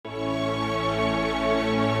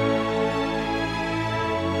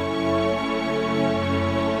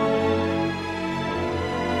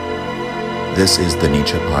This is the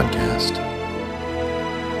Nietzsche Podcast.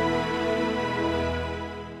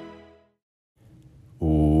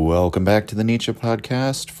 Welcome back to the Nietzsche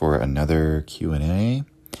Podcast for another Q&A.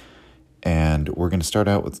 And we're going to start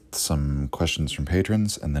out with some questions from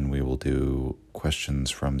patrons, and then we will do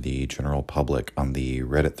questions from the general public on the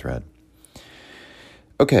Reddit thread.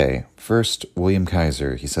 Okay, first, William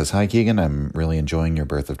Kaiser. He says, "Hi, Keegan. I'm really enjoying your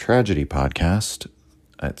Birth of Tragedy podcast.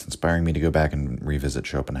 It's inspiring me to go back and revisit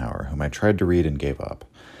Schopenhauer, whom I tried to read and gave up.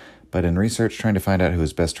 But in research trying to find out who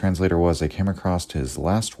his best translator was, I came across his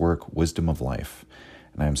last work, Wisdom of Life,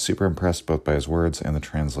 and I am super impressed both by his words and the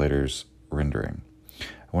translator's rendering.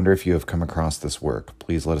 I wonder if you have come across this work.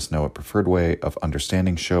 Please let us know what preferred way of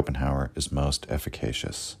understanding Schopenhauer is most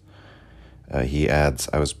efficacious." He adds,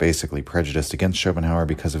 "I was basically prejudiced against Schopenhauer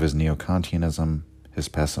because of his neo-Kantianism, his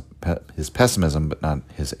pessimism, but not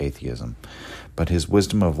his atheism. But his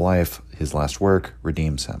Wisdom of Life, his last work,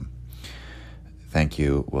 redeems him." Thank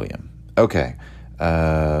you, William. Okay.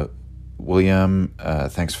 William,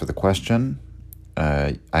 thanks for the question.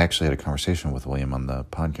 I actually had a conversation with William on the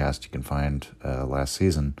podcast you can find last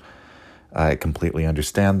season. I completely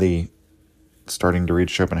understand the starting to read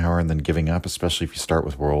Schopenhauer and then giving up, especially if you start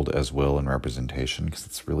with World as Will and Representation, because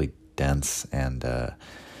it's really dense and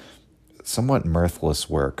somewhat mirthless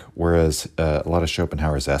work, whereas a lot of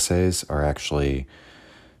Schopenhauer's essays are actually,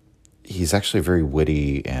 he's actually very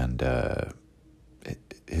witty and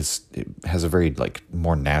it has a very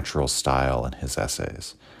more natural style in his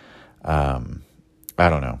essays. I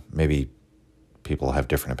don't know, maybe people have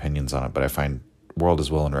different opinions on it, but I find World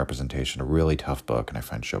as Will and Representation a really tough book, and I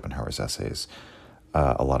find Schopenhauer's essays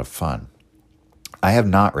a lot of fun. I have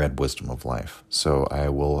not read Wisdom of Life, so I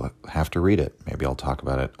will have to read it. Maybe I'll talk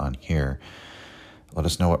about it on here. Let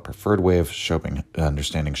us know what preferred way of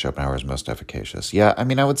understanding Schopenhauer is most efficacious. Yeah, I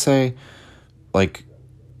mean, I would say,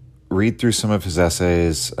 read through some of his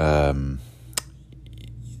essays.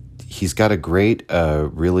 He's got a great,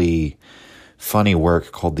 really funny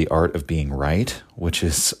work called The Art of Being Right, which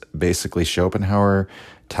is basically Schopenhauer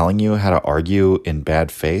telling you how to argue in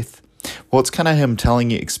bad faith. Well, it's kind of him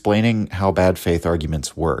explaining how bad faith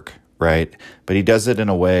arguments work, right? But he does it in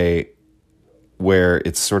a way where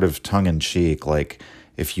it's sort of tongue-in-cheek, like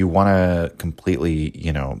if you want to completely,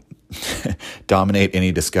 dominate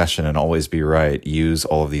any discussion and always be right, use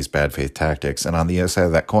all of these bad faith tactics. And on the other side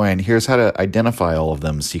of that coin, here's how to identify all of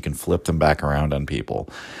them so you can flip them back around on people.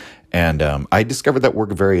 And I discovered that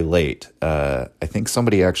work very late. I think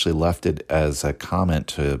somebody actually left it as a comment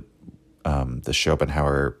to the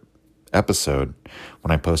Schopenhauer episode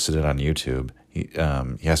when I posted it on YouTube. He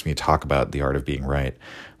asked me to talk about The Art of Being Right,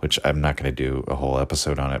 which I'm not going to do a whole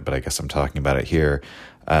episode on it, but I guess I'm talking about it here.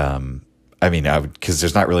 Because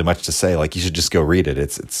there's not really much to say. You should just go read it.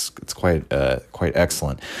 It's quite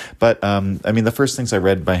excellent. But the first things I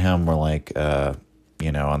read by him were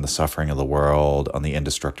on the suffering of the world, on the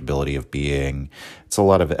indestructibility of being. It's a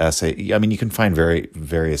lot of essay. You can find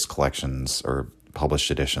various collections or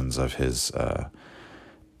published editions of his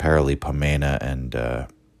Paralipomena and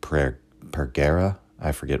Pregera.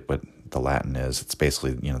 I forget what the Latin is. It's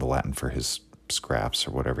basically, the Latin for his scraps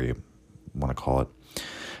or whatever you want to call it.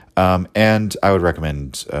 And I would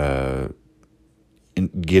recommend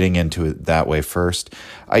getting into it that way first.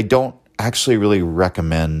 I don't actually really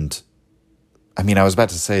recommend... I was about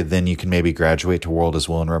to say then you can maybe graduate to World as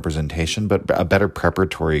Will and Representation, but a better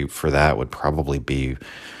preparatory for that would probably be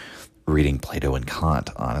reading Plato and Kant,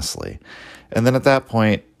 honestly. And then at that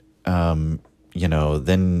point, then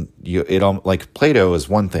Plato is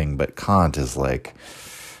one thing, but Kant is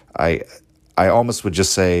I almost would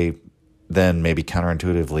just say then maybe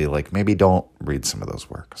counterintuitively, maybe don't read some of those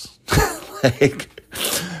works.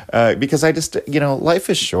 Because I just, life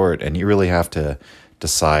is short and you really have to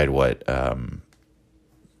decide what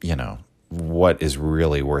is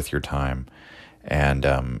really worth your time. And,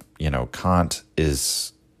 Kant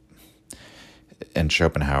is, and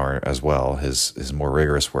Schopenhauer as well, his more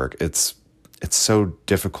rigorous work, it's so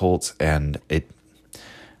difficult and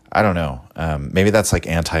I don't know, maybe that's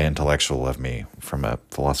anti-intellectual of me from a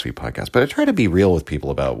philosophy podcast, but I try to be real with people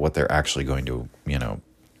about what they're actually going to,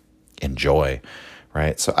 enjoy,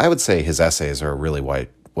 right? So I would say his essays are really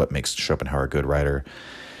what makes Schopenhauer a good writer.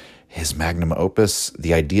 His magnum opus,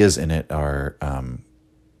 the ideas in it are,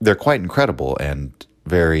 they're quite incredible and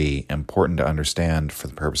very important to understand for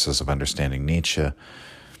the purposes of understanding Nietzsche.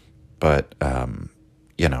 But,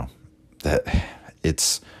 that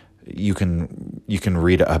it's, you can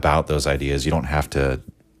read about those ideas. You don't have to,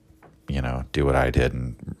 do what I did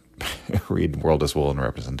and read World as Will and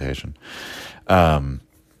Representation.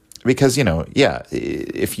 Because,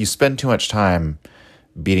 if you spend too much time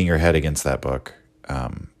beating your head against that book,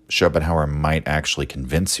 Schopenhauer might actually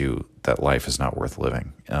convince you that life is not worth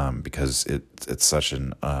living, because it's such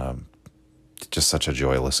an just such a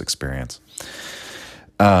joyless experience.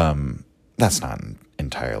 That's not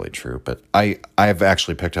entirely true, but I've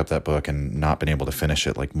actually picked up that book and not been able to finish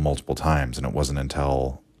it like multiple times, and it wasn't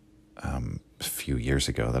until a few years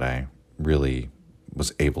ago that I really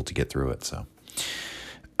was able to get through it. So,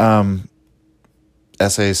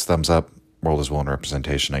 essays, thumbs up. World is Will and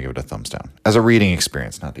Representation, I give it a thumbs down. As a reading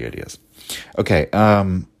experience, not the ideas. Okay,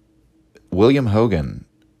 William Hogan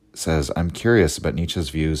says, I'm curious about Nietzsche's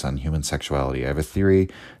views on human sexuality. I have a theory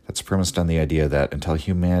that's premised on the idea that until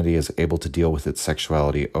humanity is able to deal with its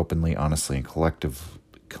sexuality openly, honestly, and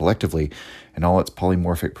collectively, in all its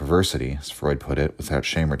polymorphic perversity, as Freud put it, without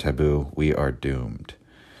shame or taboo, we are doomed.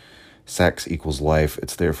 Sex equals life.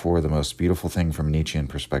 It's therefore the most beautiful thing from a Nietzschean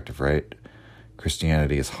perspective, right?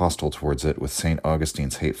 Christianity is hostile towards it, with St.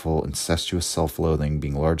 Augustine's hateful, incestuous self-loathing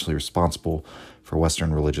being largely responsible for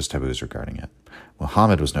Western religious taboos regarding it.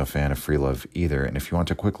 Muhammad was no fan of free love either, and if you want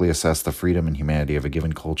to quickly assess the freedom and humanity of a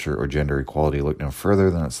given culture or gender equality, look no further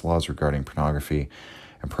than its laws regarding pornography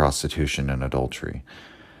and prostitution and adultery.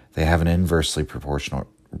 They have an inversely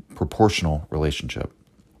proportional relationship.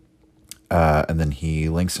 And then he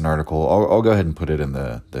links an article. I'll go ahead and put it in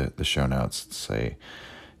the show notes. It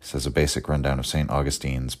says a basic rundown of St.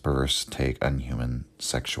 Augustine's perverse take on human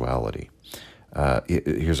sexuality.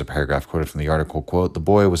 Here's a paragraph quoted from the article, quote, "The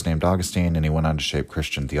boy was named Augustine, and he went on to shape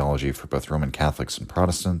Christian theology for both Roman Catholics and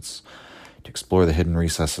Protestants, to explore the hidden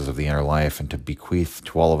recesses of the inner life, and to bequeath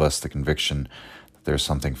to all of us the conviction that there's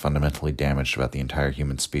something fundamentally damaged about the entire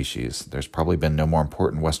human species. There's probably been no more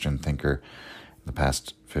important Western thinker in the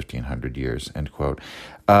past 1,500 years," end quote.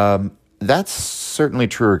 That's certainly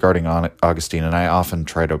true regarding Augustine, and I often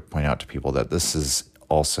try to point out to people that this is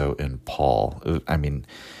also in Paul. I mean,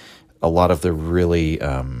 a lot of the really,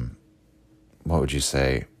 what would you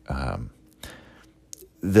say,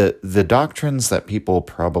 the doctrines that people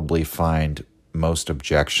probably find most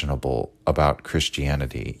objectionable about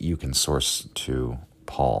Christianity, you can source to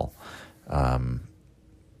Paul,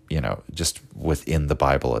 just within the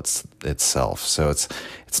Bible itself. So it's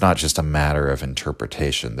not just a matter of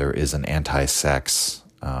interpretation. There is an anti-sex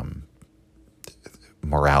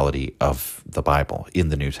morality of the Bible in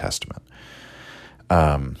the New Testament.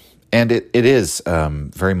 And it is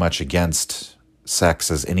very much against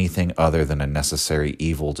sex as anything other than a necessary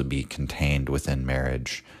evil to be contained within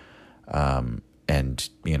marriage, and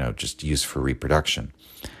just used for reproduction.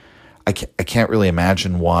 I can't really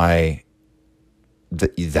imagine why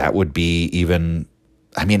that would be even.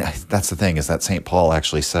 I mean, that's the thing, is that St. Paul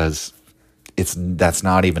actually says that's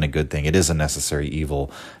not even a good thing. It is a necessary evil,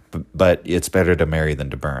 but it's better to marry than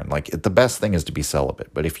to burn. Like, the best thing is to be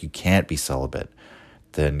celibate, but if you can't be celibate,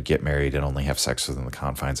 then get married and only have sex within the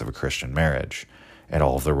confines of a Christian marriage and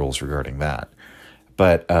all of the rules regarding that.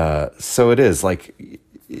 But so it is, like,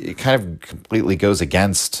 it kind of completely goes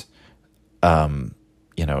against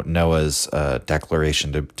Noah's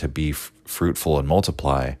declaration to be fruitful and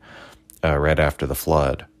multiply right after the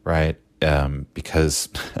flood, right? Because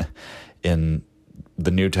in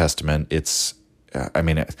the New Testament, it's,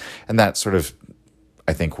 and that sort of,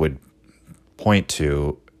 I think, would point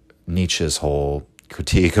to Nietzsche's whole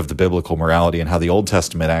critique of the biblical morality and how the Old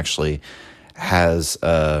Testament actually has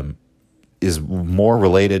is more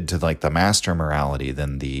related to like the master morality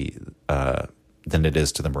than it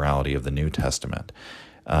is to the morality of the New Testament,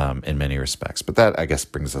 in many respects. But that, I guess,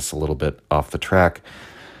 brings us a little bit off the track.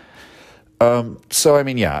 So,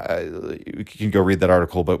 you can go read that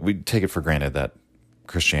article, but we take it for granted that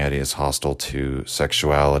Christianity is hostile to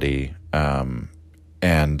sexuality. And,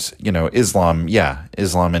 Islam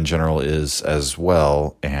in general is as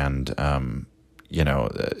well. And,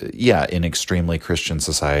 in extremely Christian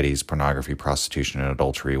societies, pornography, prostitution, and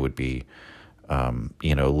adultery would be,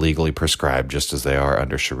 legally prescribed just as they are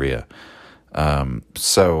under Sharia. I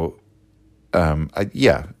see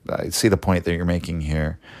the point that you're making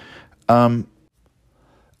here.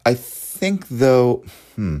 I think, though,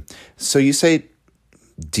 so you say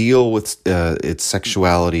deal with its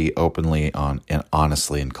sexuality openly and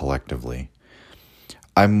honestly and collectively.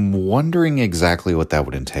 I'm wondering exactly what that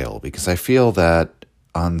would entail, because I feel that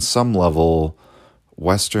on some level,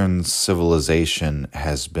 Western civilization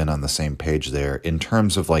has been on the same page there in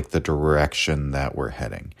terms of like the direction that we're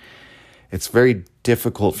heading. It's very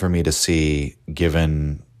difficult for me to see,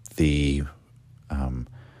 given the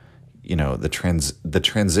the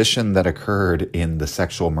transition that occurred in the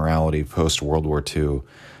sexual morality post World War II,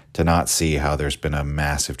 to not see how there's been a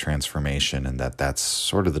massive transformation, and that's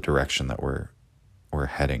sort of the direction that we're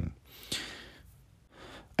heading.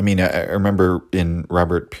 I mean, I remember in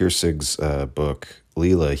Robert Pirsig's book,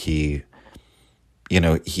 Leela,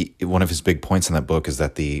 one of his big points in that book is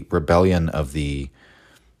that the rebellion of the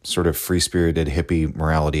sort of free-spirited hippie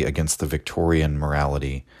morality against the Victorian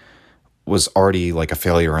morality was already like a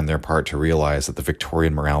failure on their part to realize that the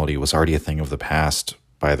Victorian morality was already a thing of the past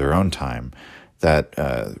by their own time, that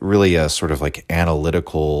really a sort of like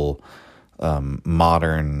analytical,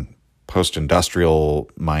 modern post-industrial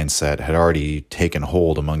mindset had already taken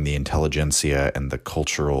hold among the intelligentsia and the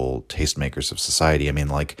cultural tastemakers of society. I mean,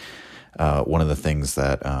 like one of the things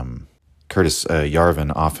that Curtis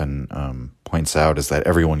Yarvin often points out is that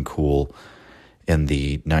everyone cool in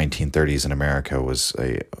the 1930s in America was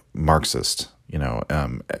a Marxist,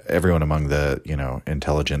 everyone among the,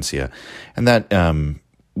 intelligentsia. And that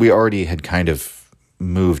we already had kind of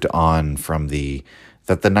moved on from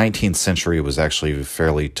that the 19th century was actually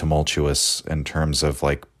fairly tumultuous in terms of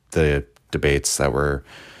like the debates that were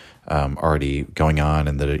already going on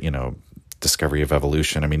and the, discovery of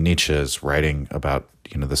evolution. I mean, Nietzsche is writing about,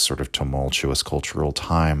 this sort of tumultuous cultural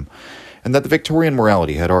time, and that the Victorian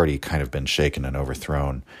morality had already kind of been shaken and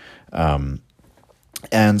overthrown.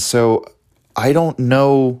 And so I don't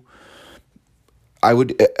know, I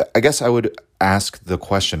guess I would ask the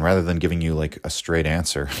question rather than giving you like a straight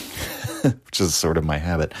answer, which is sort of my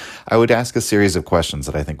habit. I would ask a series of questions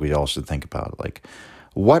that I think we all should think about. Like,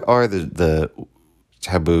 what are the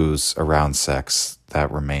taboos around sex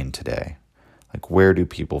that remain today? Like, where do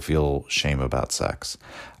people feel shame about sex?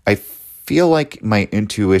 I feel like my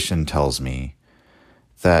intuition tells me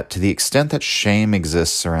that to the extent that shame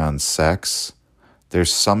exists around sex,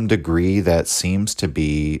 there's some degree that seems to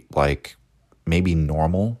be like maybe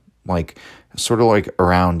normal, like sort of like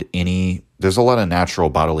around there's a lot of natural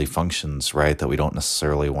bodily functions, right, that we don't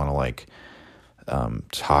necessarily want to like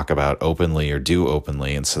talk about openly or do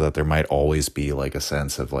openly, and so that there might always be like a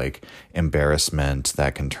sense of like embarrassment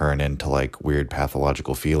that can turn into like weird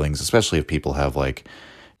pathological feelings, especially if people have like,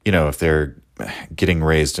 if they're getting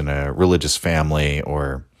raised in a religious family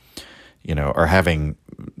or, are having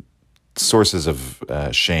sources of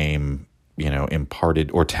shame,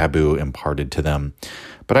 imparted or taboo imparted to them.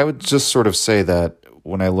 But I would just sort of say that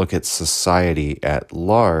when I look at society at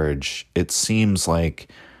large, it seems like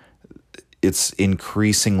it's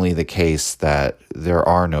increasingly the case that there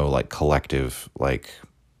are no like collective like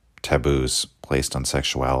taboos placed on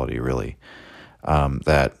sexuality, really.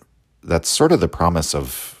 That's sort of the promise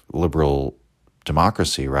of liberal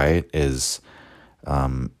democracy, right? Is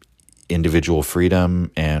individual freedom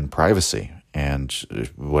and privacy, and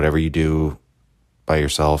whatever you do by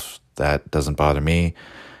yourself that doesn't bother me,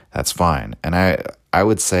 that's fine. And I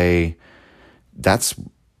would say that's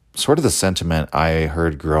sort of the sentiment I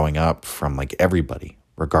heard growing up from like everybody,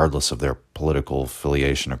 regardless of their political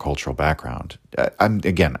affiliation or cultural background. I'm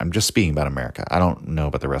just speaking about America. I don't know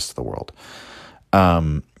about the rest of the world.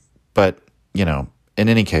 But, in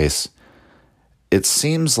any case, it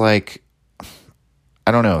seems like,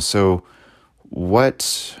 I don't know. So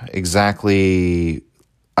what exactly,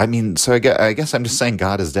 I guess I'm just saying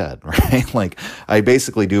God is dead, right? Like, I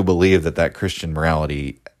basically do believe that Christian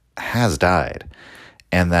morality has died.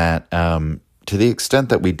 And that to the extent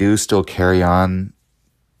that we do still carry on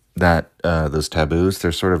that those taboos,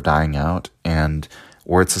 they're sort of dying out,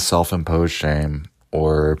 or it's a self-imposed shame,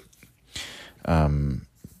 or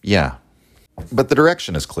yeah. But the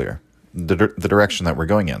direction is clear, the direction that we're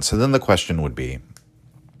going in. So then the question would be,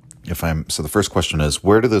 so the first question is,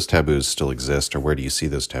 where do those taboos still exist, or where do you see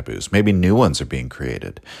those taboos? Maybe new ones are being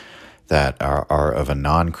created that are of a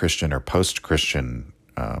non-Christian or post-Christian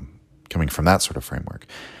coming from that sort of framework.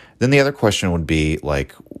 Then the other question would be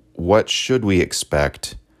like, what should we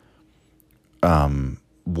expect? What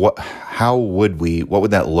would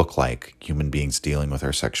that look like? Human beings dealing with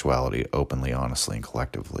our sexuality openly, honestly, and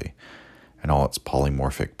collectively, and all its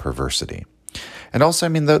polymorphic perversity. And also,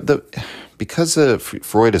 because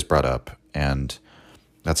Freud is brought up, and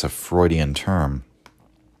that's a Freudian term.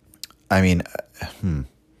 To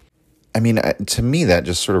me, that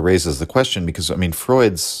just sort of raises the question, because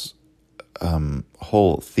Freud's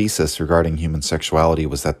whole thesis regarding human sexuality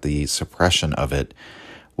was that the suppression of it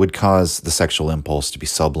would cause the sexual impulse to be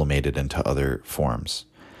sublimated into other forms,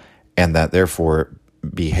 and that therefore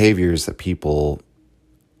behaviors that people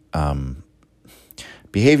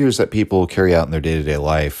carry out in their day-to-day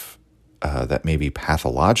life that may be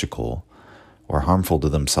pathological or harmful to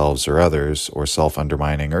themselves or others, or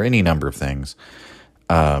self-undermining, or any number of things,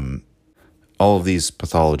 all of these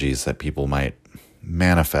pathologies that people might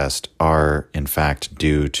manifest are in fact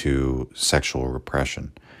due to sexual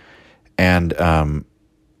repression. And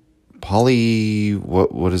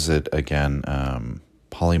what is it again?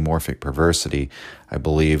 polymorphic perversity, I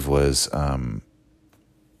believe, was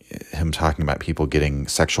him talking about people getting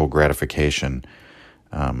sexual gratification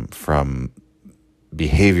from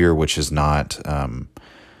behavior which is not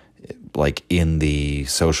like in the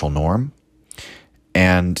social norm.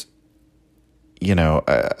 And,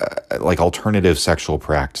 like alternative sexual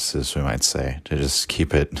practices, we might say, to just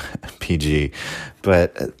keep it PG.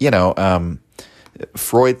 But,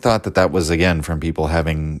 Freud thought that was, again, from people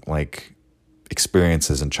having like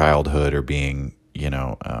experiences in childhood or being,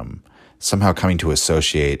 somehow coming to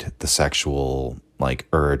associate the sexual like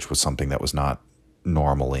urge with something that was not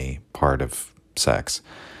normally part of sex.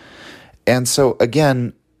 And so,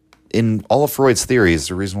 again, in all of Freud's theories,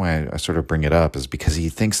 the reason why I sort of bring it up is because he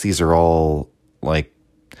thinks these are all like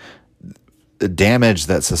the damage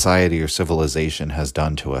that society or civilization has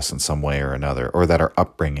done to us in some way or another, or that our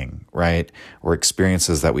upbringing, right, or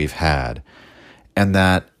experiences that we've had, and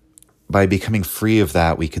that by becoming free of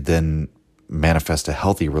that, we could then manifest a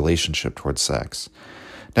healthy relationship towards sex.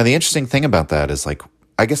 Now, the interesting thing about that is, like,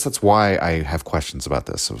 I guess that's why I have questions about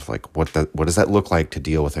this, of like, what does that look like to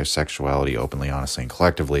deal with our sexuality openly, honestly, and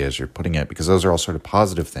collectively, as you're putting it, because those are all sort of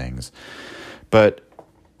positive things. But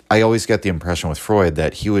I always get the impression with Freud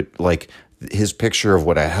that he would, like, his picture of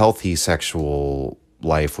what a healthy sexual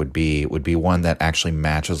life would be one that actually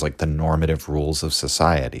matches like the normative rules of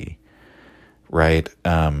society, right?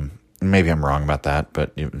 Maybe I'm wrong about that,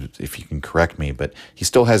 but if you can correct me, but he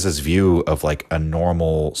still has this view of like a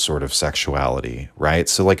normal sort of sexuality, right?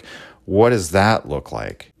 So like, what does that look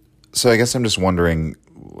like? So I guess I'm just wondering,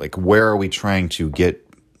 like, where are we trying to get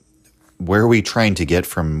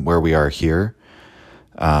from where we are here?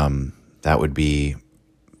 That would be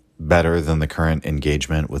better than the current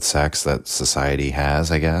engagement with sex that society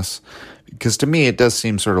has, I guess. Because to me, it does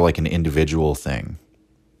seem sort of like an individual thing.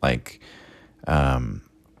 Like,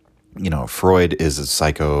 Freud is a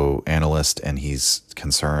psychoanalyst, and he's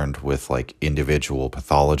concerned with like individual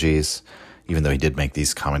pathologies, even though he did make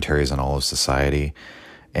these commentaries on all of society.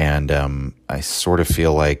 And I sort of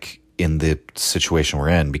feel like in the situation we're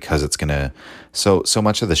in, because it's gonna so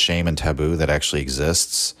much of the shame and taboo that actually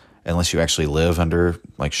exists, unless you actually live under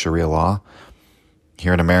like Sharia law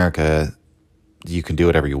here in America, you can do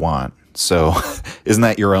whatever you want. So isn't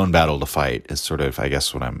that your own battle to fight, is sort of, I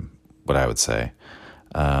guess, what I would say.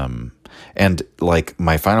 And like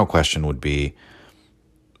my final question would be,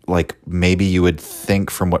 like, maybe you would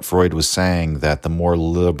think from what Freud was saying that the more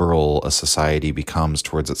liberal a society becomes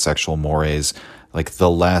towards its sexual mores, like the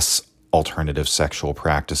less alternative sexual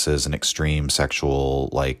practices and extreme sexual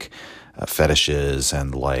like fetishes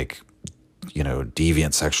and like,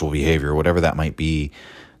 deviant sexual behavior, whatever that might be,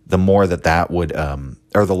 the more that would,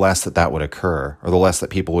 or the less that would occur, or the less that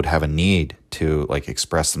people would have a need to like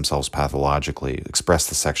express themselves pathologically, express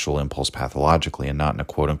the sexual impulse pathologically, and not in a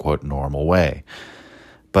quote unquote normal way.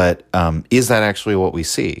 But is that actually what we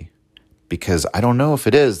see? Because I don't know if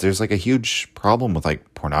it is. There's like a huge problem with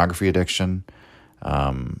like pornography addiction.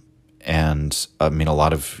 And I mean, a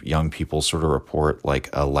lot of young people sort of report like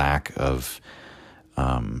a lack of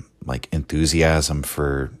like enthusiasm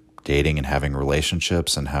for dating and having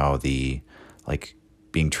relationships, and how the like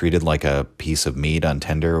being treated like a piece of meat on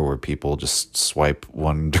Tinder, where people just swipe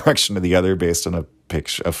one direction or the other based on a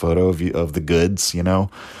photo of the goods.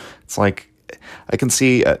 It's like, I can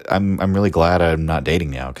see. I'm really glad I'm not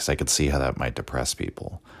dating now, because I could see how that might depress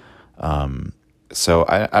people. So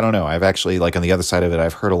I don't know. I've actually, like, on the other side of it,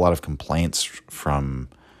 I've heard a lot of complaints from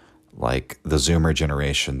like the Zoomer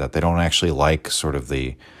generation that they don't actually like sort of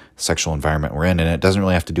the sexual environment we're in, and it doesn't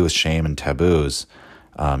really have to do with shame and taboos.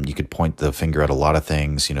 You could point the finger at a lot of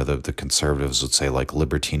things. The conservatives would say like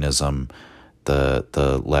libertinism.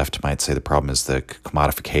 The left might say the problem is the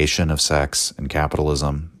commodification of sex and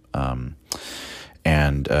capitalism.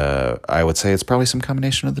 And I would say it's probably some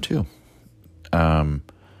combination of the two.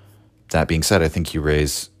 That being said, I think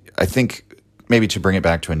maybe to bring it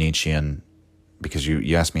back to a Nietzschean, because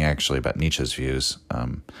you asked me actually about Nietzsche's views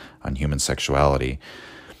on human sexuality.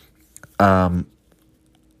 I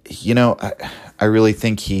really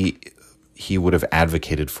think he would have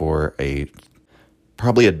advocated for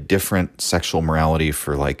probably a different sexual morality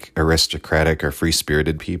for like aristocratic or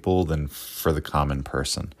free-spirited people than for the common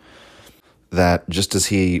person. That just as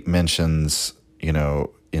he mentions,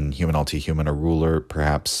 in Human All Too Human, a ruler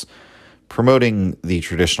perhaps promoting the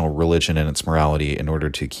traditional religion and its morality in order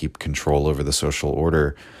to keep control over the social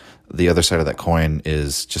order, the other side of that coin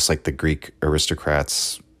is just like the Greek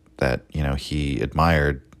aristocrats that, he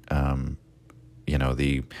admired.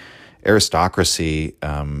 The aristocracy,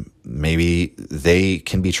 maybe they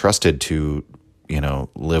can be trusted to,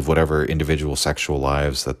 live whatever individual sexual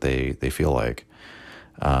lives that they feel like.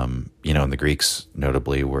 And the Greeks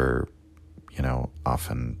notably were,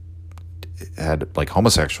 often had like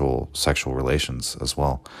homosexual sexual relations as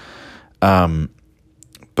well.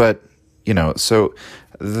 But, so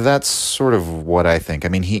that's sort of what I think. I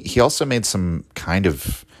mean, he also made some kind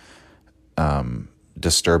of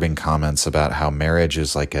disturbing comments about how marriage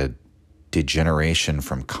is like a degeneration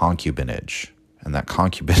from concubinage, and that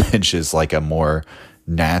concubinage is like a more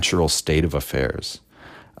natural state of affairs.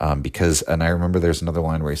 And I remember there's another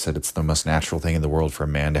line where he said it's the most natural thing in the world for a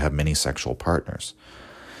man to have many sexual partners.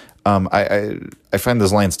 I find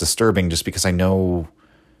those lines disturbing just because I know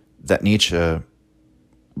that Nietzsche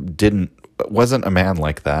wasn't a man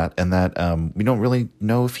like that, and that we don't really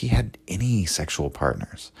know if he had any sexual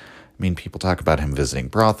partners. I mean, people talk about him visiting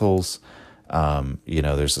brothels.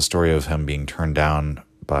 There's the story of him being turned down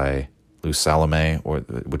by Lou Salome,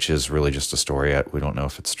 which is really just a story. We don't know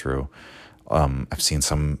if it's true. I've seen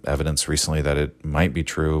some evidence recently that it might be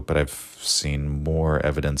true, but I've seen more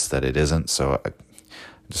evidence that it isn't. So I'm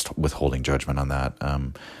just withholding judgment on that.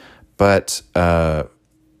 But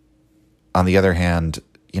on the other hand,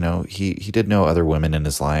 he did know other women in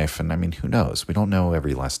his life, and I mean, who knows? We don't know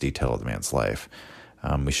every last detail of the man's life.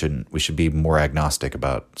 We should be more agnostic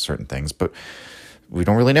about certain things, but we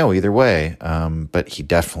don't really know either way. But he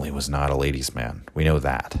definitely was not a ladies' man. We know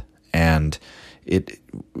that, and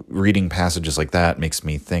reading passages like that makes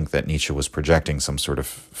me think that Nietzsche was projecting some sort of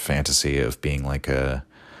fantasy of being like a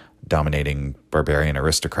dominating barbarian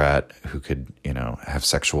aristocrat who could, have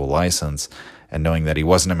sexual license. And knowing that he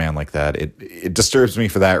wasn't a man like that, it disturbs me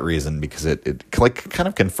for that reason, because it like kind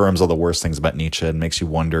of confirms all the worst things about Nietzsche and makes you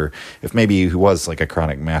wonder if maybe he was like a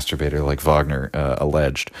chronic masturbator like Wagner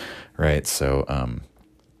alleged, right? So, I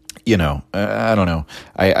don't know.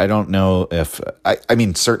 I don't know if I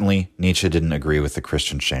mean, certainly Nietzsche didn't agree with the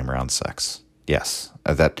Christian shame around sex. Yes,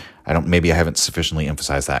 maybe I haven't sufficiently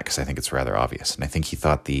emphasized that because I think it's rather obvious, and I think he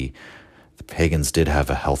thought the pagans did have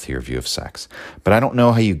a healthier view of sex. But I don't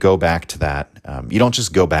know how you go back to that. You don't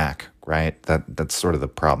just go back, right? That's sort of the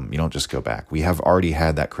problem. You don't just go back. We have already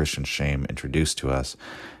had that Christian shame introduced to us.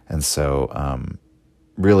 And so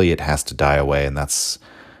really it has to die away. And that's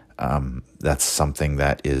something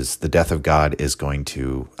that is, the death of God is going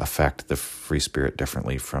to affect the free spirit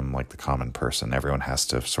differently from like the common person. Everyone has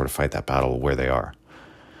to sort of fight that battle where they are.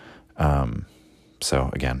 So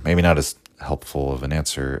again, maybe not as helpful of an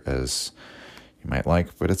answer as you might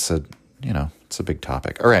like, but it's a big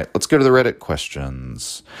topic. All right, let's go to the Reddit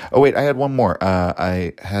questions. Oh wait, I had one more.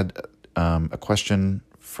 I had a question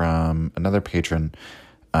from another patron.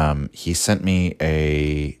 He sent me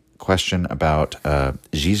a question about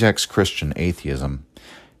Zizek's Christian atheism.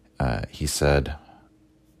 He said,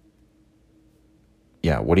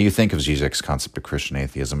 what do you think of Zizek's concept of Christian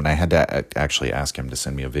atheism? And I had to actually ask him to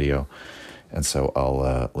send me a video. And so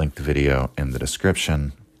I'll link the video in the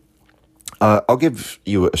description. I'll give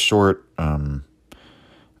you a short, I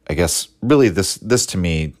guess, really this to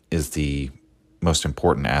me is the most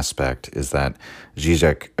important aspect, is that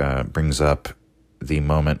Zizek brings up the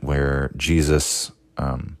moment where Jesus,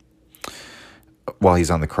 while he's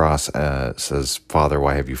on the cross, says, "Father,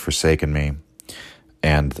 why have you forsaken me?"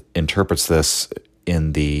 And interprets this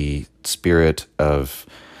in the spirit of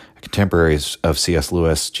contemporaries of C.S.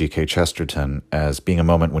 Lewis, G.K. Chesterton, as being a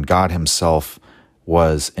moment when God himself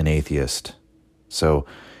was an atheist. So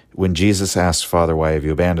when Jesus asked, "Father, why have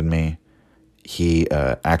you abandoned me?" he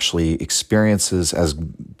actually experiences, as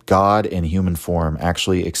God in human form,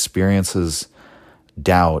 actually experiences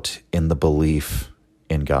doubt in the belief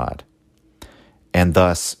in God. And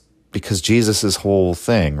thus, because Jesus' whole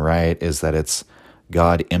thing, right, is that it's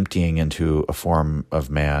God emptying into a form of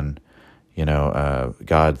man,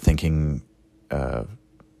 God thinking,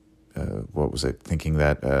 thinking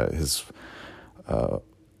that his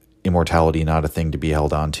immortality, not a thing to be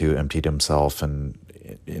held on to, emptied himself and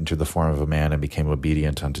entered the form of a man and became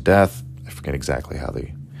obedient unto death. I forget exactly how the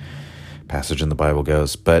passage in the Bible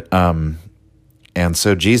goes, but and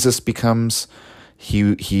so Jesus becomes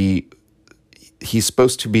he's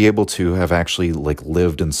supposed to be able to have actually like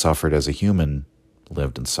lived and suffered as a human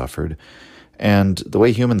lived and suffered. And the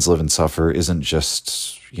way humans live and suffer isn't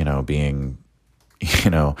just, being,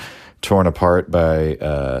 torn apart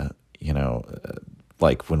by,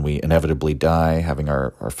 like when we inevitably die, having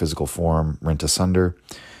our physical form rent asunder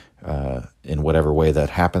in whatever way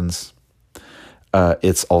that happens.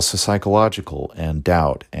 It's also psychological and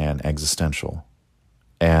doubt and existential.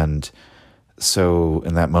 And so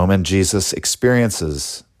in that moment, Jesus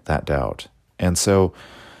experiences that doubt. And so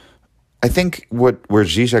I think where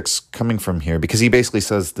Zizek's coming from here, because he basically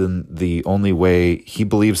says the only way, he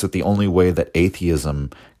believes that the only way that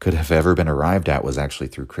atheism could have ever been arrived at was actually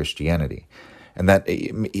through Christianity. And that,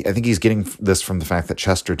 I think he's getting this from the fact that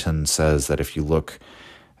Chesterton says that if you look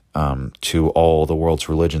to all the world's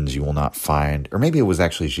religions, you will not find, or maybe it was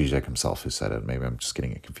actually Zizek himself who said it, maybe I'm just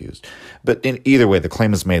getting it confused. But in either way, the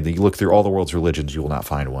claim is made that you look through all the world's religions, you will not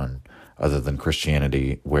find one other than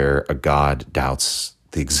Christianity where a God doubts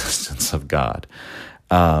the existence of God.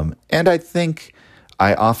 And I think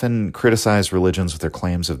I often criticize religions with their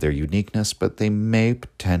claims of their uniqueness, but they may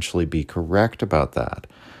potentially be correct about that.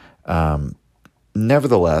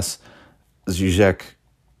 Nevertheless, Zizek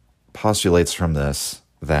postulates from this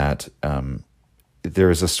that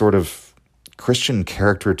there is a sort of Christian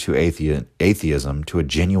character to atheism, to a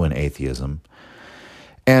genuine atheism.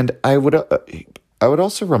 And I would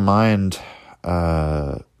also remind,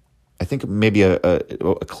 I think maybe a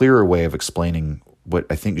clearer way of explaining what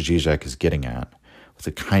I think Zizek is getting at with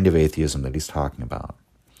the kind of atheism that he's talking about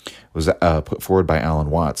was put forward by Alan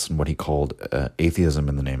Watts in what he called atheism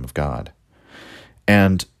in the name of God.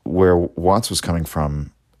 And where Watts was coming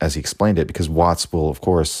from, as he explained it, because Watts will, of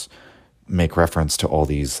course, make reference to all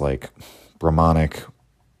these like Brahmanic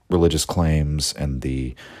religious claims and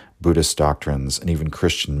the Buddhist doctrines and even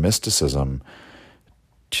Christian mysticism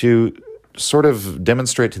to sort of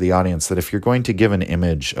demonstrate to the audience that if you're going to give an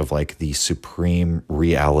image of like the supreme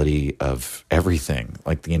reality of everything,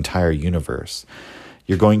 like the entire universe,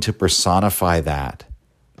 you're going to personify that,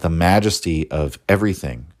 the majesty of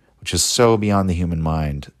everything, which is so beyond the human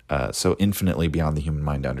mind, so infinitely beyond the human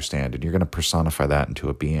mind to understand, and you're going to personify that into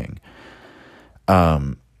a being.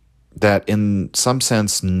 That in some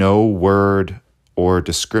sense, no word or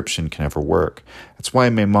description can ever work. That's why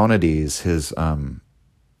Maimonides, his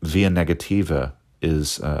via negativa,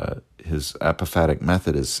 is his apophatic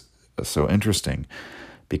method is so interesting,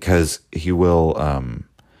 because he will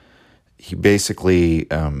he basically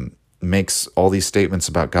makes all these statements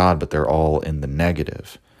about God, but they're all in the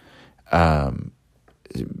negative.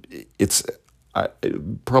 It's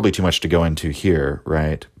probably too much to go into here,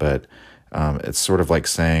 right? But it's sort of like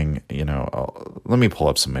saying, let me pull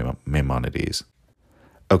up some Maimonides.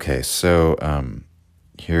 Okay, so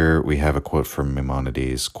here we have a quote from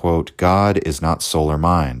Maimonides. Quote, "God is not soul or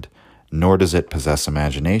mind, nor does it possess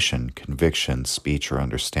imagination, conviction, speech, or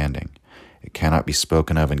understanding. It cannot be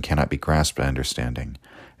spoken of and cannot be grasped by understanding.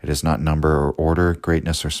 It is not number or order,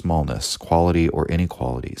 greatness or smallness, quality or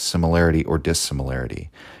inequality, similarity or dissimilarity.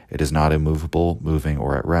 It is not immovable, moving,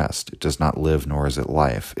 or at rest. It does not live, nor is it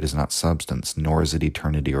life. It is not substance, nor is it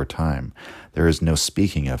eternity or time. There is no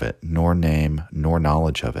speaking of it, nor name, nor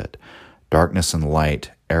knowledge of it. Darkness and light,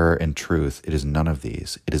 error and truth, it is none of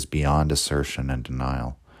these. It is beyond assertion and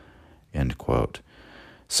denial." End quote.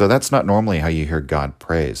 So that's not normally how you hear God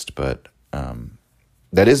praised, but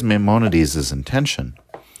that is Maimonides' intention.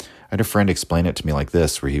 I had a friend explain it to me like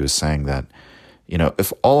this, where he was saying that,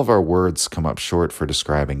 if all of our words come up short for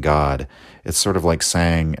describing God, it's sort of like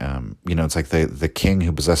saying, it's like the king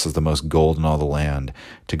who possesses the most gold in all the land,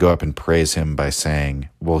 to go up and praise him by saying,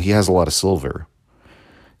 well, he has a lot of silver.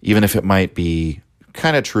 Even if it might be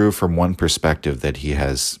kind of true from one perspective that he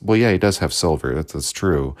has, well, yeah, he does have silver, that's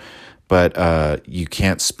true. But you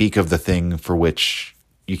can't speak of the thing for which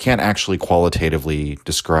you can't actually qualitatively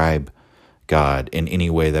describe God in any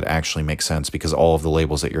way that actually makes sense, because all of the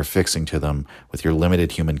labels that you're affixing to them with your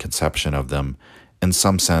limited human conception of them, in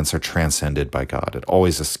some sense, are transcended by God. It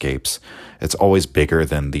always escapes. It's always bigger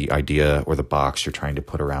than the idea or the box you're trying to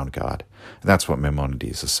put around God. And that's what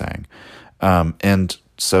Maimonides is saying. And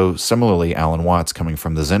so similarly, Alan Watts, coming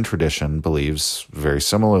from the Zen tradition, believes very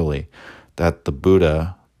similarly that the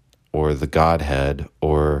Buddha or the Godhead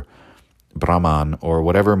or Brahman or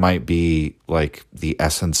whatever might be like the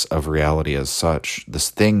essence of reality as such, this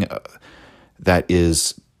thing that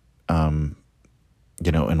is, in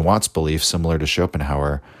Watts' belief, similar to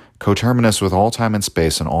Schopenhauer, coterminous with all time and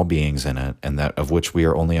space and all beings in it, and that of which we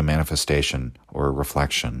are only a manifestation or a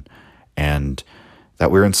reflection, and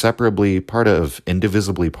that we're inseparably part of,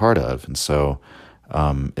 indivisibly part of. And so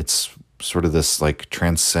it's sort of this like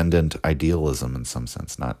transcendent idealism in some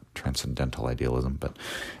sense, not transcendental idealism, but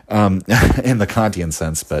in the Kantian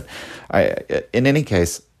sense. But in any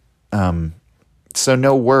case, so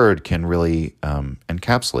no word can really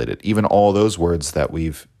encapsulate it. Even all those words that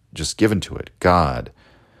we've just given to it. God,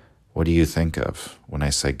 what do you think of when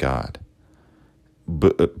I say God?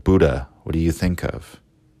 Buddha, what do you think of?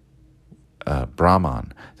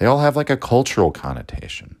 Brahman. They all have like a cultural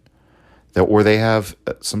connotation. Or they have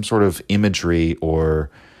some sort of imagery, or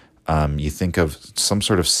you think of some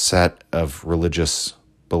sort of set of religious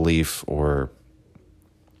belief or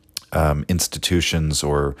institutions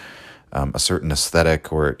or a certain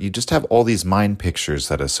aesthetic, or you just have all these mind pictures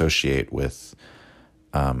that associate with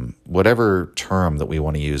whatever term that we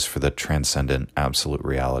want to use for the transcendent absolute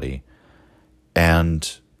reality.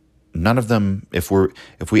 And none of them, if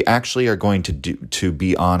we actually are going to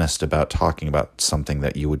be honest about talking about something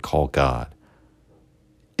that you would call God,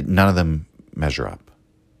 none of them measure up.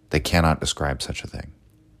 They cannot describe such a thing.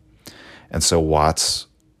 And so Watts'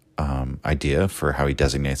 idea for how he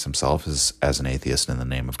designates himself is as an atheist in the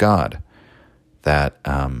name of God. That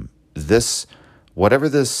whatever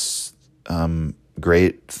this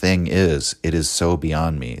great thing is, it is so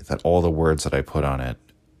beyond me that all the words that I put on it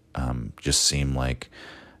just seem like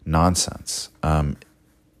nonsense.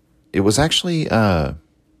 It was actually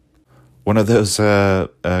one of those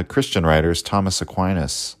Christian writers, Thomas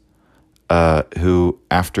Aquinas, who,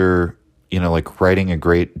 after writing a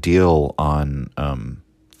great deal on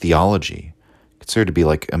theology, considered to be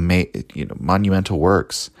like monumental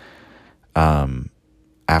works,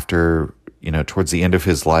 after towards the end of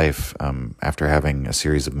his life, after having a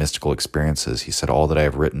series of mystical experiences, he said, "All that I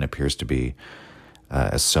have written appears to be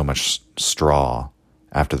as so much straw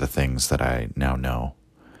after the things that I now know."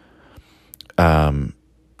 I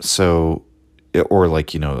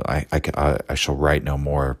shall write no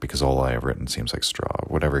more because all I have written seems like straw.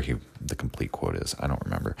 Whatever the complete quote is, I don't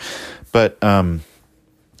remember. But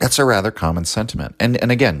that's a rather common sentiment.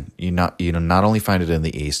 And again, you not only find it in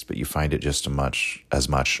the East, but you find it just as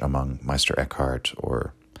much among Meister Eckhart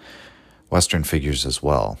or Western figures as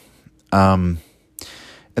well. And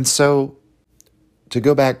so, to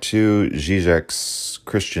go back to Zizek's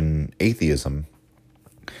Christian atheism,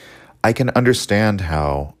 I can understand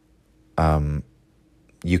how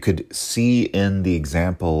you could see in the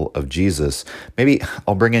example of Jesus, maybe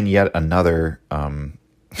I'll bring in yet another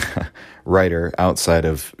writer outside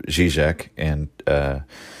of Zizek and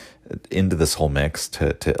into this whole mix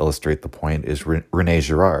to illustrate the point, is René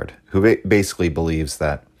Girard, who basically believes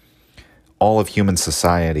that all of human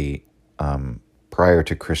society prior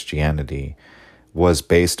to Christianity was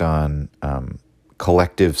based on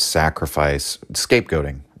collective sacrifice,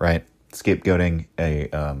 scapegoating, right? Scapegoating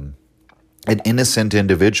an innocent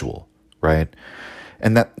individual, right?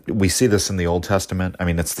 And that we see this in the Old Testament. I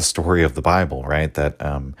mean, it's the story of the Bible, right? That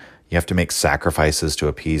you have to make sacrifices to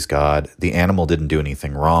appease God. The animal didn't do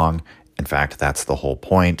anything wrong. In fact, that's the whole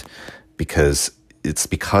point, because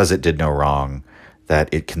it did no wrong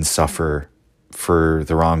that it can suffer for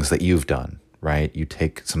the wrongs that you've done, right? You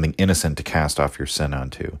take something innocent to cast off your sin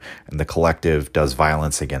onto, and the collective does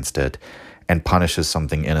violence against it and punishes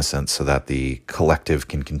something innocent so that the collective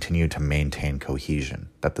can continue to maintain cohesion,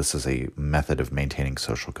 that this is a method of maintaining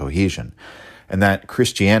social cohesion. And that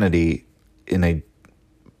Christianity, in a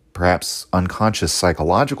perhaps unconscious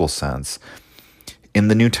psychological sense, in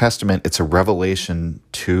the New Testament, it's a revelation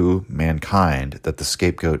to mankind that the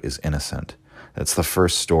scapegoat is innocent. That's the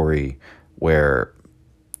first story where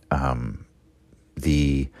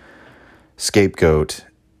the scapegoat,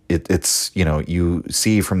 it's you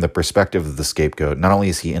see from the perspective of the scapegoat, not only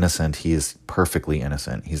is he innocent, he is perfectly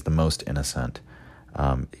innocent. He's the most innocent.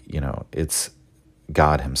 It's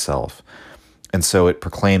God himself. And so it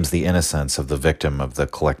proclaims the innocence of the victim of the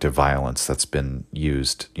collective violence that's been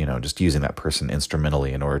used, just using that person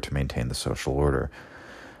instrumentally in order to maintain the social order.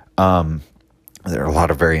 There are a lot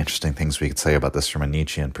of very interesting things we could say about this from a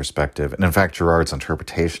Nietzschean perspective. And in fact, Girard's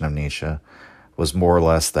interpretation of Nietzsche was more or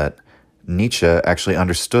less that Nietzsche actually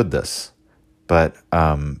understood this, but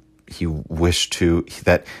he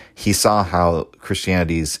saw how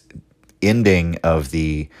Christianity's ending of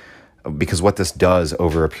because what this does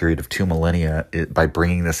over a period of 2 millennia, by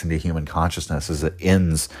bringing this into human consciousness, is it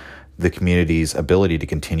ends the community's ability to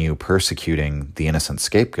continue persecuting the innocent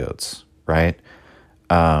scapegoats, right?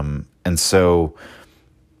 And so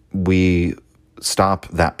we stop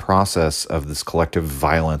that process of this collective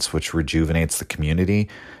violence which rejuvenates the community.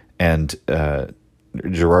 And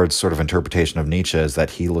Girard's sort of interpretation of Nietzsche is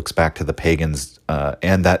that he looks back to the pagans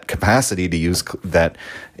and that capacity to use that,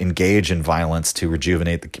 engage in violence to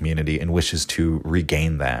rejuvenate the community, and wishes to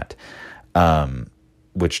regain that,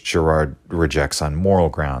 which Girard rejects on moral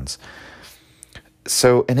grounds.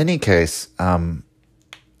 So in any case, I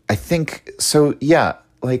think, so yeah,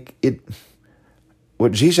 like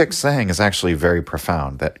what Zizek's saying is actually very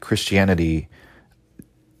profound, that Christianity,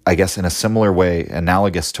 I guess in a similar way,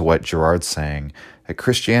 analogous to what Girard's saying, that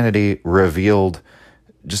Christianity revealed,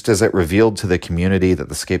 just as it revealed to the community that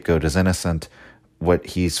the scapegoat is innocent, what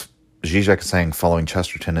Zizek is saying, following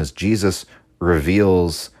Chesterton, is Jesus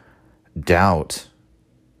reveals doubt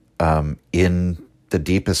in the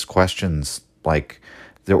deepest questions, like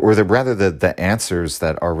the answers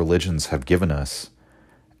that our religions have given us,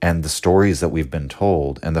 and the stories that we've been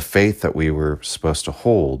told, and the faith that we were supposed to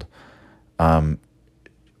hold, on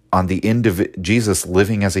Jesus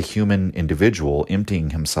living as a human individual, emptying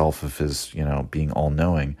himself of his, being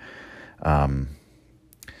all-knowing.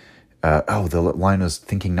 The line was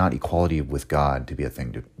thinking not equality with God to be a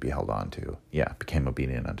thing to be held on to. Yeah, became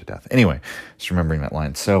obedient unto death. Anyway, just remembering that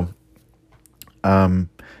line. So,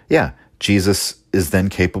 Jesus is then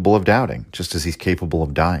capable of doubting, just as he's capable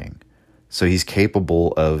of dying. So he's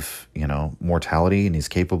capable of, mortality, and he's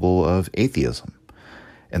capable of atheism.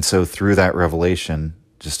 And so through that revelation,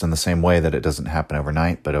 just in the same way that it doesn't happen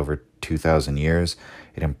overnight, but over 2,000 years,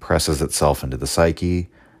 it impresses itself into the psyche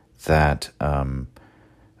that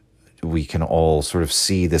we can all sort of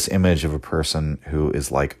see this image of a person who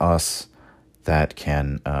is like us, that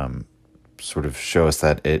can sort of show us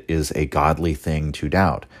that it is a godly thing to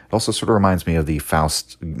doubt. It also sort of reminds me of the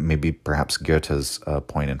Faust, maybe perhaps Goethe's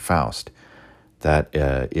point in Faust, that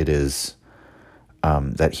it is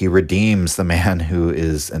that he redeems the man who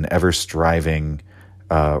is an ever-striving,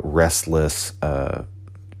 restless,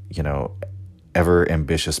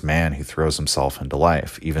 ever-ambitious man who throws himself into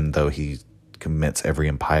life, even though he commits every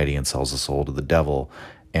impiety and sells the soul to the devil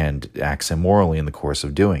and acts immorally in the course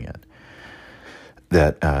of doing it.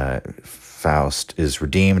 That Faust is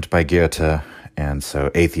redeemed by Goethe, and so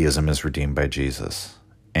atheism is redeemed by Jesus.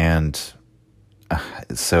 And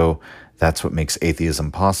so that's what makes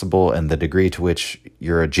atheism possible, and the degree to which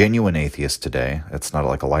you're a genuine atheist today, it's not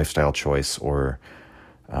like a lifestyle choice or,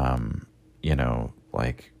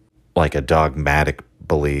 like a dogmatic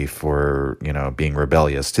belief or, being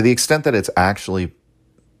rebellious, to the extent that it's actually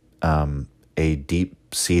a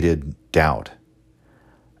deep-seated doubt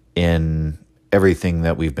in everything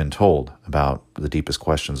that we've been told about the deepest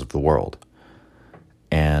questions of the world.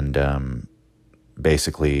 And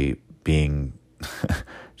basically being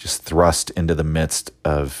just thrust into the midst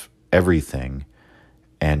of everything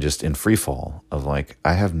and just in free fall of like,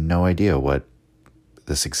 I have no idea what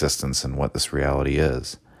this existence and what this reality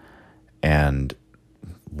is. And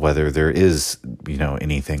whether there is,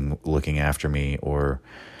 anything looking after me or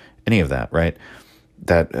any of that, right?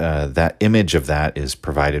 That image of that is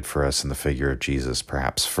provided for us in the figure of Jesus,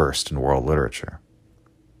 perhaps first in world literature.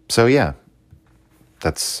 So yeah,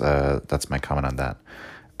 that's my comment on that.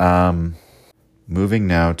 Moving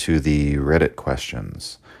now to the Reddit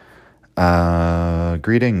questions.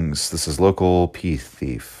 Greetings, this is Local Pea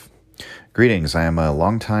Thief. Greetings, I am a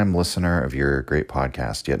longtime listener of your great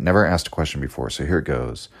podcast, yet never asked a question before, so here it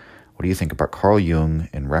goes. What do you think about Carl Jung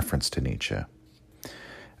in reference to Nietzsche?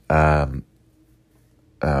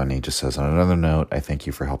 Nietzsche says, on another note, I thank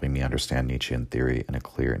you for helping me understand Nietzsche in theory in a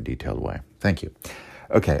clear and detailed way. Thank you.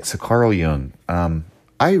 Okay, so Carl Jung.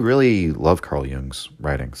 I really love Carl Jung's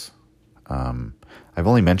writings. I've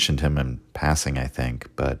only mentioned him in passing, I think,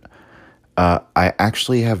 but I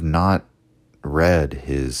actually have not read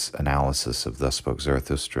his analysis of Thus Spoke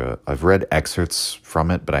Zarathustra. I've read excerpts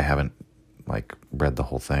from it, but I haven't read the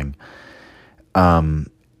whole thing.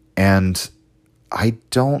 And I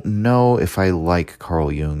don't know if I like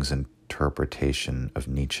Carl Jung's interpretation of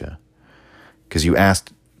Nietzsche. Because you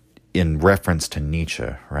asked in reference to Nietzsche,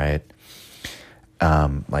 right?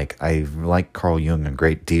 I like Carl Jung a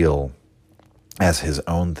great deal as his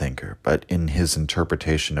own thinker, but in his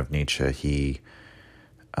interpretation of Nietzsche, he...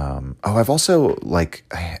 I've also, I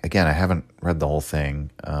haven't read the whole thing.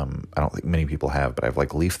 I don't think many people have, but I've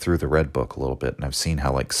leafed through the Red Book a little bit, and I've seen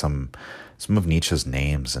how some of Nietzsche's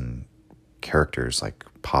names and characters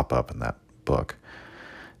pop up in that book.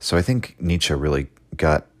 So I think Nietzsche really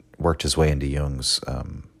worked his way into Jung's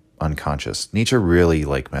unconscious. Nietzsche really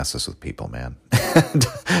messes with people, man,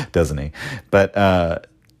 doesn't he? But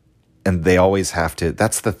and they always have to.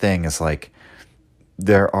 That's the thing. Is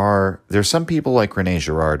there's some people like Rene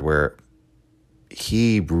Girard where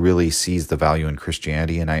he really sees the value in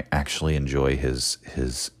Christianity, and I actually enjoy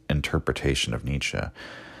his interpretation of Nietzsche.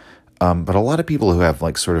 But a lot of people who have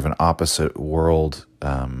sort of an opposite world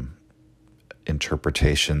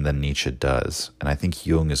interpretation than Nietzsche does, and I think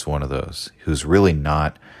Jung is one of those who's really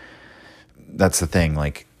not. That's the thing,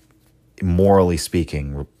 morally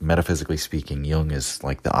speaking, metaphysically speaking, Jung is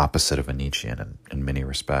the opposite of a Nietzschean in many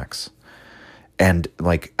respects. And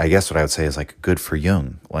I guess what I would say is good for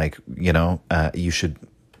Jung. You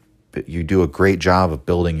do a great job of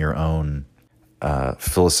building your own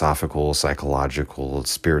philosophical, psychological,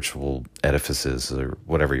 spiritual edifices, or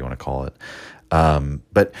whatever you want to call it.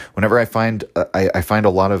 But whenever I find a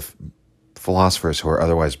lot of philosophers who are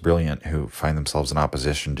otherwise brilliant who find themselves in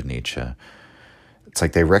opposition to Nietzsche, it's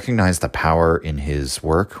they recognize the power in his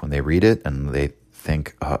work when they read it, and they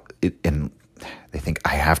think, and they think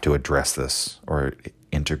I have to address this or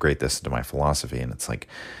integrate this into my philosophy. And it's like,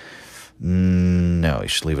 no, you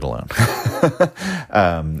should leave it alone.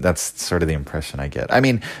 That's sort of the impression I get. I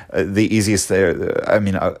mean, the easiest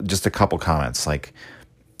there, just a couple comments. Like,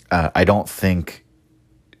 I don't think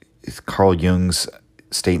Carl Jung's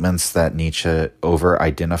statements that Nietzsche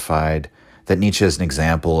over-identified, that Nietzsche is an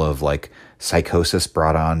example of like psychosis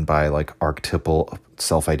brought on by like archetypal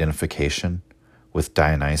self-identification with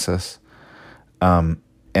Dionysus.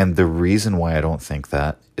 And the reason why I don't think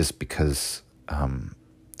that is because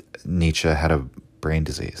Nietzsche had a brain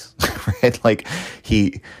disease, right? Like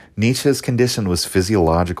Nietzsche's condition was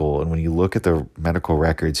physiological. And when you look at the medical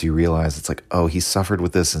records, you realize it's like, oh, he suffered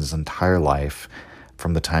with this his entire life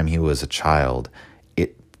from the time he was a child.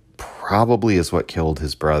 It probably is what killed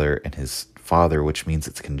his brother and his father, which means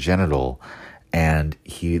it's congenital. And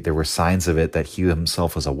there were signs of it that he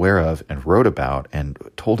himself was aware of and wrote about and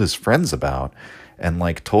told his friends about, and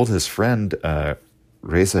like told his friend,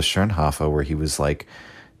 Reza Schönhofer, where he was like,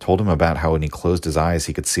 told him about how when he closed his eyes,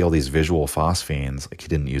 he could see all these visual phosphenes. Like, he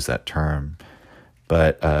didn't use that term,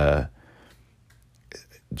 but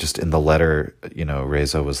just in the letter,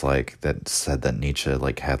 Reza was like, that said that Nietzsche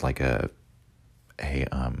like had like a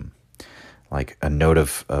note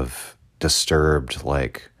of disturbed,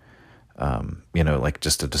 like, like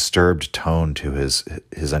just a disturbed tone to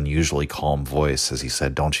his unusually calm voice, as he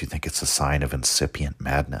said, "Don't you think it's a sign of incipient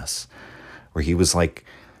madness?" Where he was like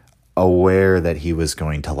aware that he was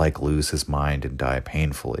going to like lose his mind and die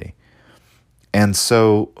painfully. And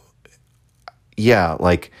so, yeah,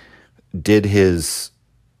 like, did his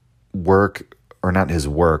work, or not his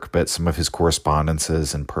work, but some of his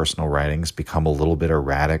correspondences and personal writings become a little bit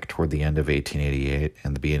erratic toward the end of 1888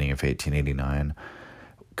 and the beginning of 1889?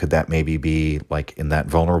 Could that maybe be like in that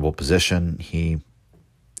vulnerable position he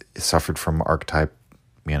suffered from archetype,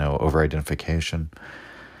 over-identification?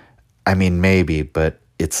 I mean, maybe, but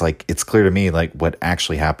it's clear to me like what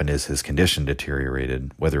actually happened is his condition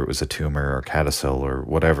deteriorated, whether it was a tumor or codicil or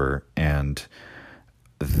whatever, and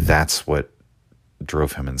that's what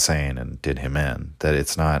drove him insane and did him in. That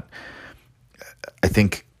it's not. I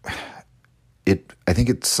think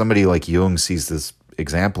it's somebody like Jung sees this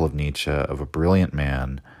example of Nietzsche, of a brilliant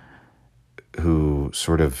man who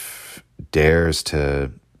sort of dares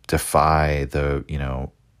to defy the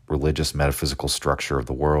religious metaphysical structure of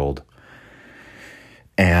the world.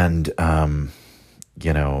 And,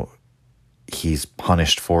 he's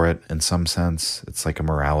punished for it in some sense. It's like a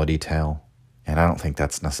morality tale. And I don't think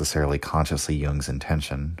that's necessarily consciously Jung's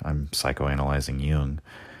intention. I'm psychoanalyzing Jung.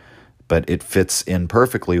 But it fits in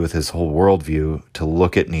perfectly with his whole worldview to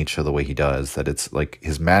look at Nietzsche the way he does, that it's like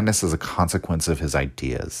his madness is a consequence of his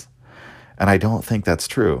ideas. And I don't think that's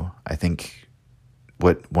true. I think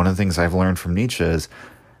one of the things I've learned from Nietzsche is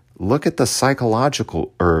look at the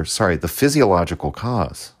physiological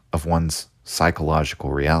cause of one's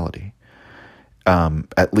psychological reality,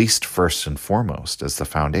 at least first and foremost as the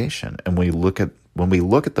foundation. And when we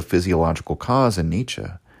look at the physiological cause in Nietzsche,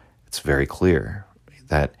 it's very clear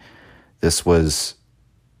that this was,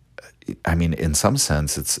 in some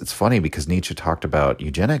sense, it's funny because Nietzsche talked about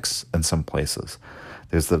eugenics in some places.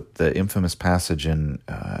 There's the infamous passage in,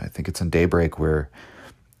 I think it's in Daybreak, where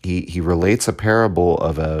he relates a parable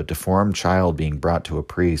of a deformed child being brought to a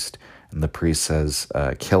priest, and the priest says,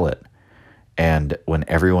 kill it. And when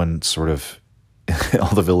everyone sort of,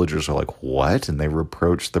 all the villagers are like, what? And they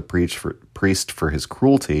reproach the priest for his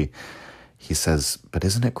cruelty. He says, but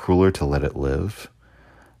isn't it crueler to let it live?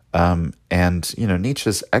 And,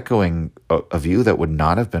 Nietzsche's echoing a view that would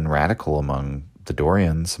not have been radical among the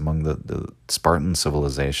Dorians, among the Spartan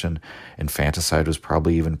civilization. Infanticide was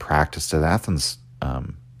probably even practiced at Athens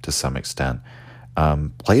to some extent.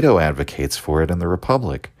 Plato advocates for it in the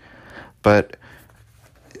Republic. But,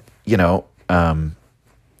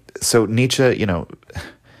 so Nietzsche,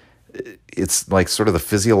 it's like sort of the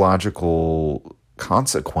physiological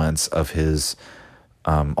consequence of his,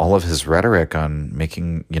 all of his rhetoric on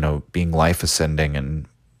making, being life ascending and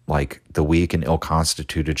like the weak and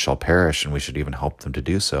ill-constituted shall perish and we should even help them to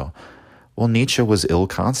do so. Well, Nietzsche was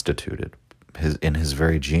ill-constituted in his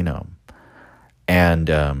very genome.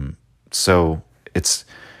 And so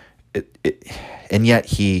and yet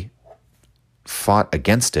he fought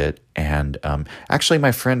against it. And actually,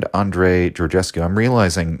 my friend Andrei Georgescu, I'm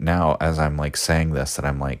realizing now as I'm like saying this that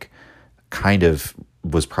I'm like kind of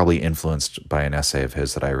was probably influenced by an essay of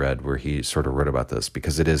his that I read where he sort of wrote about this,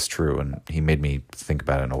 because it is true, and he made me think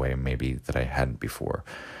about it in a way maybe that I hadn't before,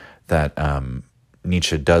 that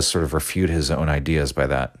Nietzsche does sort of refute his own ideas by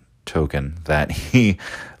that token, that he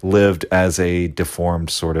lived as a deformed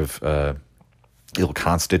sort of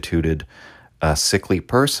ill-constituted, sickly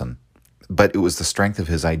person. But it was the strength of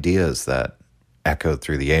his ideas that echoed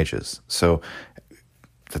through the ages. So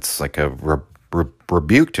that's like a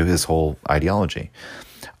rebuke to his whole ideology.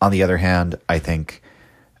 On the other hand, I think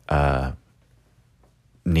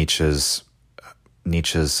Nietzsche's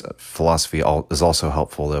philosophy is also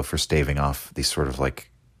helpful, though, for staving off these sort of like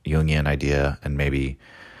Jungian idea, and maybe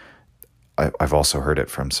I've also heard it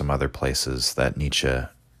from some other places that Nietzsche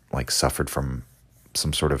like suffered from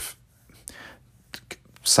some sort of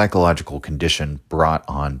psychological condition brought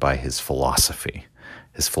on by his philosophy.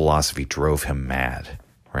 His philosophy drove him mad,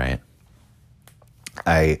 right?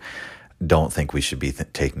 I don't think we should be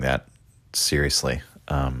taking that seriously.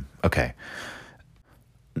 Okay.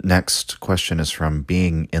 Next question is from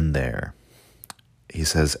Being In There. He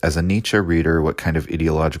says, as a Nietzsche reader, what kind of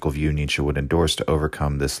ideological view Nietzsche would endorse to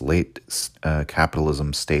overcome this late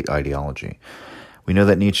capitalism state ideology? We know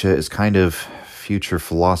that Nietzsche is kind of future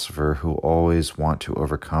philosopher who always want to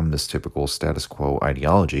overcome this typical status quo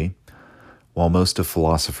ideology, while most of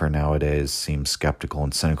philosopher nowadays seem skeptical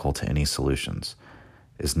and cynical to any solutions.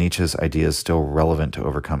 Is Nietzsche's ideas still relevant to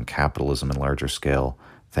overcome capitalism in larger scale?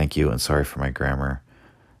 Thank you, and sorry for my grammar,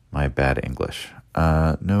 my bad English.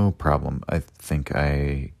 No problem. I think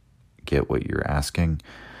I get what you're asking.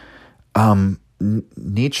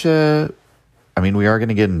 Nietzsche, I mean, we are going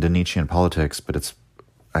to get into Nietzschean politics, but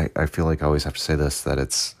I feel like I always have to say this,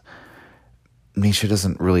 that Nietzsche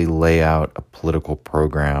doesn't really lay out a political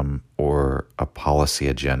program or a policy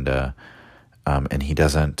agenda, and he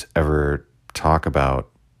doesn't ever talk about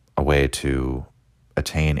a way to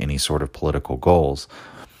attain any sort of political goals.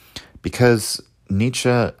 Because Nietzsche,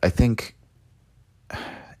 I think,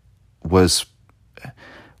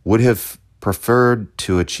 would have preferred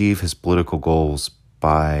to achieve his political goals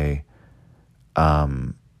by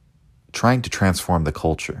trying to transform the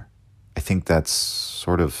culture. I think that's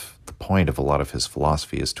sort of the point of a lot of his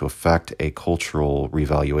philosophy, is to effect a cultural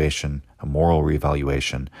revaluation, a moral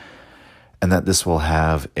revaluation, and that this will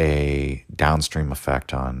have a downstream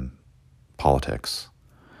effect on politics.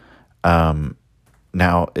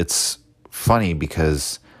 Now, it's funny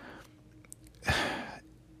because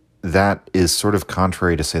that is sort of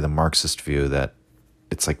contrary to, say, the Marxist view that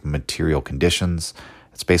it's like material conditions.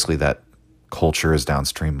 It's basically that culture is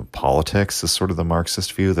downstream of politics, is sort of the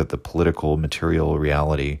Marxist view, that the political material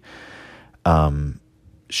reality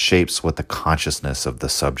shapes what the consciousness of the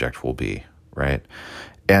subject will be, right?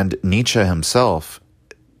 And Nietzsche himself,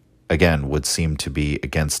 again, would seem to be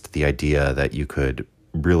against the idea that you could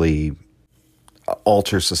really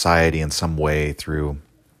alter society in some way through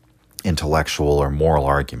intellectual or moral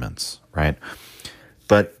arguments, right?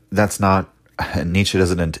 But that's not, Nietzsche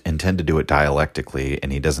doesn't intend to do it dialectically,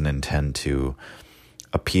 and he doesn't intend to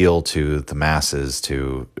appeal to the masses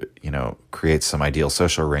to, create some ideal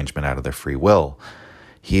social arrangement out of their free will.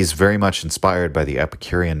 He's very much inspired by the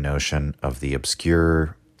Epicurean notion of the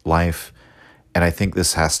obscure life, and I think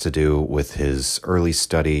this has to do with his early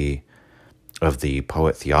study of the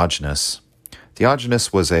poet Theognis.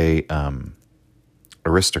 Theognis was a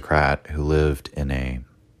aristocrat who lived in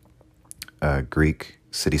a Greek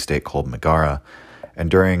city-state called Megara, and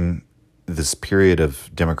during this period of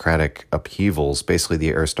democratic upheavals, basically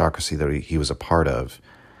the aristocracy that he was a part of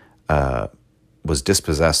was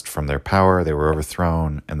dispossessed from their power. They were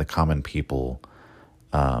overthrown, and the common people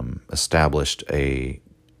established a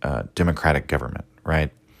democratic government,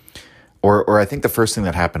 right? Or I think the first thing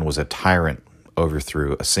that happened was a tyrant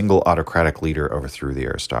overthrew, a single autocratic leader overthrew the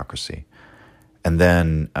aristocracy. And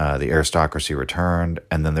then the aristocracy returned,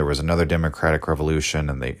 and then there was another democratic revolution,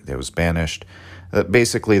 and they was banished.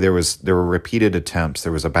 Basically, there were repeated attempts.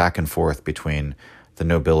 There was a back and forth between the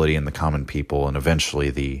nobility and the common people, and eventually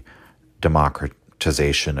the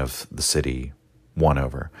democratization of the city won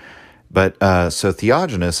over. But so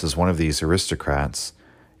Theognis is one of these aristocrats,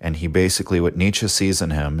 and he basically, what Nietzsche sees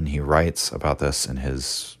in him, and he writes about this in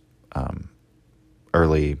his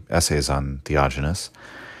early essays on Theognis,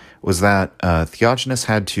 was that Theognis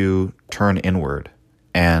had to turn inward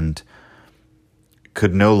and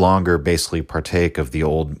could no longer basically partake of the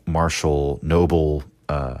old martial, noble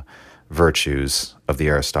virtues of the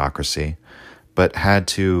aristocracy, but had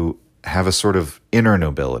to have a sort of inner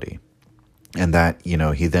nobility. And that,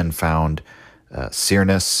 he then found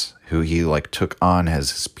Cyrnus, who he took on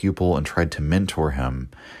as his pupil and tried to mentor him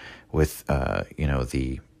with,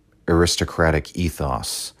 the aristocratic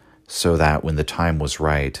ethos, so that when the time was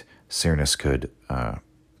right, Cyrnus could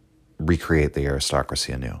recreate the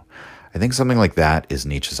aristocracy anew. I think something like that is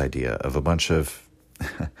Nietzsche's idea of a bunch of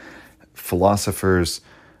philosophers,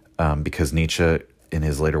 because Nietzsche, in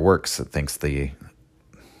his later works, thinks the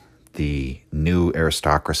the new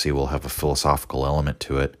aristocracy will have a philosophical element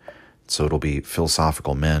to it. So it'll be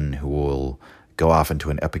philosophical men who will go off into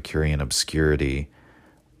an Epicurean obscurity,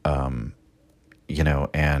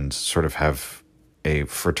 and sort of have a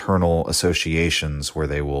fraternal associations where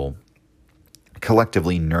they will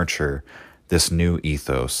collectively nurture this new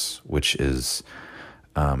ethos, which is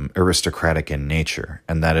aristocratic in nature,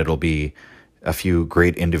 and that it'll be a few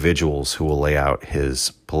great individuals who will lay out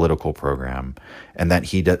his political program, and that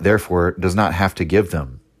he therefore does not have to give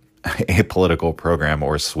them a political program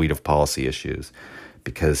or a suite of policy issues,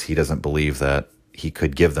 because he doesn't believe that he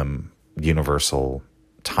could give them universal,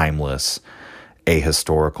 timeless,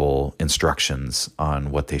 ahistorical instructions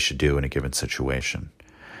on what they should do in a given situation.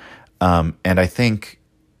 And I think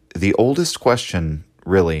the oldest question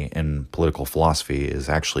really in political philosophy is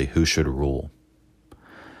actually who should rule.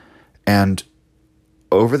 And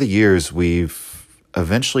over the years, we've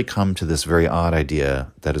eventually come to this very odd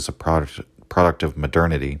idea that is a product of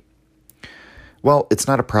modernity. Well, it's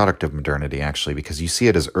not a product of modernity, actually, because you see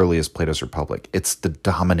it as early as Plato's Republic. It's the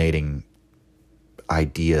dominating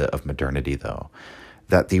idea of modernity, though,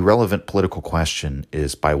 that the relevant political question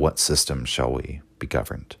is by what system shall we be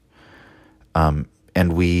governed?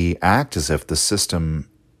 And we act as if the system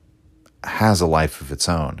has a life of its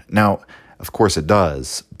own. Now, of course it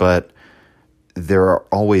does, but there are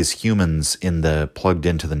always humans plugged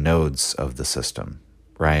into the nodes of the system,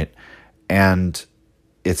 right? And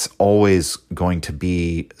it's always going to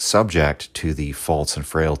be subject to the faults and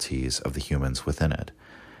frailties of the humans within it.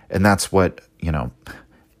 And that's what,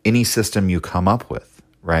 any system you come up with,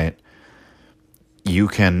 right? You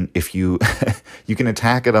can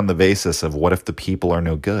attack it on the basis of what if the people are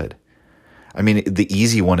no good? I mean, the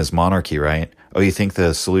easy one is monarchy, right? Oh, you think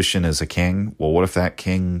the solution is a king? Well, what if that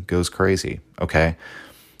king goes crazy? Okay.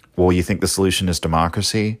 Well, you think the solution is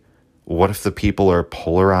democracy? What if the people are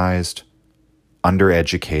polarized,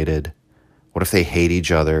 undereducated? What if they hate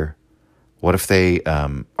each other? What if they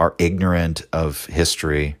are ignorant of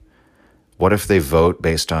history? What if they vote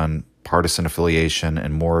based on partisan affiliation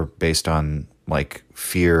and more based on like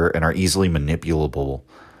fear and are easily manipulable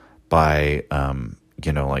by,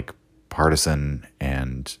 partisan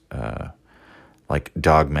and like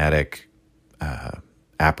dogmatic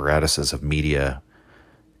apparatuses of media?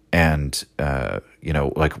 And,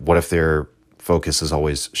 what if their focus is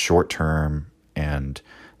always short-term and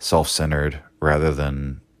self-centered rather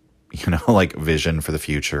than, vision for the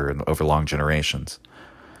future and over long generations?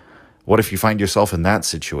 What if you find yourself in that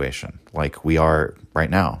situation like we are right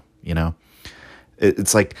now,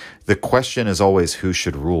 It's like the question is always who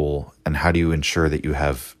should rule and how do you ensure that you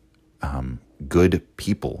have good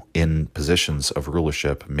people in positions of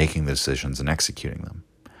rulership making the decisions and executing them.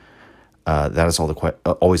 That is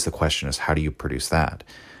always the question is how do you produce that?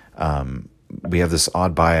 We have this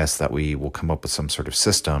odd bias that we will come up with some sort of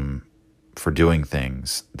system for doing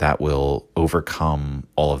things that will overcome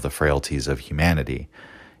all of the frailties of humanity,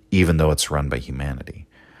 even though it's run by humanity.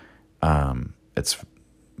 It's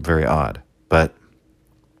very odd. But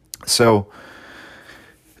so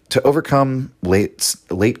to overcome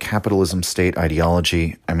late capitalism state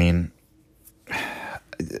ideology, I mean,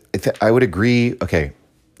 I would agree. Okay,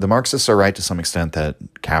 the Marxists are right to some extent that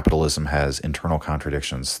capitalism has internal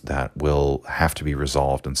contradictions that will have to be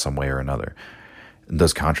resolved in some way or another. And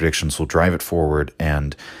those contradictions will drive it forward.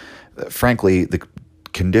 And frankly, the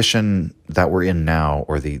condition that we're in now,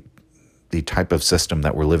 or the type of system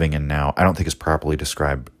that we're living in now, I don't think is properly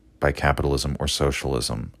described by capitalism or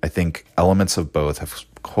socialism. I think elements of both have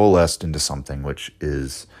coalesced into something which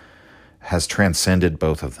has transcended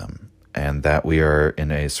both of them, and that we are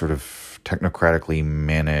in a sort of technocratically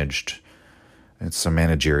managed, it's a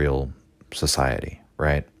managerial society,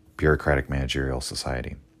 right? Bureaucratic managerial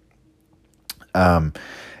society.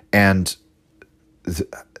 And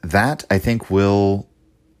that I think will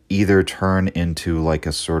either turn into like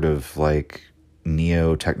a sort of like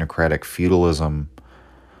neo-technocratic feudalism,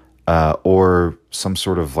 or some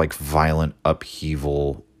sort of like violent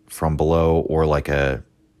upheaval from below, or like a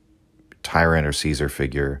tyrant or Caesar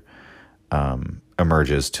figure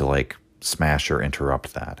emerges to like smash or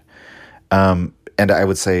interrupt that. And I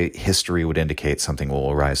would say history would indicate something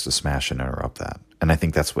will arise to smash and interrupt that. And I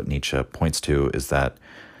think that's what Nietzsche points to, is that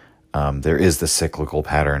there is the cyclical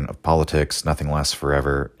pattern of politics, nothing lasts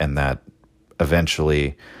forever, and that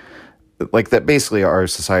eventually, like that basically our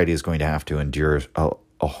society is going to have to endure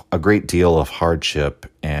a great deal of hardship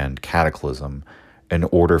and cataclysm in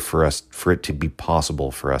order for it to be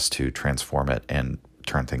possible for us to transform it and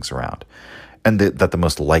turn things around. And that the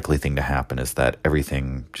most likely thing to happen is that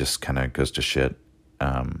everything just kind of goes to shit.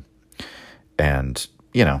 And,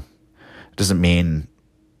 it doesn't mean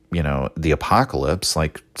the apocalypse,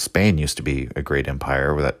 like Spain used to be a great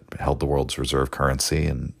empire that held the world's reserve currency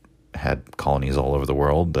and had colonies all over the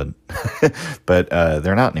world, but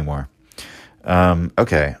they're not anymore.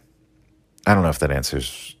 Okay. I don't know if that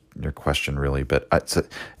answers your question really, but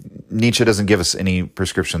Nietzsche doesn't give us any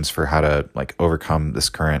prescriptions for how to like overcome this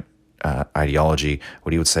current ideology.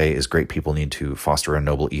 What he would say is great people need to foster a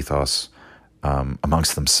noble ethos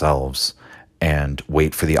amongst themselves and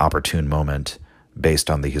wait for the opportune moment based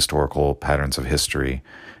on the historical patterns of history,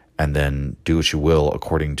 and then do what you will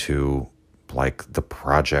according to like the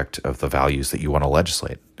project of the values that you want to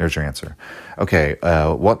legislate. There's your answer. Okay,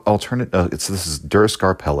 what alternative? This is Dur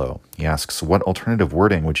Scarpello. He asks, what alternative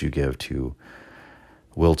wording would you give to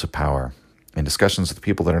will to power? In discussions with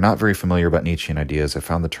people that are not very familiar about Nietzschean ideas, I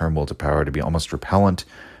found the term will to power to be almost repellent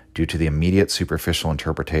due to the immediate superficial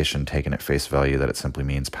interpretation taken at face value that it simply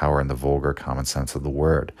means power in the vulgar common sense of the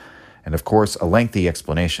word. And of course, a lengthy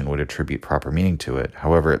explanation would attribute proper meaning to it.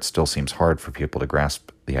 However, it still seems hard for people to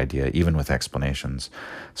grasp the idea, even with explanations.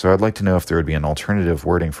 So I'd like to know if there would be an alternative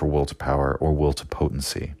wording for will to power or will to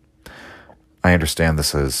potency. I understand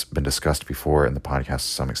this has been discussed before in the podcast to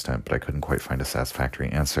some extent, but I couldn't quite find a satisfactory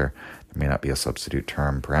answer. There may not be a substitute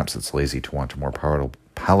term. Perhaps it's lazy to want a more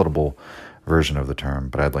palatable version of the term,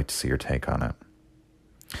 but I'd like to see your take on it.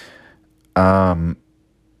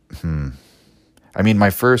 I mean, my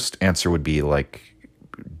first answer would be like,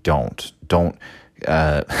 don't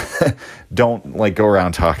like go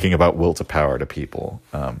around talking about will to power to people,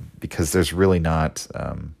 because there's really not,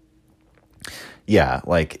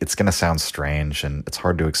 like it's going to sound strange and it's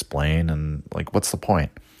hard to explain, and like, what's the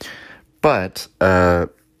point? But I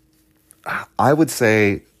would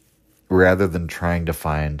say, rather than trying to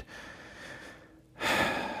find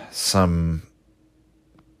some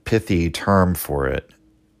pithy term for it,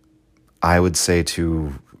 I would say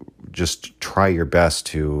to just try your best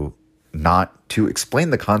to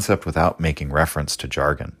explain the concept without making reference to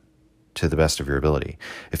jargon to the best of your ability.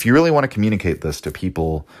 If you really want to communicate this to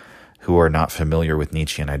people who are not familiar with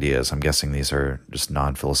Nietzschean ideas, I'm guessing these are just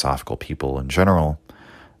non-philosophical people in general,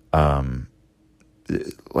 learn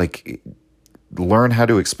how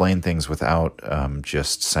to explain things without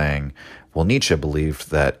just saying, well, Nietzsche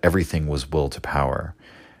believed that everything was will to power.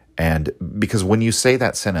 And because when you say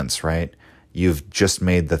that sentence, right, you've just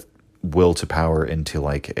made the will to power into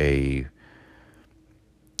like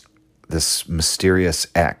this mysterious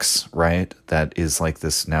X, right? That is like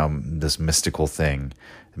this mystical thing.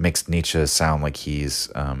 It makes Nietzsche sound like he's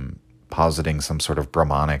positing some sort of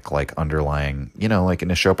Brahmanic, like underlying, like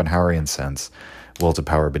in a Schopenhauerian sense, will to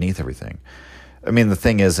power beneath everything. I mean, the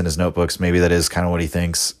thing is, in his notebooks, maybe that is kind of what he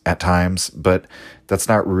thinks at times, but that's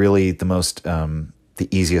not really the most the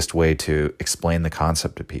easiest way to explain the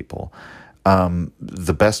concept to people.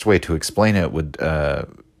 The best way to explain it would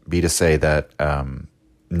be to say that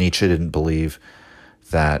Nietzsche didn't believe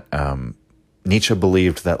that Nietzsche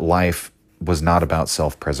believed that life was not about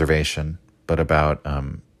self-preservation, but about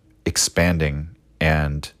expanding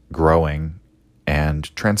and growing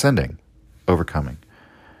and transcending, overcoming.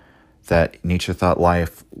 That Nietzsche thought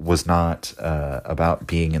life was not about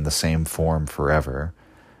being in the same form forever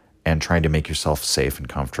and trying to make yourself safe and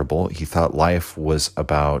comfortable. He thought life was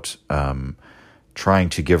about trying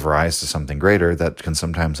to give rise to something greater that can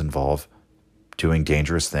sometimes involve doing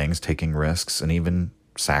dangerous things, taking risks, and even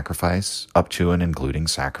sacrifice, up to and including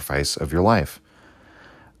sacrifice of your life.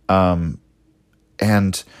 And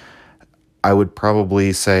I would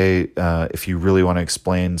probably say, if you really want to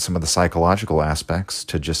explain some of the psychological aspects,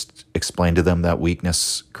 to just explain to them that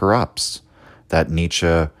weakness corrupts, that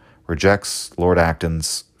Nietzsche rejects Lord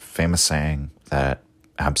Acton's famous saying that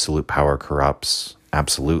absolute power corrupts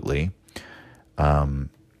absolutely, and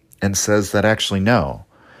says that actually no,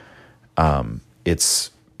 it's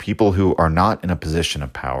people who are not in a position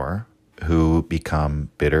of power who become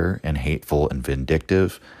bitter and hateful and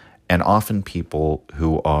vindictive, and often people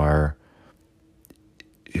who are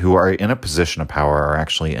in a position of power are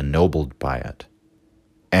actually ennobled by it.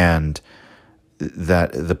 And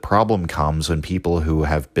that the problem comes when people who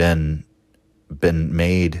have been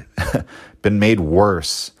made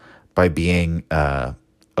worse by being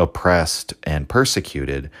oppressed and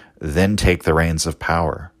persecuted then take the reins of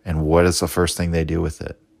power. And what is the first thing they do with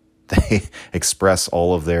it? They express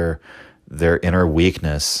all of their inner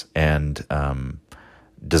weakness and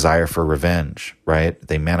desire for revenge, right?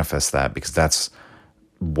 They manifest that because that's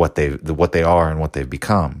what they are and what they've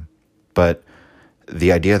become. But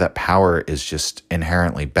the idea that power is just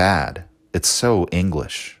inherently bad, it's so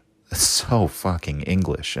English. It's so fucking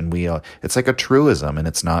English. And it's like a truism, and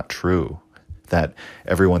it's not true. That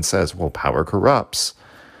everyone says, well, power corrupts.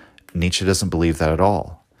 Nietzsche doesn't believe that at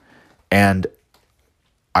all. And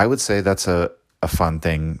I would say that's a fun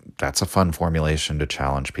thing. That's a fun formulation to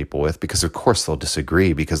challenge people with, because of course they'll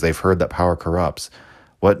disagree because they've heard that power corrupts.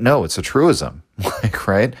 What? No, it's a truism, like,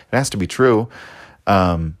 right? It has to be true.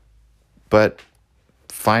 But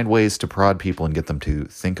find ways to prod people and get them to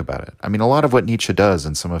think about it. I mean, a lot of what Nietzsche does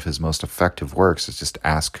in some of his most effective works is just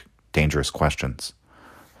ask dangerous questions.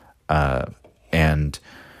 And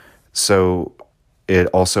so it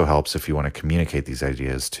also helps if you want to communicate these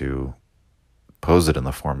ideas to pose it in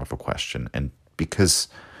the form of a question. And because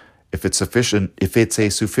if it's a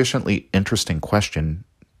sufficiently interesting question,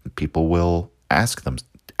 people will ask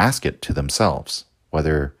it to themselves,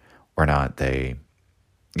 whether or not they,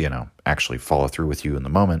 actually follow through with you in the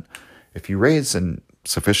moment. If you raise a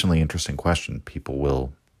sufficiently interesting question, people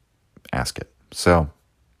will ask it. So,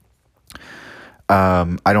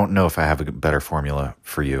 I don't know if I have a better formula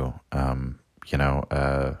for you.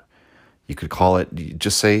 You could call it,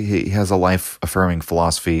 just say he has a life-affirming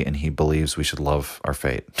philosophy and he believes we should love our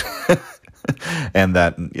fate and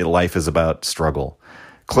that life is about struggle.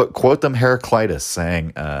 Quote them Heraclitus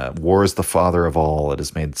saying, war is the father of all. It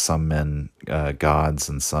has made some men gods,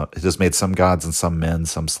 and it has made some gods and some men,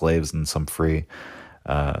 some slaves and some free.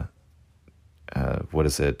 What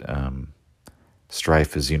is it?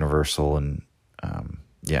 Strife is universal, and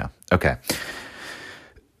yeah. Okay.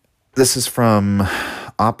 This is from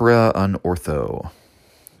Opera Unortho,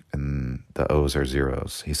 and the O's are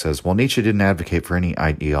zeros. He says, while Nietzsche didn't advocate for any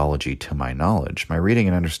ideology to my knowledge, my reading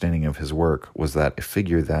and understanding of his work was that a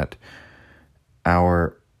figure that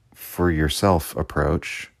our for yourself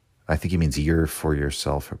approach, I think he means your for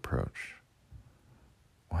yourself approach.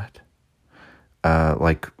 What?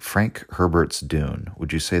 Like Frank Herbert's Dune.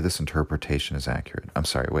 Would you say this interpretation is accurate? I'm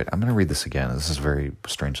sorry, wait, I'm going to read this again. This is very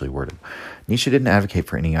strangely worded. Nietzsche didn't advocate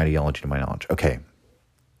for any ideology to my knowledge. Okay.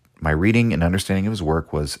 My reading and understanding of his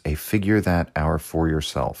work was a figure that our for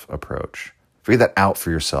yourself approach. Figure that out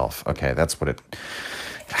for yourself. Okay, that's what it...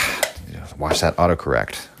 Watch that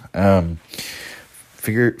autocorrect.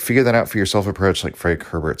 Figure that out for yourself approach like Frank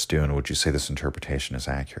Herbert's Dune. Would you say this interpretation is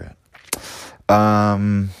accurate?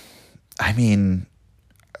 I mean,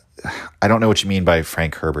 I don't know what you mean by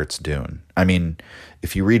Frank Herbert's Dune. I mean,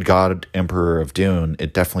 if you read God, Emperor of Dune,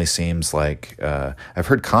 it definitely seems like... I've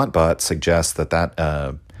heard Kantbot suggest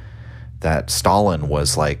that Stalin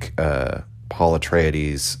was like Paul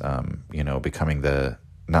Atreides, becoming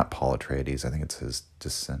not Paul Atreides, I think it's his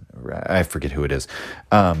descent, I forget who it is,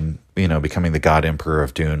 becoming the God Emperor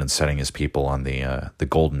of Dune and setting his people on the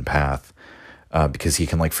golden path, because he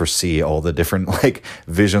can like foresee all the different like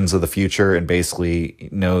visions of the future and basically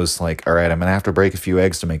knows like, all right, I'm gonna have to break a few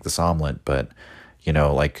eggs to make this omelet, but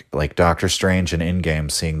like Doctor Strange in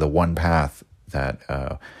Endgame, seeing the one path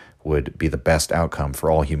that would be the best outcome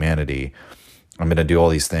for all humanity. I'm going to do all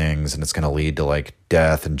these things and it's going to lead to like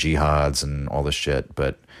death and jihads and all this shit.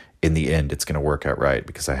 But in the end, it's going to work out right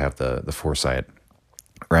because I have the foresight,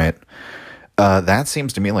 right? That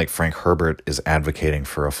seems to me like Frank Herbert is advocating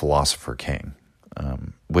for a philosopher king,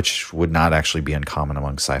 which would not actually be uncommon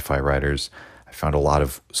among sci-fi writers. I found a lot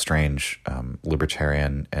of strange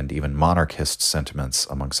libertarian and even monarchist sentiments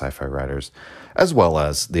among sci-fi writers, as well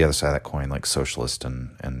as the other side of that coin, like socialist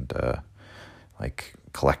and like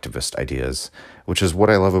collectivist ideas, which is what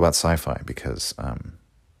I love about sci-fi because,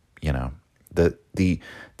 the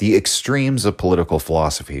extremes of political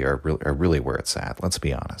philosophy are really where it's at. Let's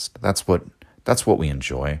be honest. That's what we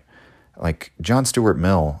enjoy. Like John Stuart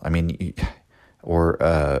Mill, I mean, or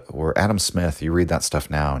Adam Smith, you read that stuff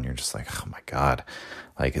now and you're just like, oh my God,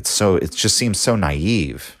 like it just seems so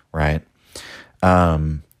naive, right?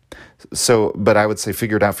 But I would say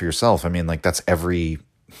figure it out for yourself. I mean, like that's every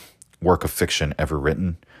work of fiction ever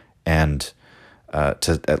written, and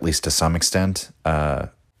at least to some extent,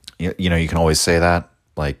 you can always say that,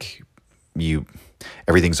 like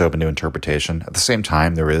everything's open to interpretation. At the same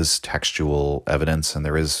time, there is textual evidence and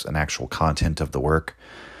there is an actual content of the work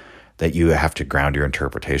that you have to ground your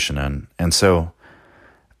interpretation in. And so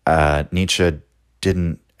Nietzsche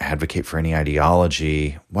didn't advocate for any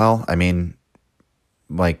ideology. Well, I mean,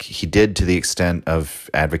 like he did to the extent of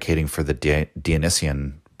advocating for the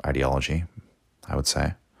Dionysian ideology, I would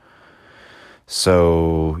say.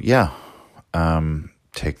 So, yeah,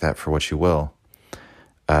 take that for what you will.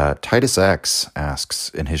 Titus X asks,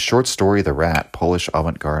 in his short story, The Rat, Polish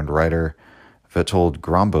avant-garde writer Witold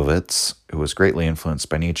Gombrowicz, who was greatly influenced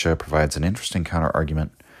by Nietzsche, provides an interesting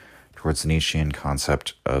counter-argument towards the Nietzschean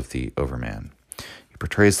concept of the overman. He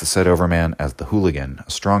portrays the said overman as the hooligan,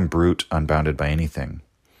 a strong brute unbounded by anything.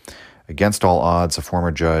 Against all odds, a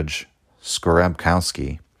former judge,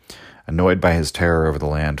 Skorabkowski, Annoyed by his terror over the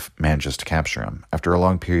land, manages to capture him. After a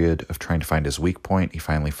long period of trying to find his weak point, he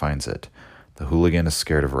finally finds it. The hooligan is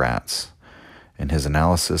scared of rats. In his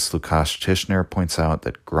analysis, Lukáš Tischner points out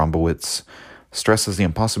that Grombowitz stresses the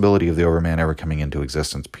impossibility of the Overman ever coming into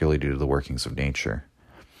existence purely due to the workings of nature,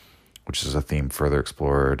 which is a theme further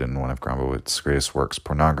explored in one of Grombowitz's greatest works,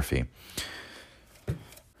 Pornography.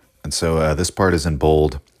 And so this part is in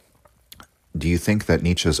bold. Do you think that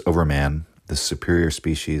Nietzsche's Overman, this superior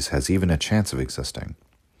species, has even a chance of existing?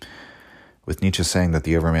 With Nietzsche saying that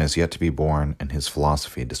the Overman is yet to be born, and his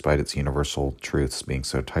philosophy, despite its universal truths being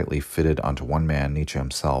so tightly fitted onto one man, Nietzsche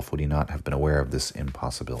himself, would he not have been aware of this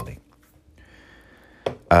impossibility?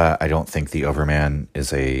 I don't think the Overman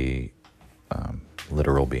is a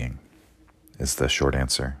literal being, is the short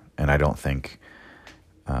answer. And I don't think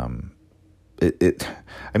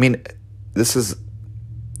this is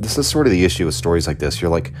sort of the issue with stories like this. You're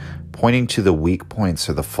like pointing to the weak points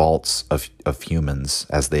or the faults of humans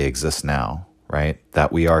as they exist now, right?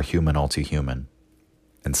 That we are human, all too human,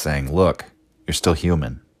 and saying, look, you're still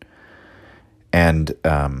human. And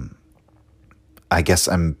I guess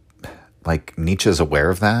I'm like, Nietzsche's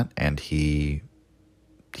aware of that, and he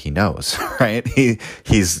knows, right?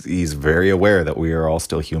 He's very aware that we are all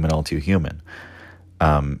still human, all too human.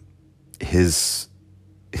 His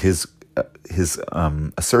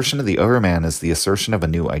assertion of the Overman is the assertion of a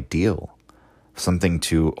new ideal, something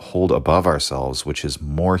to hold above ourselves, which is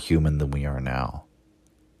more human than we are now,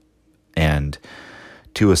 and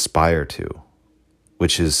to aspire to,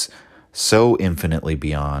 which is so infinitely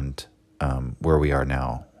beyond where we are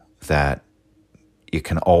now that it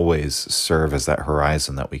can always serve as that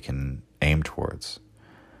horizon that we can aim towards.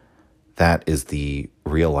 That is the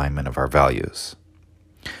realignment of our values.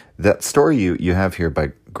 That story you have here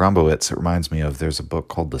by Grombowitz, it reminds me of, there's a book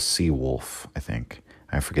called The Sea Wolf, I think.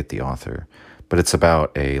 I forget the author. But it's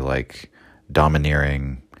about a, like,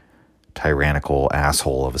 domineering, tyrannical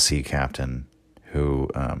asshole of a sea captain who,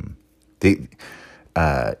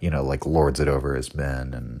 like, lords it over his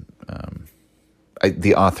men. And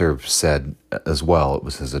the author said as well, it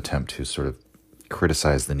was his attempt to sort of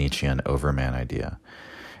criticize the Nietzschean Overman idea.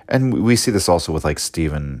 And we see this also with, like,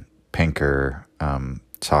 Steven Pinker,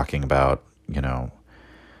 talking about,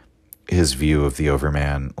 his view of the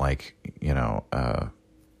Overman, like,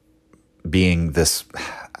 being this,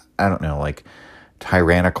 I don't know, like,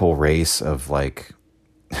 tyrannical race of, like,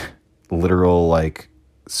 literal, like,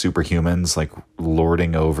 superhumans, like,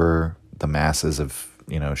 lording over the masses of,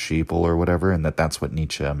 sheeple or whatever, and that's what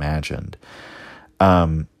Nietzsche imagined.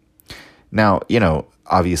 Now,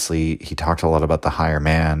 obviously he talked a lot about the higher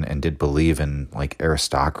man and did believe in, like,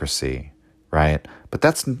 aristocracy, right? But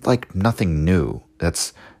that's, like, nothing new.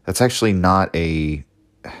 That's actually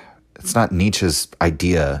it's not Nietzsche's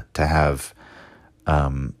idea to have,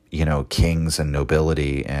 kings and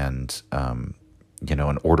nobility and,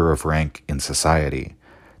 an order of rank in society.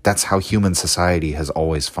 That's how human society has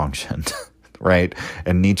always functioned, right?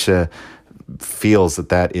 And Nietzsche feels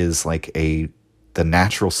that is like the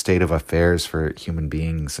natural state of affairs for human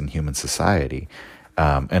beings and human society,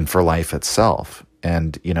 and for life itself.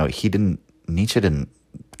 And, Nietzsche didn't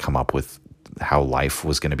come up with how life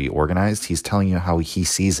was going to be organized. He's telling you how he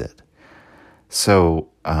sees it. So,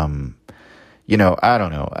 I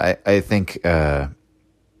don't know. I think, I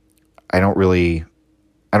don't really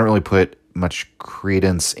put much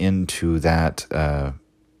credence into that,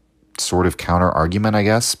 sort of counter argument, I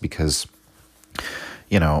guess, because,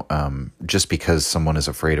 just because someone is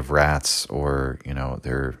afraid of rats, or,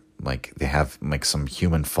 they're like, they have like some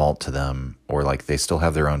human fault to them, or like they still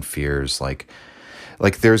have their own fears. Like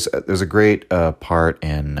there's a great part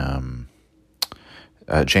in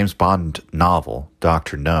James Bond novel,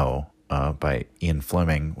 Dr. No, by Ian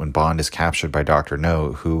Fleming, when Bond is captured by Dr.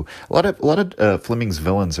 No, who a lot of Fleming's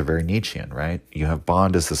villains are very Nietzschean, right? You have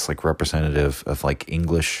Bond as this like representative of like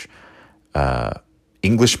English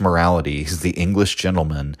morality. He's the English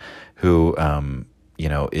gentleman who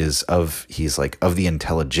he's like of the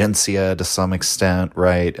intelligentsia to some extent,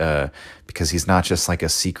 right? Because he's not just like a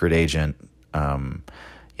secret agent.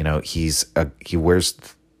 He wears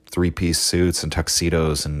three-piece suits and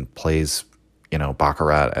tuxedos and plays,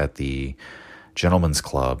 baccarat at the gentleman's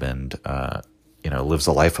club, and lives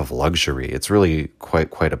a life of luxury. It's really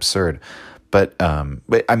quite absurd. But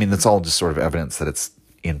I mean, that's all just sort of evidence that it's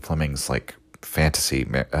Ian Fleming's like fantasy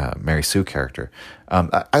Mary Sue character.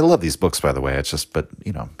 I love these books, by the way. It's just, but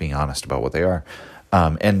being honest about what they are.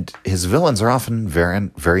 And his villains are often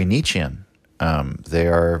very, very Nietzschean. They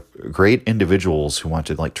are great individuals who want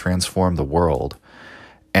to like transform the world,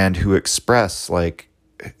 and who express like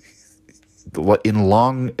in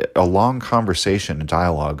a long conversation and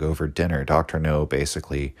dialogue over dinner, Dr. No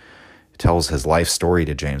basically tells his life story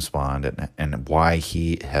to James Bond and why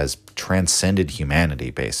he has transcended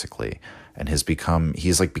humanity, basically, and he's become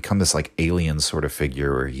this like alien sort of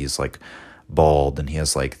figure where he's like bald and he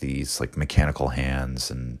has like these like mechanical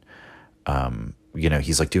hands, and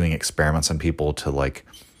he's like doing experiments on people to like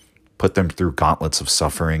put them through gauntlets of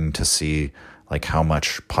suffering to see like how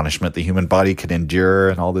much punishment the human body could endure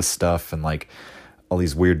and all this stuff, and like all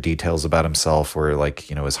these weird details about himself where like,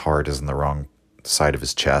 his heart is in the wrong side of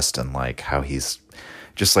his chest, and like how he's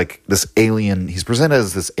just like this alien. He's presented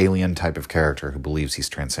as this alien type of character who believes he's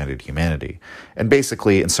transcended humanity. And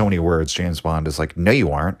basically, in so many words, James Bond is like, no, you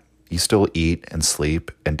aren't. You still eat and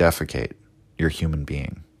sleep and defecate. You're a human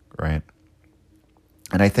being, right?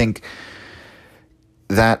 And I think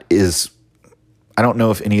that is, I don't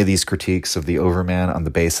know if any of these critiques of the Overman on the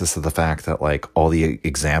basis of the fact that like all the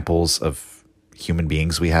examples of human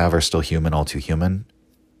beings we have are still human, all too human.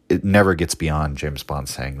 It never gets beyond James Bond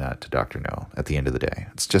saying that to Dr. No at the end of the day.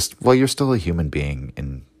 It's just, well, you're still a human being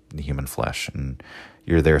in the human flesh, and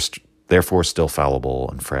you're therefore still fallible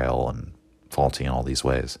and frail and faulty in all these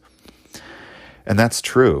ways. And that's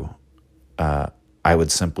true. I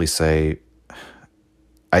would simply say,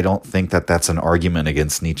 I don't think that that's an argument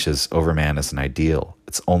against Nietzsche's Overman as an ideal.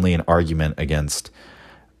 It's only an argument against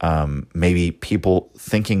maybe people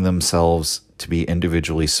thinking themselves to be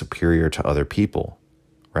individually superior to other people,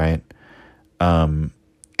 right? And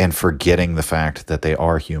forgetting the fact that they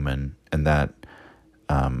are human and that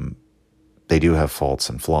they do have faults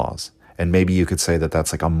and flaws. And maybe you could say that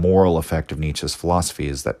that's like a moral effect of Nietzsche's philosophy,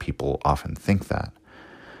 is that people often think that.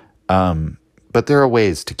 But there are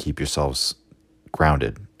ways to keep yourselves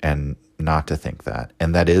grounded and not to think that.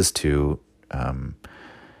 And that is to,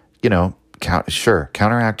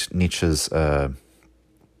 counteract Nietzsche's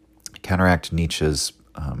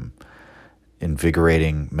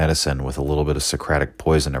invigorating medicine with a little bit of Socratic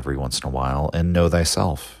poison every once in a while, and know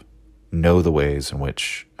thyself. Know the ways in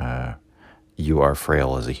which you are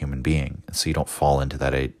frail as a human being, so you don't fall into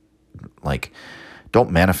that,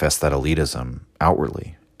 don't manifest that elitism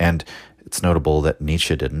outwardly. And it's notable that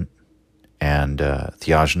Nietzsche didn't, and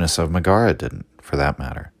Theognis of Megara didn't, for that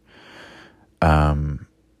matter.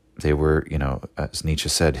 They were, as Nietzsche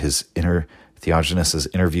said, Theognis's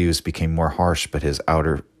interviews became more harsh, but his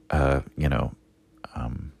outer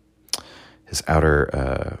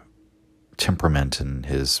temperament and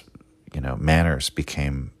his, manners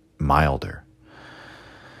became milder.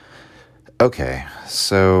 Okay,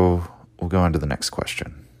 so we'll go on to the next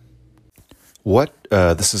question.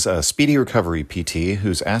 This is a Speedy Recovery PT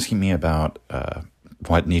who's asking me about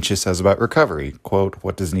what Nietzsche says about recovery. Quote,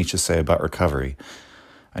 what does Nietzsche say about recovery?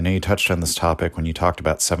 I know you touched on this topic when you talked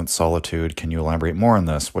about seventh solitude. Can you elaborate more on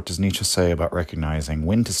this? What does Nietzsche say about recognizing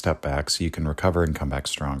when to step back so you can recover and come back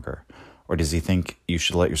stronger? Or does he think you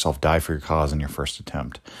should let yourself die for your cause in your first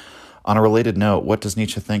attempt? On a related note, what does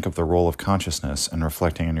Nietzsche think of the role of consciousness and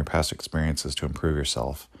reflecting on your past experiences to improve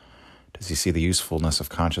yourself? Does he see the usefulness of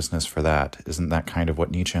consciousness for that? Isn't that kind of what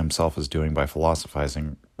Nietzsche himself is doing by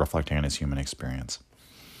philosophizing, reflecting on his human experience?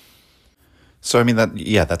 So, I mean,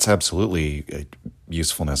 that's absolutely a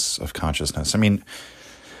usefulness of consciousness. I mean,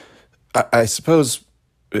 I suppose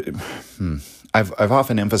I've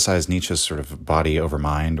often emphasized Nietzsche's sort of body over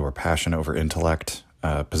mind or passion over intellect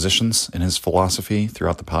positions in his philosophy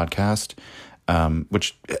throughout the podcast,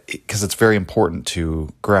 because it's very important to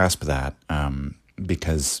grasp that,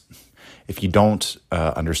 because if you don't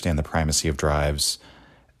understand the primacy of drives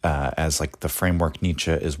as like the framework Nietzsche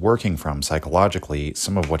is working from psychologically,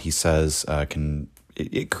 some of what he says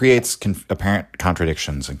it creates apparent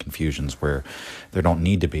contradictions and confusions where there don't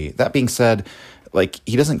need to be. That being said, like,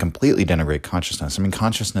 he doesn't completely denigrate consciousness. I mean,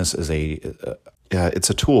 consciousness is it's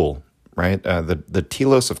a tool, right? The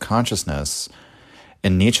telos of consciousness,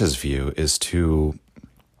 in Nietzsche's view, is to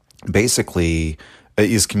basically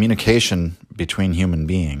is communication between human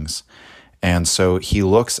beings. And so he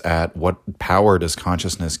looks at what power does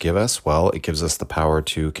consciousness give us? Well, it gives us the power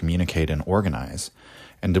to communicate and organize.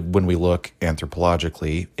 And when we look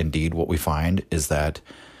anthropologically, indeed, what we find is that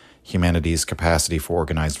humanity's capacity for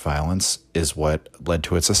organized violence is what led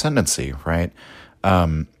to its ascendancy, right?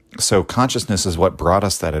 So consciousness is what brought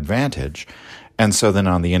us that advantage. And so then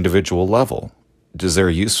on the individual level, is there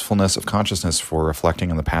a usefulness of consciousness for reflecting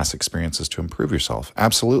on the past experiences to improve yourself?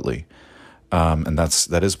 Absolutely. And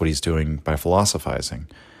that is what he's doing by philosophizing.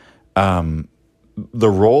 The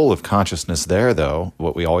role of consciousness there, though,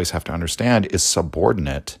 what we always have to understand, is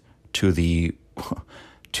subordinate to the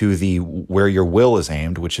where your will is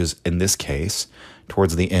aimed, which is, in this case,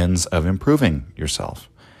 towards the ends of improving yourself.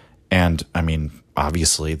 And I mean,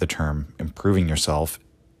 obviously the term improving yourself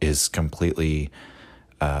is completely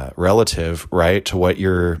relative, right, to what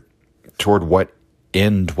it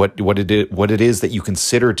is that you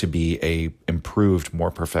consider to be a improved,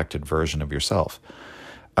 more perfected version of yourself,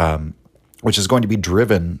 which is going to be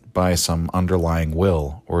driven by some underlying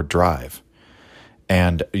will or drive,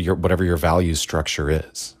 and whatever your value structure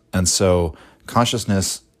is. And so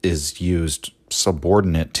consciousness is used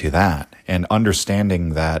subordinate to that, and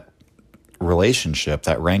understanding that relationship,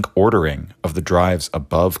 that rank ordering of the drives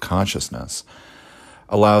above consciousness,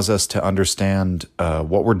 allows us to understand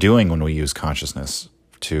what we're doing when we use consciousness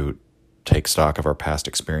to take stock of our past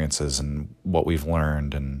experiences and what we've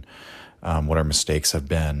learned, and what our mistakes have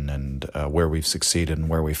been, and where we've succeeded and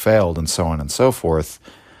where we failed, and so on and so forth.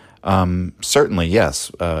 Certainly,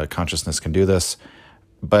 yes, consciousness can do this,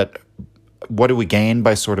 but what do we gain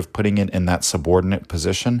by sort of putting it in that subordinate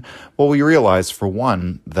position? Well, we realize, for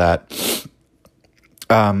one, that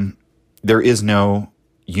there is no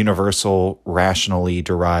universal, rationally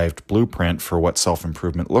derived blueprint for what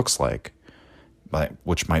self-improvement looks like,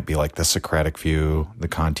 which might be like the Socratic view, the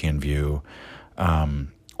Kantian view,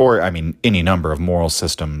 or, I mean, any number of moral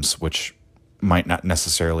systems which might not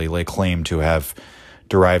necessarily lay claim to have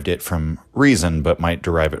derived it from reason, but might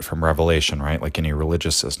derive it from revelation, right? Like any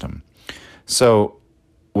religious system. So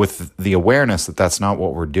with the awareness that that's not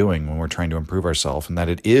what we're doing when we're trying to improve ourselves, and that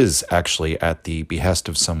it is actually at the behest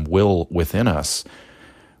of some will within us,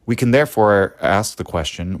 we can therefore ask the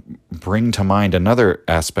question, bring to mind another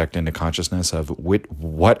aspect into consciousness of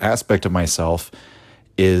what aspect of myself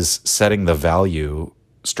is setting the value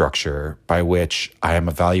structure by which I am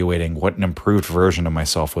evaluating what an improved version of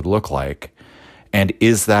myself would look like. And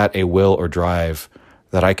is that a will or drive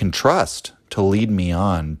that I can trust to lead me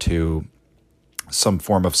on to some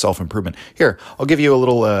form of self-improvement? Here, I'll give you a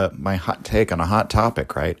little, my hot take on a hot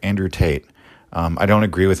topic, right? Andrew Tate. I don't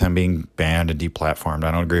agree with him being banned and deplatformed.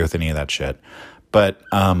 I don't agree with any of that shit. But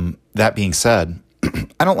that being said,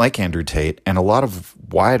 I don't like Andrew Tate, and a lot of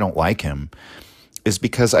why I don't like him is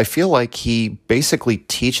because I feel like he basically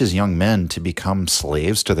teaches young men to become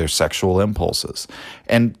slaves to their sexual impulses,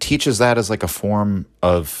 and teaches that as like a form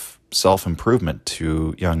of self-improvement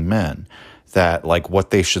to young men, that like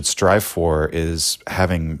what they should strive for is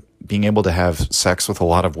being able to have sex with a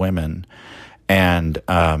lot of women, and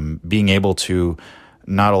being able to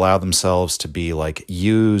not allow themselves to be like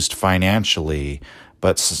used financially,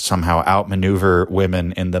 but somehow outmaneuver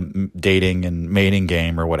women in the dating and mating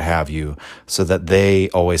game or what have you, so that they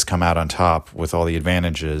always come out on top with all the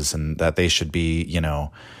advantages, and that they should be,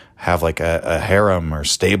 have like a harem or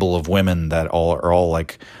stable of women that are all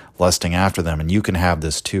like lusting after them, and you can have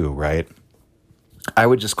this too, right? I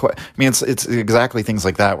would just, it's exactly things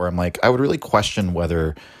like that where I'm like, I would really question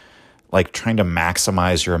whether like trying to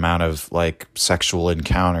maximize your amount of like sexual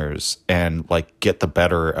encounters and like get the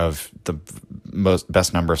better of the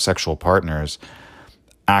best number of sexual partners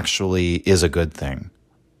actually is a good thing,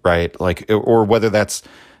 right? Like, or whether that's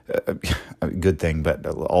a good thing, but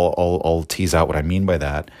I'll tease out what I mean by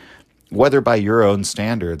that. Whether by your own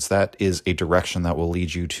standards, that is a direction that will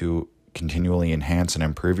lead you to continually enhance and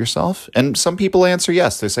improve yourself. And some people answer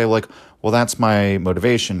yes. They say like, well, that's my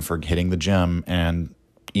motivation for hitting the gym and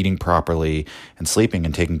eating properly and sleeping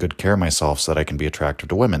and taking good care of myself so that I can be attractive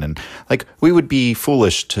to women. And like, we would be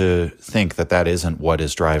foolish to think that that isn't what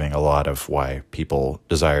is driving a lot of why people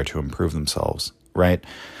desire to improve themselves, right?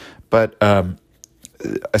 But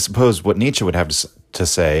I suppose what Nietzsche would have to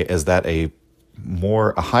say is that a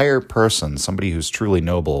higher person, somebody who's truly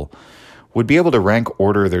noble, would be able to rank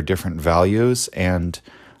order their different values and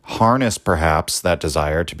harness perhaps that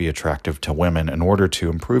desire to be attractive to women in order to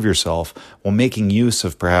improve yourself, while making use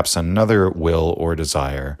of perhaps another will or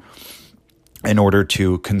desire in order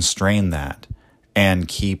to constrain that and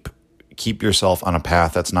keep yourself on a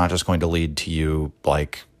path that's not just going to lead to you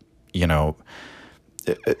like, your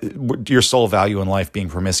sole value in life being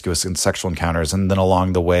promiscuous in sexual encounters, and then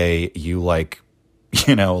along the way you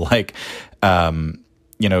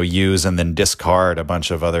use and then discard a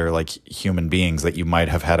bunch of other like human beings that you might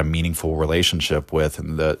have had a meaningful relationship with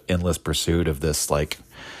in the endless pursuit of this like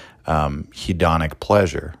hedonic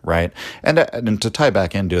pleasure, right? And to tie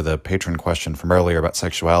back into the patron question from earlier about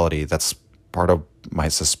sexuality, that's part of my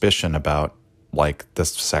suspicion about like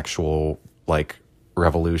this sexual like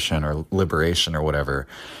revolution or liberation or whatever,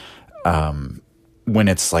 when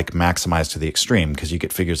it's like maximized to the extreme, because you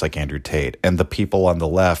get figures like Andrew Tate and the people on the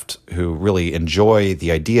left who really enjoy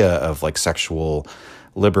the idea of like sexual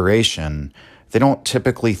liberation. They don't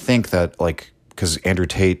typically think that like, because Andrew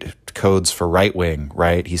Tate codes for right wing,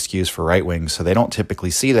 right? He skews for right wing. So they don't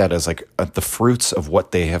typically see that as like the fruits of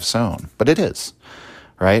what they have sown, but it is,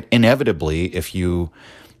 right? Inevitably, if you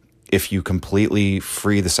completely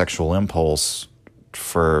free the sexual impulse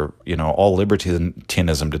for, all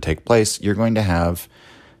libertinism to take place, you're going to have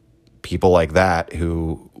people like that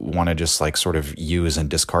who want to just like sort of use and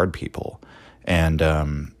discard people. And,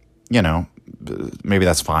 maybe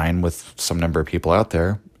that's fine with some number of people out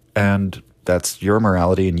there, and that's your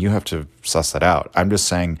morality and you have to suss that out. I'm just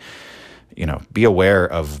saying, be aware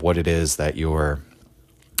of what it is that your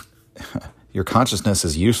consciousness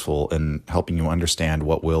is useful in helping you understand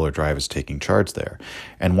what will or drive is taking charge there.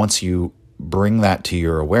 And once you bring that to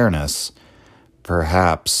your awareness,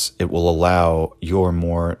 perhaps it will allow your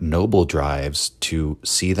more noble drives to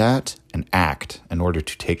see that and act in order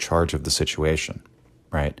to take charge of the situation,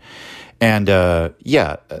 right? And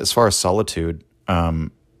as far as solitude,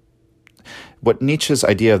 what Nietzsche's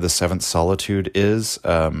idea of the seventh solitude is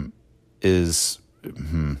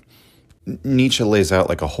Nietzsche lays out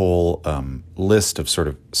like a whole list of sort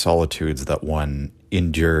of solitudes that one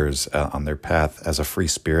endures on their path as a free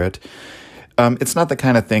spirit. It's not the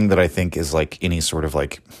kind of thing that I think is like any sort of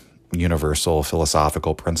like universal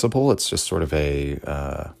philosophical principle. It's just sort of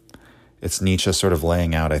it's Nietzsche sort of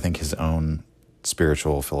laying out, I think, his own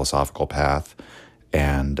spiritual philosophical path.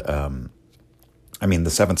 And the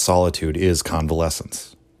seventh solitude is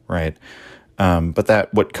convalescence, right? But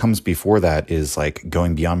what comes before that is like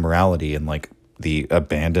going beyond morality and like the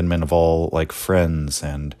abandonment of all like friends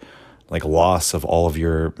and like loss of all of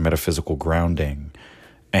your metaphysical grounding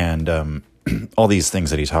and all these things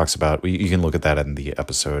that he talks about. You can look at that in the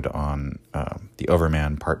episode on the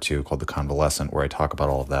Overman Part 2 called The Convalescent, where I talk about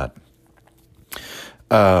all of that.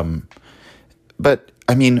 But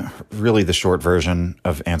really the short version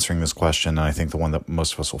of answering this question, and I think the one that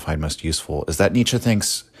most of us will find most useful, is that Nietzsche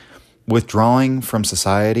thinks withdrawing from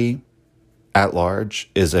society at large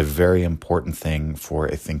is a very important thing for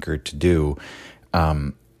a thinker to do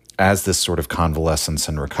as this sort of convalescence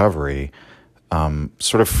and recovery,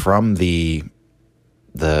 sort of from the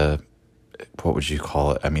what would you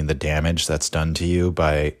call it? The damage that's done to you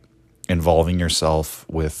by involving yourself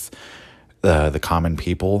with the common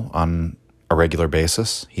people on a regular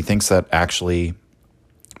basis. He thinks that actually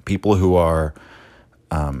people who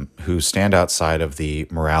stand outside of the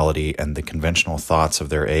morality and the conventional thoughts of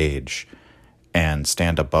their age and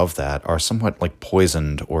stand above that are somewhat like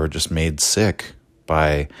poisoned or just made sick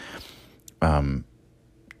by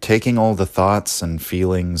taking all the thoughts and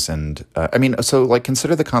feelings and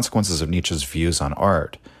consider the consequences of Nietzsche's views on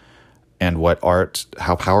art and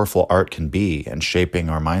how powerful art can be in shaping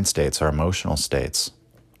our mind states, our emotional states,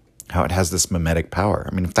 how it has this mimetic power.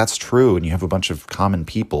 If that's true and you have a bunch of common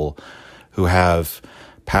people who have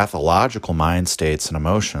pathological mind states and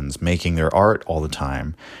emotions making their art all the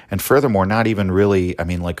time, and furthermore, not even really,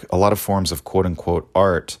 like a lot of forms of quote-unquote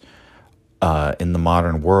art in the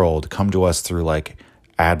modern world come to us through like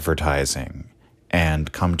advertising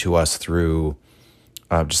and come to us through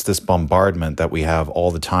just this bombardment that we have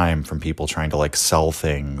all the time from people trying to like sell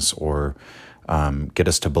things or get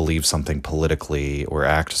us to believe something politically or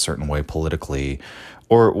act a certain way politically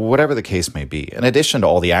or whatever the case may be, in addition to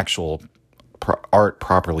all the actual art,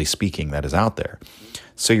 properly speaking, that is out there.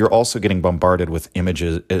 So you're also getting bombarded with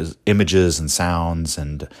images and sounds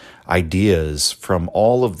and ideas from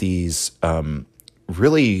all of these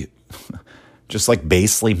really just like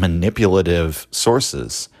basely manipulative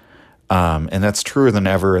sources. And that's truer than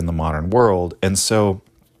ever in the modern world. And so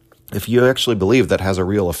if you actually believe that has a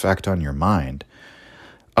real effect on your mind,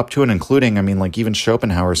 up to and including, even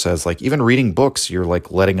Schopenhauer says, like, even reading books, you're like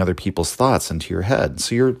letting other people's thoughts into your head.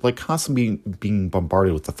 So you're like constantly being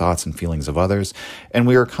bombarded with the thoughts and feelings of others. And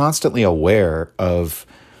we are constantly aware of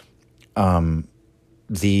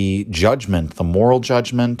the judgment, the moral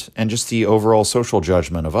judgment, and just the overall social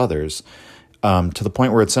judgment of others, to the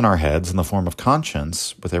point where it's in our heads in the form of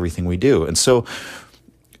conscience with everything we do. And so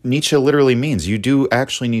Nietzsche literally means you do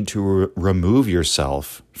actually need to remove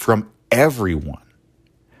yourself from everyone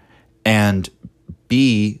and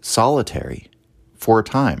be solitary for a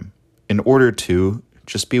time in order to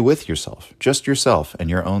just be with yourself, just yourself and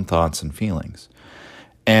your own thoughts and feelings.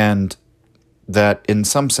 And that in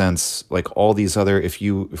some sense, like all these other, if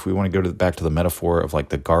we want to go back to the metaphor of like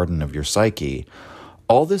the garden of your psyche,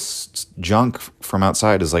 all this junk from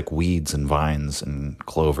outside is like weeds and vines and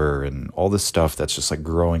clover and all this stuff that's just like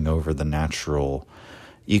growing over the natural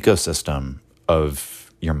ecosystem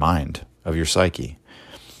of your mind, of your psyche.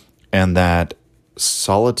 And that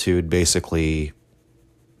solitude basically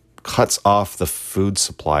cuts off the food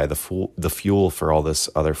supply, the fuel for all this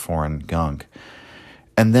other foreign gunk.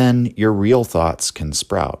 And then your real thoughts can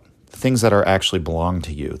sprout, things that are actually belong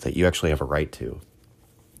to you, that you actually have a right to.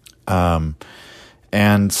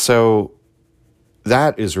 And so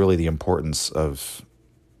that is really the importance of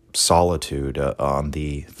solitude on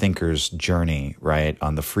the thinker's journey, right?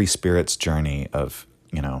 On the free spirit's journey of,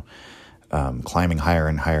 climbing higher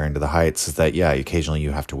and higher into the heights, is that, occasionally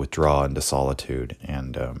you have to withdraw into solitude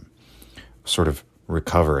and sort of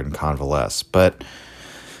recover and convalesce. But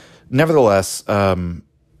nevertheless, I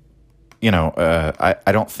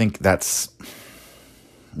don't think that's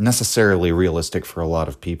necessarily realistic for a lot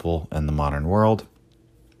of people in the modern world.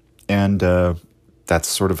 And that's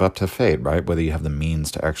sort of up to fate, right? Whether you have the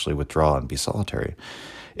means to actually withdraw and be solitary.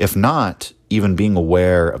 If not, even being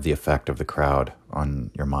aware of the effect of the crowd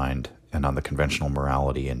on your mind and on the conventional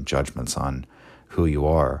morality and judgments on who you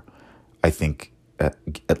are, I think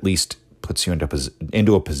at least puts you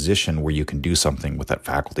into a position where you can do something with that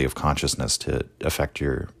faculty of consciousness to affect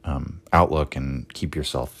your outlook and keep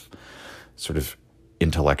yourself sort of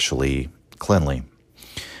intellectually cleanly.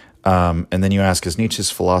 And then you ask, is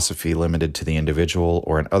Nietzsche's philosophy limited to the individual?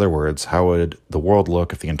 Or in other words, how would the world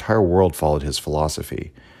look if the entire world followed his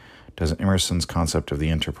philosophy? Does Emerson's concept of the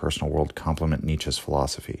interpersonal world complement Nietzsche's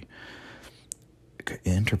philosophy?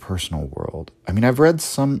 Interpersonal world. I mean, I've read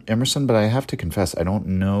some Emerson, but I have to confess, I don't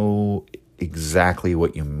know exactly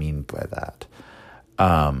what you mean by that.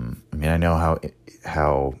 I know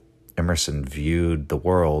how Emerson viewed the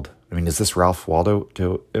world. I mean, is this Ralph Waldo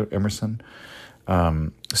Emerson?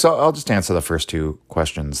 So I'll just answer the first two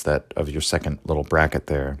questions of your second little bracket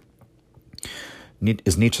there.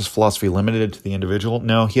 Is Nietzsche's philosophy limited to the individual?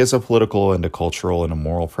 No, he has a political and a cultural and a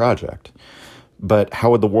moral project. But how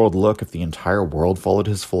would the world look if the entire world followed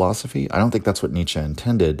his philosophy? I don't think that's what Nietzsche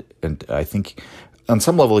intended. And I think on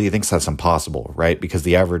some level he thinks that's impossible, right? Because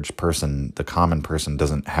the average person, the common person,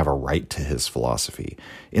 doesn't have a right to his philosophy,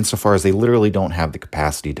 insofar as they literally don't have the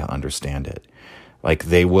capacity to understand it. Like,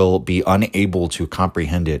 they will be unable to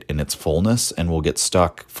comprehend it in its fullness and will get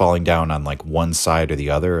stuck falling down on like one side or the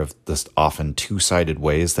other of this often two-sided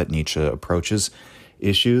ways that Nietzsche approaches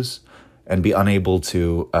issues, and be unable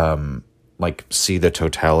to see the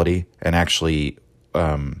totality and actually,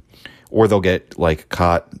 or they'll get like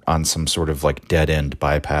caught on some sort of like dead end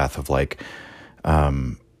bypath of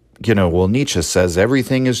Nietzsche says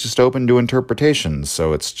everything is just open to interpretation.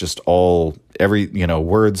 So it's just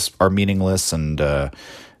words are meaningless, and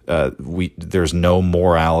there's no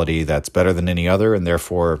morality that's better than any other, and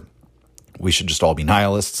therefore we should just all be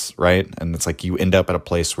nihilists, right? And it's like you end up at a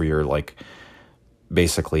place where you're like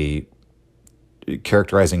basically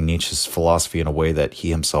characterizing Nietzsche's philosophy in a way that he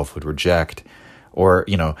himself would reject. Or,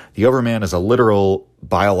 the Overman is a literal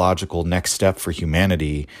biological next step for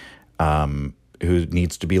humanity, who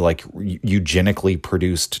needs to be like eugenically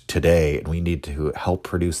produced today. And we need to help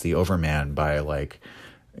produce the Overman by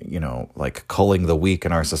culling the weak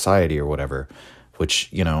in our society or whatever,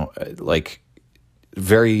 which,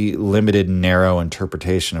 very limited, narrow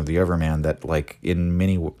interpretation of the Overman that in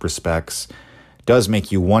many respects does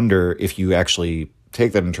make you wonder, if you actually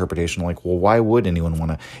take that interpretation, why would anyone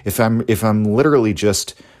want to, if I'm literally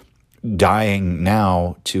just dying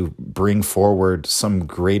now to bring forward some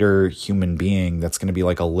greater human being that's going to be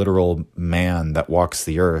like a literal man that walks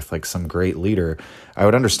the earth, like some great leader, I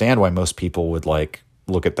would understand why most people would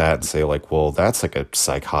look at that and say well, that's like a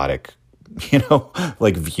psychotic,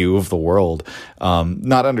 view of the world.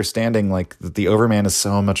 Not understanding that the Overman is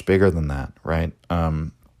so much bigger than that. Right.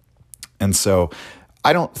 And so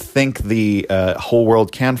I don't think the whole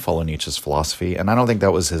world can follow Nietzsche's philosophy, and I don't think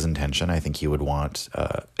that was his intention. I think he would want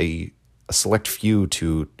a select few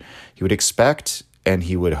he would expect, and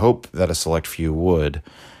he would hope that a select few would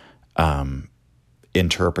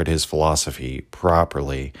interpret his philosophy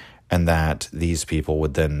properly, and that these people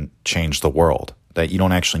would then change the world. That you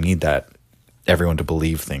don't actually need everyone to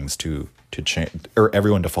believe things to change, or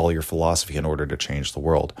everyone to follow your philosophy in order to change the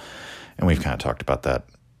world. And we've kind of talked about that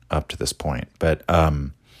up to this point. But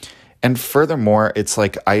and furthermore, it's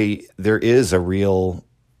there is a real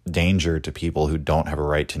danger to people who don't have a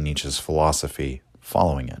right to Nietzsche's philosophy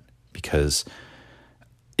following it, because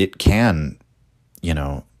it can,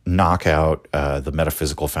 knock out the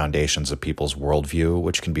metaphysical foundations of people's worldview,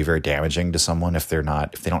 which can be very damaging to someone if they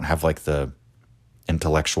don't have the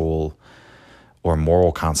intellectual or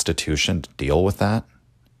moral constitution to deal with that.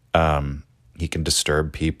 He can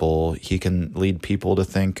disturb people. He can lead people to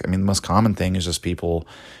think. The most common thing is just people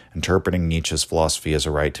interpreting Nietzsche's philosophy as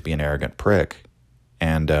a right to be an arrogant prick.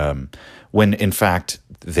 And when, in fact,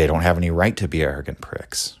 they don't have any right to be arrogant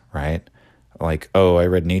pricks, right? I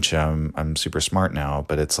read Nietzsche, I'm super smart now.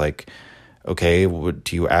 But it's Okay,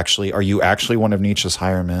 are you actually one of Nietzsche's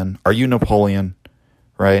higher men? Are you Napoleon,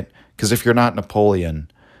 right? Because if you're not Napoleon,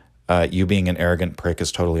 you being an arrogant prick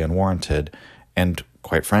is totally unwarranted. And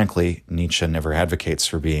quite frankly, Nietzsche never advocates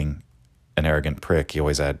for being an arrogant prick. He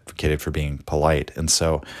always advocated for being polite. And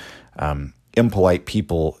so impolite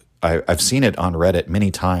people, I've seen it on Reddit many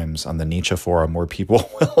times on the Nietzsche forum where people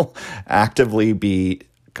will actively be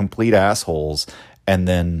complete assholes, and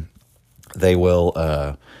then they will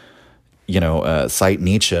cite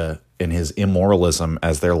Nietzsche in his immoralism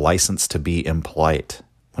as their license to be impolite.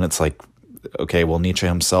 When it's like, okay, well, Nietzsche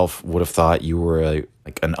himself would have thought you were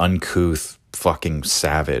an uncouth fucking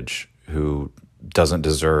savage who doesn't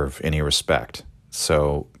deserve any respect.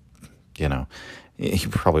 So, he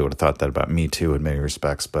probably would have thought that about me too in many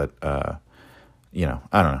respects, but, I don't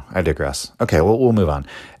know. I digress. Okay, well, we'll move on.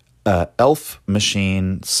 Elf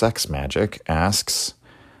Machine Sex Magic asks,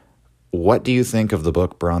 what do you think of the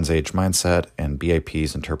book Bronze Age Mindset and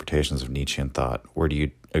BAP's interpretations of Nietzschean thought? Where do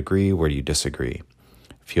you agree? Where do you disagree?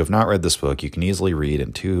 If you have not read this book, you can easily read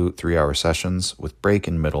in 2-3 hour sessions with break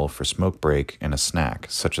in middle for smoke break and a snack,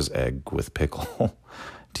 such as egg with pickle.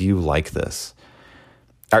 Do you like this?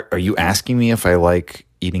 Are you asking me if I like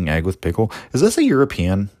eating egg with pickle? Is this a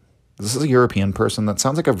European? Is this a European person? That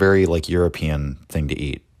sounds like a very European thing to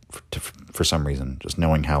eat for some reason. Just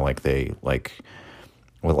knowing how they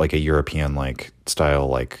what a European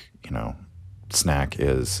style snack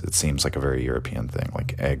is, it seems like a very European thing,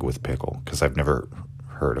 like egg with pickle, because I've never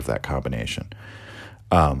heard of that combination.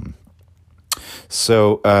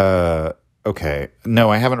 Okay, no,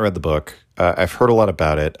 I haven't read the book. I've heard a lot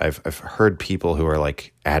about it. I've heard people who are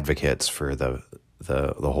advocates for the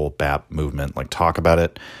whole BAP movement talk about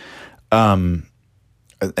it. And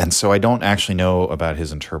so I don't actually know about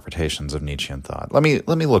his interpretations of Nietzschean thought. Let me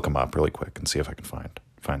look him up really quick and see if I can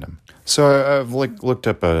find him. So I've looked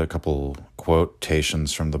up a couple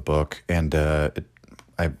quotations from the book, and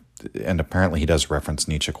apparently he does reference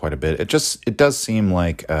Nietzsche quite a bit. It does seem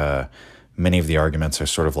like many of the arguments are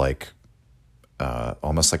sort of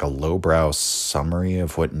almost like a lowbrow summary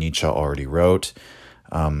of what Nietzsche already wrote.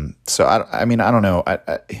 So I don't know.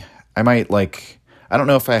 I might I don't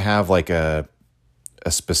know if I have a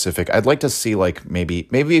specific. I'd like to see maybe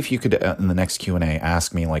if you could in the next Q&A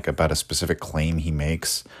ask me about a specific claim he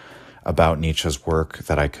makes about Nietzsche's work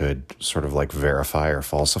that I could sort of verify or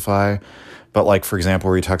falsify. But for example,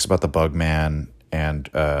 where he talks about the bug man and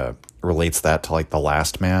relates that to the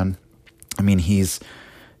last man. I mean, he's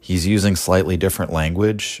using slightly different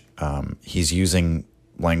language. He's using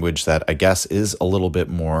language that I guess is a little bit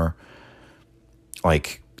more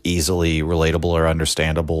easily relatable or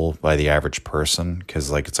understandable by the average person,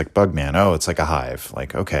 because it's bug man, oh, it's a hive,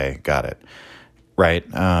 okay, got it, right?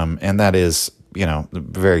 And that is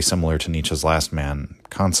very similar to Nietzsche's last man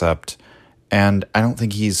concept, and I don't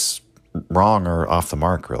think he's wrong or off the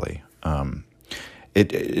mark really.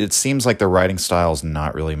 It seems like the writing style is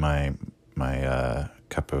not really my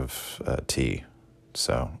cup of tea,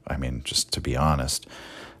 so I mean, just to be honest,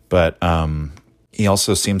 but he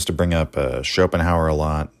also seems to bring up Schopenhauer a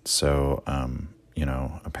lot. So,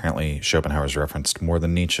 apparently Schopenhauer's referenced more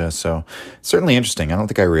than Nietzsche. So it's certainly interesting. I don't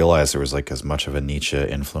think I realized there was as much of a Nietzsche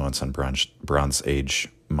influence on Bronze Age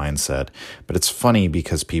Mindset. But it's funny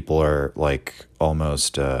because people are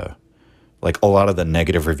almost a lot of the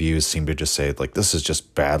negative reviews seem to just say this is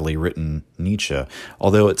just badly written Nietzsche.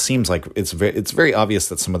 Although it seems it's very obvious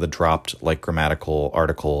that some of the dropped grammatical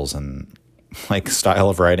articles and style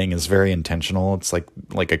of writing is very intentional. It's like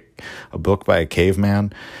a book by a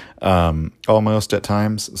caveman, almost at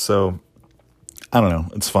times. So I don't know.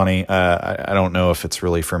 It's funny. I don't know if it's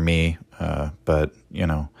really for me, but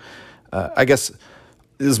I guess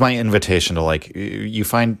this is my invitation to you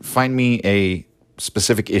find me a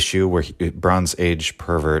specific issue where Bronze Age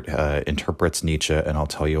pervert interprets Nietzsche, and I'll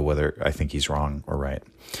tell you whether I think he's wrong or right.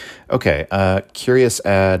 Okay. Curious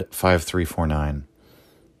Ad 5349.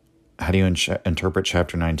 How do you interpret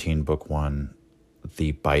Chapter 19, Book 1,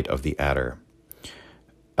 The Bite of the Adder?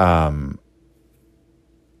 Okay.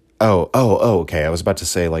 I was about to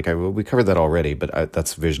say, we covered that already, but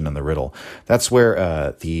that's Vision and the Riddle. That's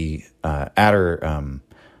where the adder,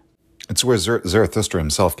 it's where Zarathustra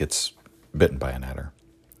himself gets bitten by an adder,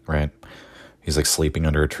 right? He's sleeping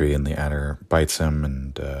under a tree, and the adder bites him,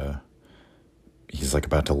 and he's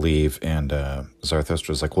about to leave, and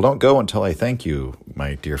Zarathustra's well, don't go until I thank you,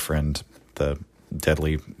 my dear friend, the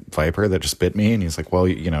deadly viper that just bit me. And he's well,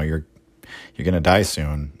 you're going to die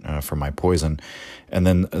soon from my poison. And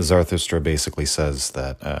then Zarathustra basically says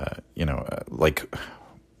that,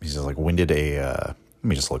 he's just when did let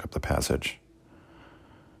me just look up the passage.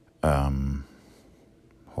 Hold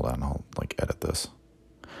Hold on, I'll edit this.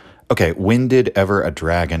 Okay, when did ever a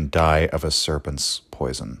dragon die of a serpent's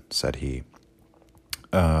poison, said he.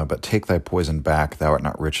 But take thy poison back, thou art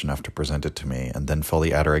not rich enough to present it to me. And then fell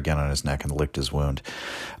the adder again on his neck and licked his wound.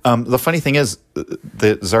 The funny thing is,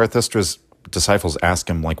 the Zarathustra's disciples ask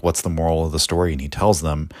him, what's the moral of the story? And he tells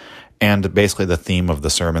them. And basically the theme of the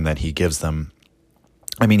sermon that he gives them,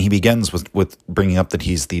 he begins with bringing up that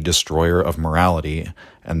he's the destroyer of morality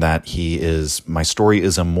and that my story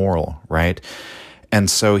is immoral, right? And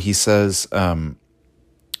so he says, when,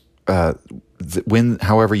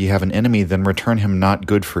 however, you have an enemy, then return him not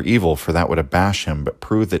good for evil, for that would abash him, but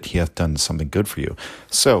prove that he hath done something good for you.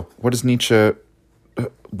 So what is Nietzsche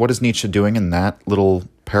doing in that little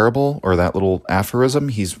parable or that little aphorism?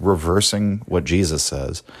 He's reversing what Jesus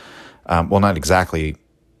says. Well, not exactly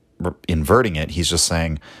inverting it. He's just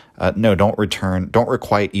saying, no, don't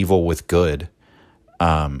requite evil with good.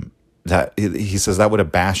 That he says that would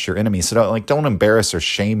abash your enemy. So don't embarrass or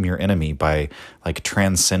shame your enemy by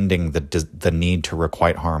transcending the need to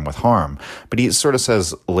requite harm with harm. But he sort of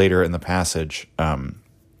says later in the passage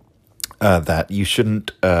that you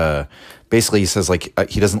shouldn't. Basically, he says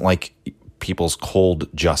he doesn't like people's cold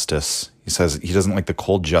justice. He says he doesn't like the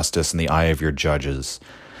cold justice in the eye of your judges,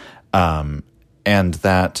 and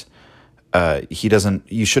that.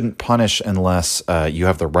 You shouldn't punish unless you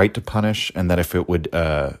have the right to punish, and that if it would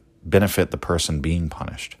benefit the person being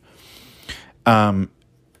punished.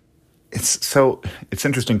 It's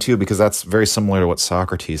interesting too, because that's very similar to what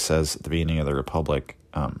Socrates says at the beginning of the Republic,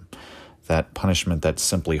 that punishment that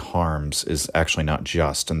simply harms is actually not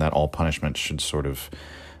just, and that all punishment should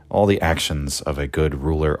all the actions of a good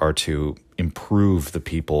ruler are to improve the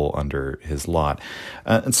people under his lot.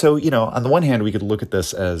 And so, on the one hand, we could look at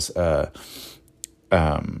this as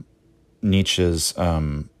Nietzsche's...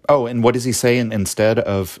 and what does he say instead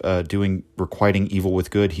of requiting evil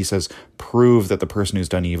with good? He says, prove that the person who's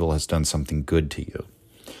done evil has done something good to you.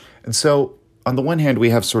 And so, on the one hand, we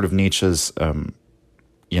have sort of Nietzsche's,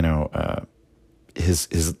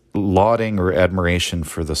 his lauding or admiration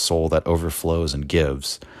for the soul that overflows and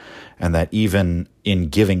gives, and that even in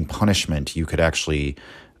giving punishment, you could actually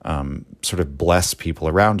sort of bless people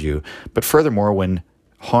around you. But furthermore, when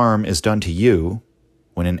harm is done to you,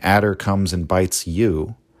 when an adder comes and bites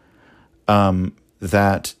you,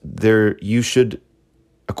 that you should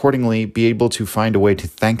accordingly be able to find a way to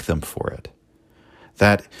thank them for it.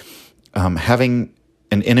 That having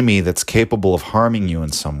an enemy that's capable of harming you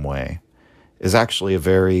in some way is actually a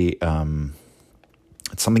very,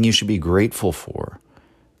 it's something you should be grateful for,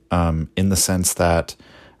 in the sense that,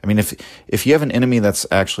 if you have an enemy that's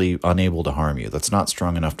actually unable to harm you, that's not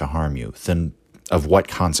strong enough to harm you, then of what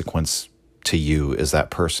consequence to you is that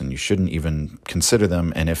person? You shouldn't even consider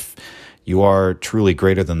them. And if you are truly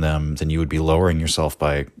greater than them, then you would be lowering yourself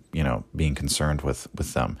by, being concerned with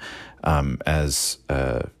them. As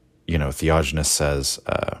Theognis says,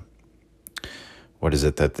 what is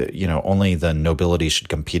it that, only the nobility should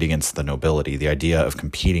compete against the nobility. The idea of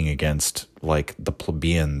competing against the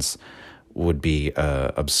plebeians would be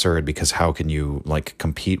absurd, because how can you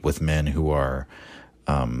compete with men who are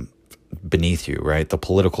beneath you, right? The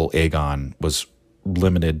political agon was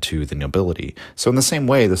limited to the nobility. So in the same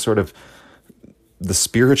way, the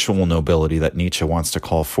spiritual nobility that Nietzsche wants to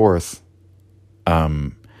call forth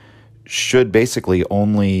should basically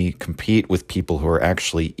only compete with people who are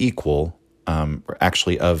actually equal, or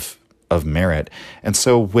actually of merit. And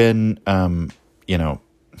so when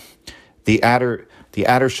the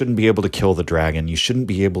adder shouldn't be able to kill the dragon, you shouldn't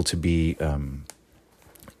be able to be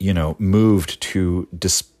moved to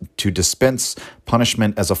dispense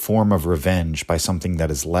punishment as a form of revenge by something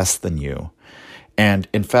that is less than you. And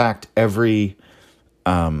in fact, every,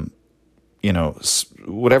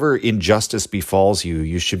 whatever injustice befalls you,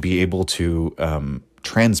 you should be able to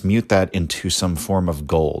transmute that into some form of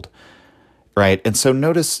gold, right? And so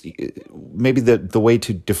notice maybe the way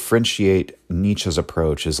to differentiate Nietzsche's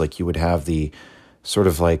approach is you would have the sort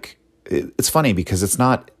of it's funny because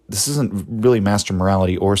this isn't really master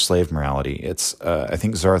morality or slave morality. It's, I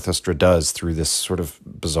think Zarathustra does, through this sort of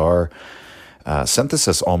bizarre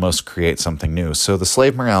synthesis, almost create something new. So the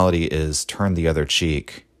slave morality is turn the other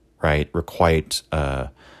cheek, right? Requite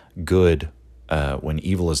good when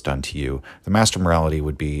evil is done to you. The master morality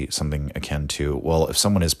would be something akin to, well, if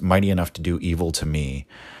someone is mighty enough to do evil to me,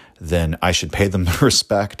 then I should pay them the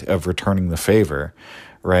respect of returning the favor,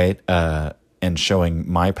 right? And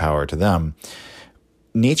showing my power to them.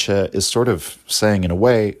 Nietzsche is sort of saying, in a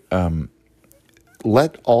way,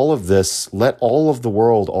 let all of the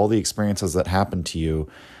world, all the experiences that happen to you,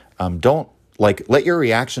 let your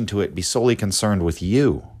reaction to it be solely concerned with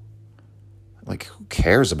you. Like, who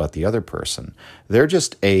cares about the other person? They're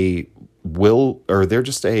just a will, or they're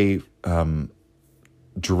just a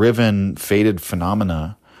driven, fated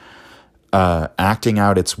phenomena acting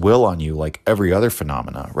out its will on you like every other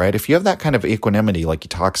phenomena, right? If you have that kind of equanimity, like he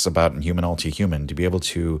talks about in Human All Too Human, to be able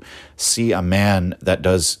to see a man that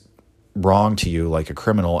does wrong to you like a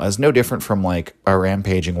criminal as no different from like a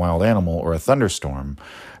rampaging wild animal or a thunderstorm,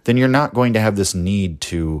 then you're not going to have this need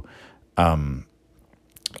to,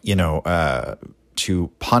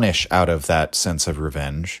 to punish out of that sense of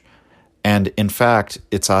revenge. And in fact,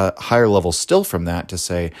 it's a higher level still from that to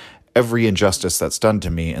say, every injustice that's done to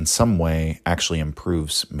me in some way actually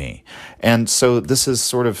improves me. And so this is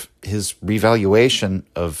sort of his revaluation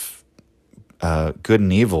of good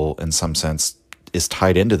and evil in some sense is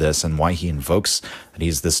tied into this, and why he invokes that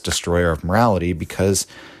he's this destroyer of morality, because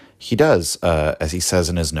he does, as he says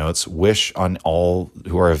in his notes, wish on all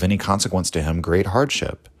who are of any consequence to him great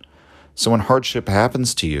hardship. So when hardship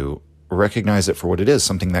happens to you, recognize it for what it is,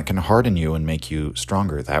 something that can harden you and make you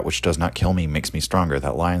stronger. That which does not kill me makes me stronger.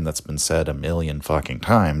 That line that's been said a million fucking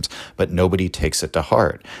times, but nobody takes it to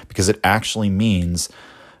heart, because it actually means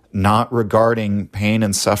not regarding pain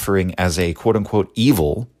and suffering as a quote unquote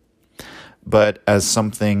evil, but as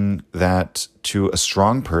something that to a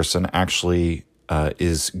strong person actually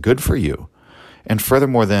is good for you. And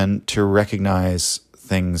furthermore, then to recognize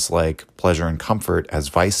things like pleasure and comfort as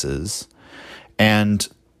vices. And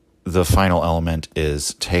the final element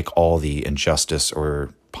is take all the injustice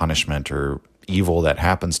or punishment or evil that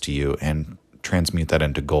happens to you and transmute that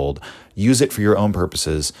into gold. Use it for your own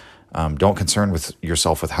purposes. Don't concern with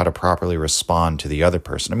yourself with how to properly respond to the other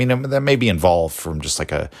person. I mean, that may be involved from just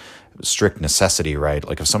like a strict necessity, right?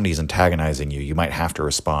 Like if somebody's antagonizing you, you might have to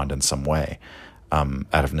respond in some way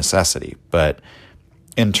out of necessity. But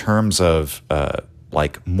in terms of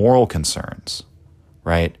like moral concerns,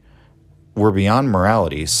 right? We're beyond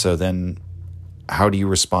morality, so then how do you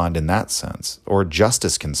respond in that sense? Or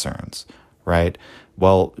justice concerns, right?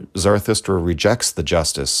 Well, Zarathustra rejects the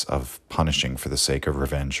justice of punishing for the sake of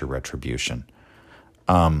revenge or retribution.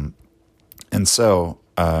 And so,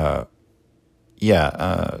 that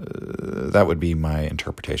would be my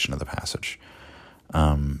interpretation of the passage.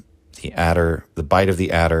 The bite of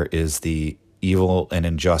the adder is the evil and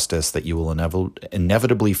injustice that you will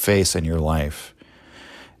inevitably face in your life.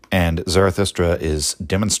 And Zarathustra is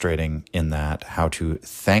demonstrating in that how to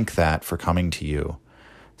thank that for coming to you,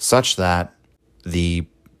 such that the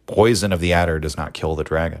poison of the adder does not kill the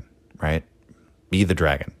dragon, right? Be the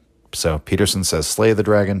dragon. So Peterson says, slay the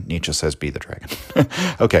dragon. Nietzsche says, be the dragon.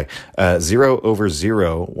 Okay.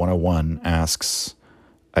 0/0 101 asks,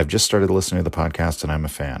 I've just started listening to the podcast and I'm a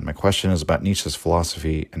fan. My question is about Nietzsche's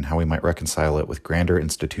philosophy and how we might reconcile it with grander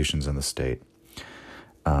institutions in the state.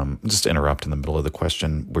 Just to interrupt in the middle of the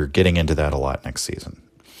question, we're getting into that a lot next season.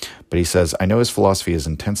 But he says, I know his philosophy is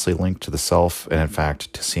intensely linked to the self and, in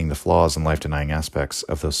fact, to seeing the flaws and life-denying aspects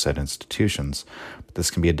of those said institutions. But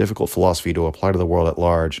this can be a difficult philosophy to apply to the world at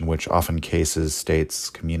large, in which often cases,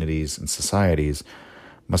 states, communities, and societies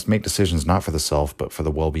must make decisions not for the self, but for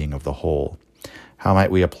the well-being of the whole. How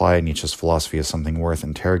might we apply Nietzsche's philosophy as something worth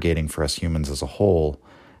interrogating for us humans as a whole?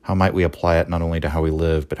 How might we apply it not only to how we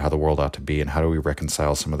live, but how the world ought to be, and how do we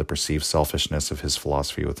reconcile some of the perceived selfishness of his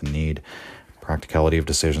philosophy with the need, practicality of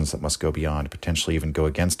decisions that must go beyond, potentially even go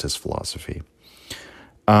against his philosophy?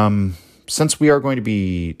 Since we are going to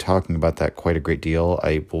be talking about that quite a great deal,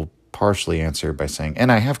 I will partially answer by saying,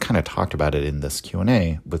 and I have kind of talked about it in this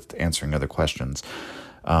Q&A with answering other questions,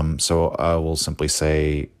 so I will simply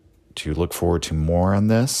say to look forward to more on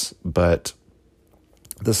this, but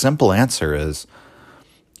the simple answer is,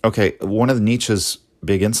 okay, one of Nietzsche's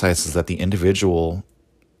big insights is that the individual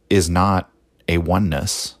is not a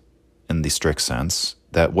oneness in the strict sense,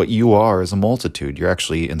 that what you are is a multitude. You're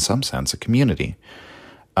actually, in some sense, a community.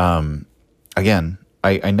 Again,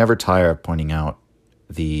 I never tire of pointing out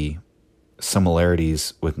the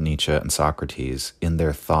similarities with Nietzsche and Socrates in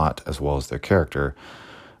their thought as well as their character,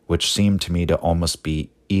 which seem to me to almost be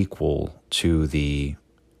equal to the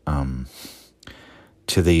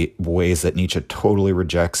ways that Nietzsche totally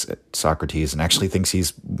rejects Socrates and actually thinks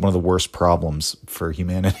he's one of the worst problems for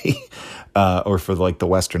humanity or for like the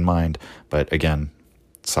Western mind. But again,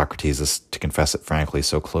 Socrates is, to confess it frankly,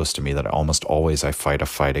 so close to me that almost always I fight a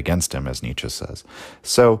fight against him, as Nietzsche says.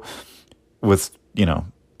 So with,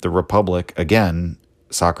 the Republic, again,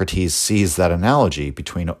 Socrates sees that analogy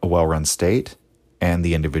between a well-run state and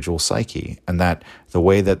the individual psyche, and that the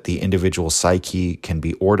way that the individual psyche can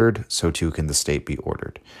be ordered, so too can the state be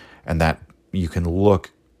ordered, and that you can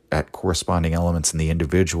look at corresponding elements in the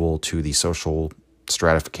individual to the social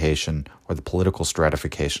stratification or the political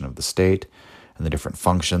stratification of the state and the different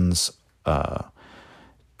functions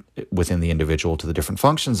within the individual to the different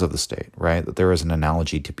functions of the state, right? That there is an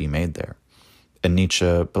analogy to be made there. And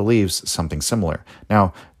Nietzsche believes something similar.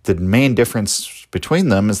 Now, the main difference between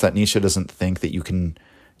them is that Nietzsche doesn't think that you can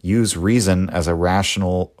use reason as a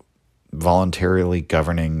rational, voluntarily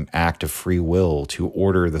governing act of free will to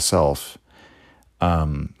order the self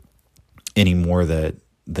any more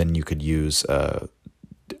than you could use.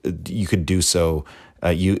 You could do so.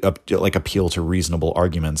 You appeal to reasonable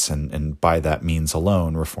arguments and by that means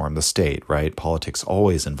alone reform the state, right? Politics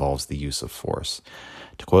always involves the use of force.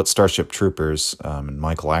 To quote Starship Troopers and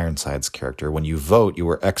Michael Ironside's character, when you vote, you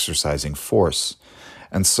are exercising force.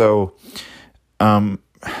 And so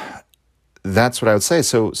that's what I would say.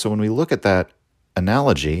 So when we look at that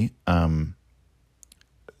analogy,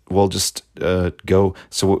 we'll just go.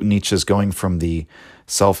 So Nietzsche's going from the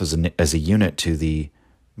self as a unit to the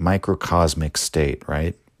microcosmic state,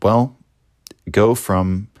 right? Well, go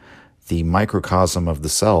from the microcosm of the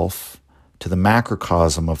self to the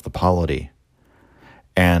macrocosm of the polity,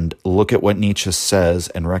 and look at what Nietzsche says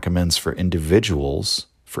and recommends for individuals,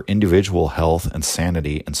 for individual health and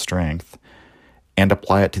sanity and strength, and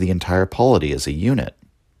apply it to the entire polity as a unit.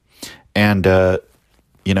 And Ibn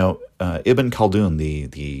Khaldun,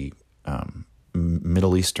 the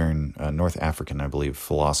Middle Eastern, North African, I believe,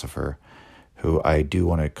 philosopher, who I do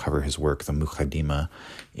want to cover his work, the Muqaddimah,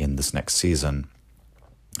 in this next season.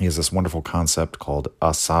 He has this wonderful concept called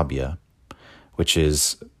asabya, which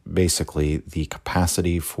is basically the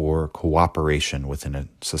capacity for cooperation within a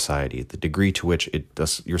society, the degree to which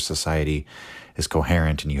your society is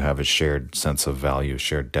coherent and you have a shared sense of value,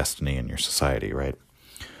 shared destiny in your society, right?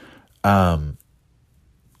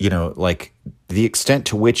 Like the extent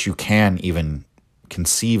to which you can even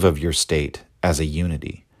conceive of your state as a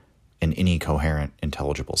unity in any coherent,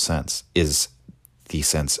 intelligible sense is the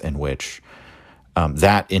sense in which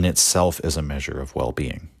that in itself is a measure of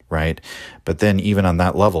well-being, right? But then even on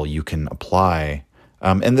that level, you can apply,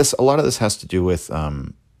 and a lot of this has to do with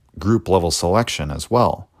group level selection as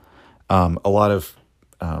well. A lot of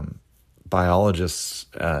biologists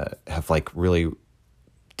have really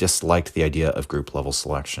disliked the idea of group level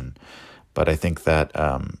selection, but I think that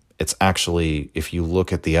it's actually, if you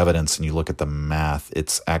look at the evidence and you look at the math,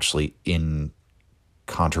 it's actually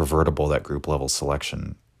incontrovertible that group level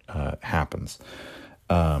selection happens.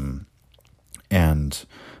 And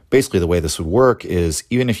basically the way this would work is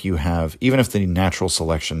even if the natural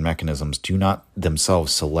selection mechanisms do not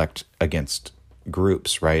themselves select against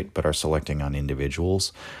groups, right, but are selecting on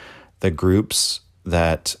individuals, the groups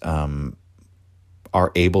that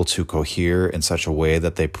are able to cohere in such a way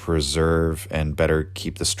that they preserve and better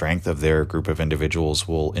keep the strength of their group of individuals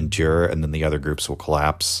will endure, and then the other groups will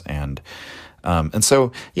collapse. And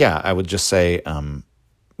so, yeah, I would just say,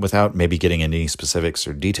 without maybe getting into any specifics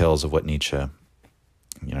or details of what Nietzsche's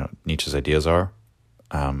ideas are,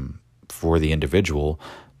 for the individual,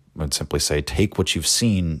 I would simply say, take what you've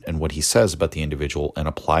seen and what he says about the individual and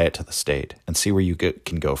apply it to the state and see where you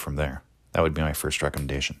can go from there. That would be my first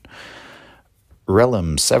recommendation.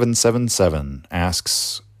 Relum777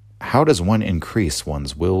 asks, how does one increase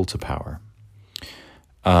one's will to power?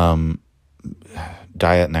 Diet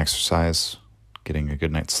and exercise, getting a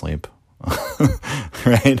good night's sleep,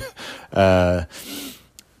 right?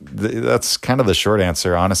 That's kind of the short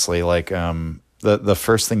answer, honestly. The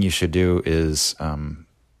first thing you should do is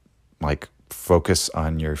focus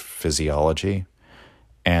on your physiology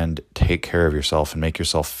and take care of yourself and make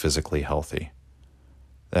yourself physically healthy.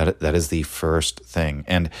 That is the first thing.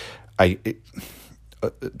 And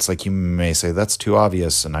it's like you may say, that's too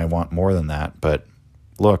obvious and I want more than that. But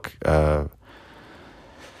look,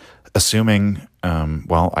 assuming,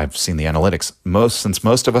 I've seen the analytics. Since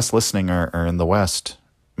most of us listening are in the West,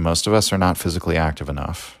 most of us are not physically active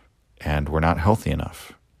enough and we're not healthy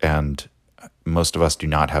enough. And most of us do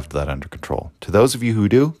not have that under control. To those of you who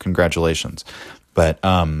do, congratulations. But,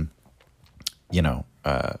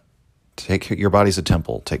 your body's a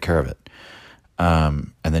temple, take care of it.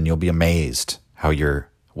 And then you'll be amazed how your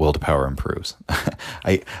will to power improves.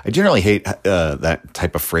 I generally hate that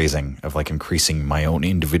type of phrasing of increasing my own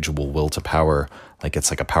individual will to power, like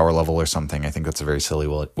it's like a power level or something. I think that's a very silly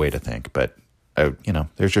way to think, but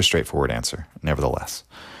there's your straightforward answer. Nevertheless,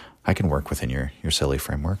 I can work within your silly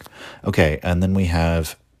framework. Okay, and then we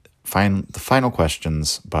have the final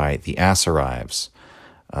questions by The Ass Arrives.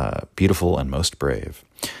 Beautiful and most brave.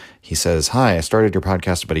 He says, hi, I started your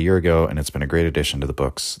podcast about a year ago, and it's been a great addition to the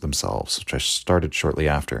books themselves, which I started shortly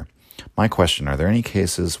after. My question, are there any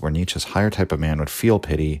cases where Nietzsche's higher type of man would feel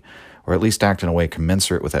pity or at least act in a way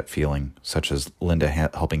commensurate with that feeling, such as lend a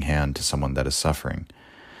helping hand to someone that is suffering.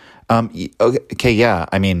 Okay, yeah,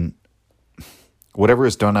 I mean, whatever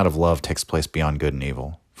is done out of love takes place beyond good and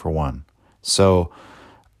evil, for one. So,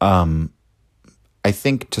 I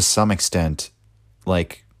think to some extent,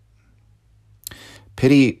 like,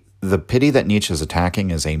 the pity that Nietzsche is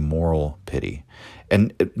attacking is a moral pity.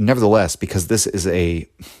 And nevertheless, because this is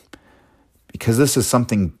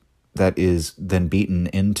something that is then beaten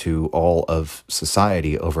into all of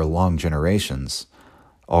society over long generations,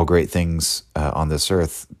 all great things on this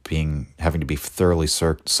earth having to be thoroughly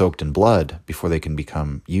soaked in blood before they can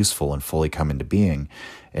become useful and fully come into being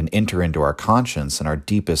and enter into our conscience and our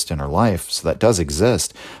deepest inner life. So that does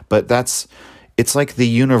exist, but it's like the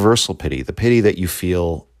universal pity, the pity that you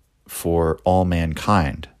feel for all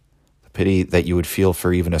mankind, the pity that you would feel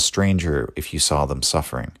for even a stranger if you saw them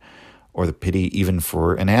suffering, or the pity even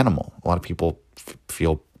for an animal. A lot of people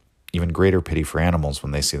feel even greater pity for animals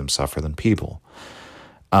when they see them suffer than people.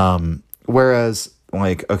 Whereas,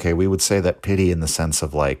 like, okay, we would say that pity in the sense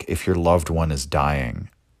of, like, if your loved one is dying,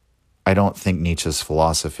 I don't think Nietzsche's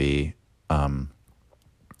philosophy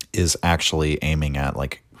is actually aiming at,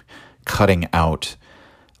 like, cutting out,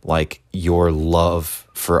 like, your love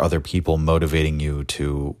for other people motivating you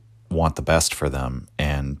to want the best for them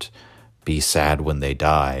and be sad when they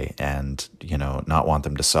die and, you know, not want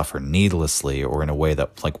them to suffer needlessly or in a way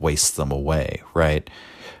that, like, wastes them away, right?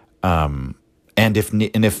 And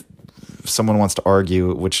if someone wants to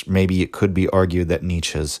argue, which maybe it could be argued that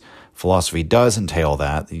Nietzsche's philosophy does entail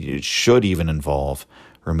that, it should even involve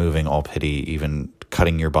removing all pity, even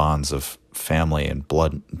cutting your bonds of family and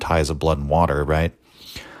ties of blood and water, right?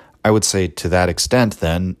 I would say to that extent,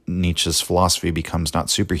 then, Nietzsche's philosophy becomes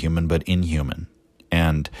not superhuman, but inhuman.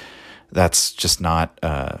 And that's just not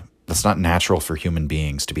natural for human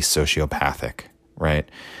beings to be sociopathic, right?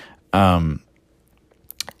 And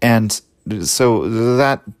so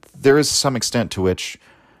that there is some extent to which,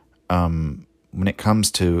 when it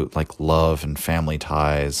comes to, like, love and family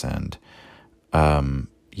ties and,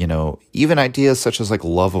 you know, even ideas such as, like,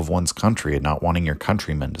 love of one's country and not wanting your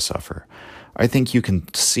countrymen to suffer, I think you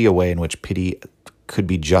can see a way in which pity could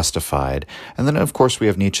be justified. And then, of course, we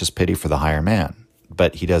have Nietzsche's pity for the higher man.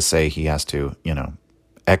 But he does say he has to, you know,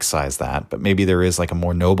 excise that. But maybe there is, like, a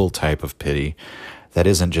more noble type of pity that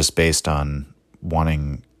isn't just based on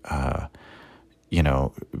wanting, you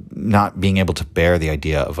know, not being able to bear the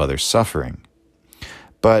idea of others suffering.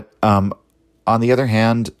 But on the other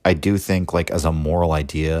hand, I do think, like, as a moral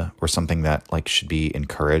idea or something that, like, should be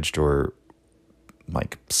encouraged or,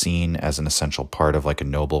 like, seen as an essential part of, like, a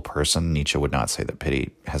noble person, Nietzsche would not say that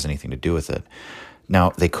pity has anything to do with it.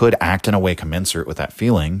 Now, they could act in a way commensurate with that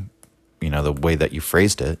feeling, you know, the way that you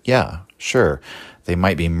phrased it. Yeah, sure. They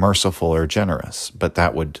might be merciful or generous, but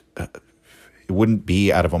that it wouldn't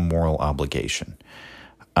be out of a moral obligation.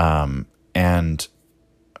 And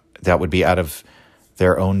that would be out of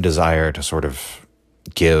their own desire to sort of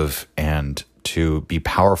give and to be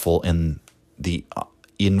powerful in the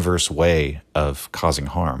inverse way of causing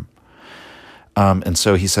harm. And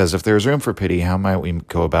so he says, if there is room for pity, how might we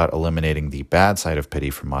go about eliminating the bad side of pity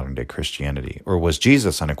from modern-day Christianity? Or was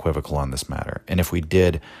Jesus unequivocal on this matter? And if we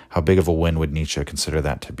did, how big of a win would Nietzsche consider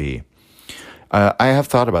that to be? I have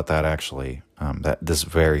thought about that, actually, that this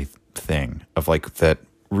very thing of, like, that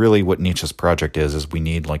really what Nietzsche's project is we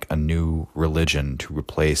need, like, a new religion to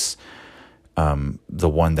replace the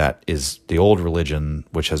one that is the old religion,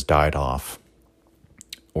 which has died off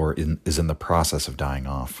or is in the process of dying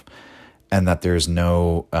off. And that there's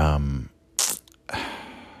no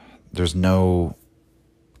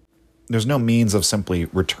means of simply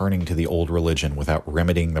returning to the old religion without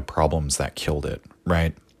remedying the problems that killed it,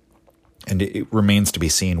 right? And it remains to be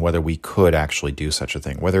seen whether we could actually do such a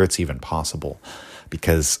thing, whether it's even possible.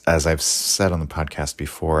 Because as I've said on the podcast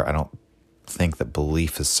before, I don't think that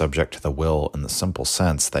belief is subject to the will in the simple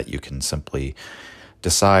sense that you can simply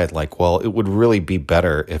decide, like, well, it would really be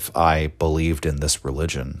better if I believed in this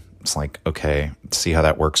religion. It's like, okay, see how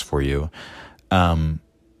that works for you. But,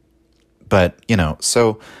 you know,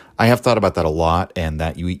 so I have thought about that a lot, and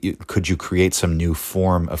that could you create some new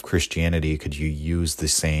form of Christianity? Could you use the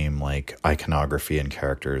same, like, iconography and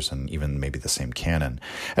characters and even maybe the same canon?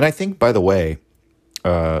 And I think, by the way,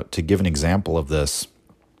 to give an example of this,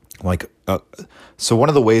 like, so one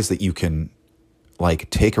of the ways that you can,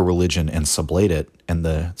 like, take a religion and sublate it in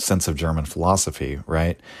the sense of German philosophy,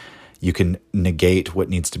 right? You can negate what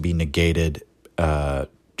needs to be negated,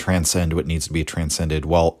 transcend what needs to be transcended,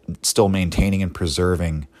 while still maintaining and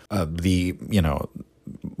preserving the, you know,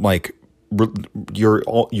 like, you're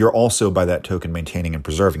also by that token maintaining and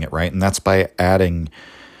preserving it, right? And that's by adding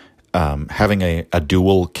having a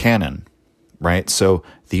dual canon, right? So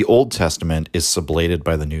the Old Testament is sublated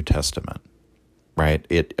by the New Testament, right?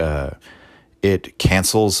 It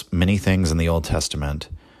cancels many things in the Old Testament.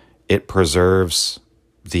 It preserves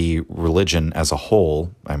the religion as a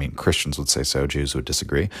whole. I mean, Christians would say so, Jews would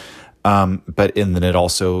disagree. But then it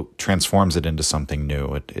also transforms it into something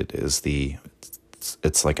new.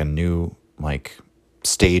 It's like a new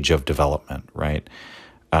stage of development, right?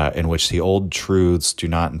 In which the old truths do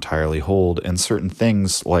not entirely hold, and certain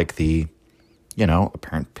things like the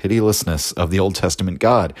apparent pitilessness of the Old Testament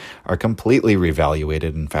God are completely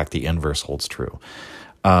reevaluated. In fact, the inverse holds true.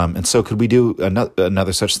 And so could we do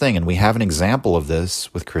another such thing? And we have an example of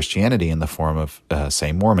this with Christianity in the form of,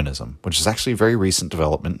 say, Mormonism, which is actually a very recent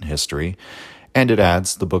development in history. And it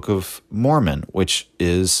adds the Book of Mormon, which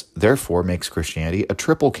therefore makes Christianity a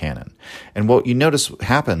triple canon. And what you notice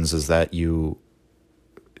happens is that you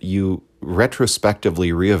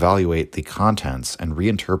retrospectively reevaluate the contents and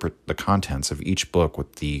reinterpret the contents of each book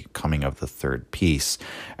with the coming of the third piece,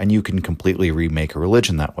 and you can completely remake a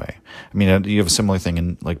religion that way. I mean, you have a similar thing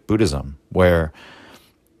in Buddhism, where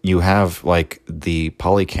you have the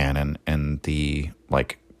Pali Canon and the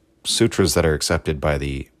sutras that are accepted by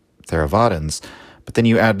the Theravadins, but then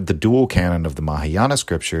you add the dual canon of the Mahayana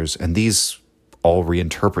scriptures, and these all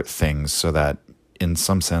reinterpret things so that in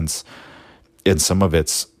some sense, in some of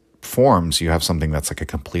its forms, you have something that's a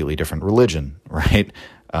completely different religion, right?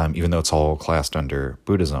 Even though it's all classed under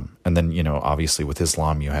Buddhism. And then, obviously with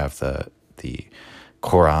Islam, you have the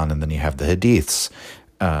Quran, and then you have the Hadiths.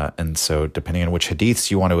 And so depending on which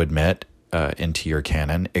Hadiths you want to admit into your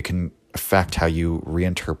canon, it can affect how you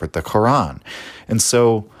reinterpret the Quran. And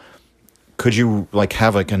so could you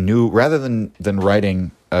have a new, rather than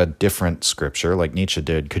writing a different scripture like Nietzsche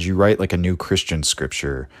did, could you write a new Christian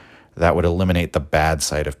scripture that would eliminate the bad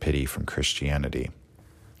side of pity from Christianity?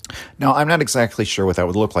 Now, I'm not exactly sure what that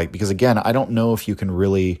would look like, because again, I don't know if you can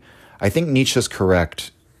really, I think Nietzsche's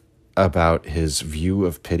correct about his view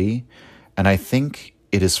of pity, and I think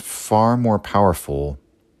it is far more powerful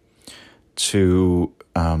to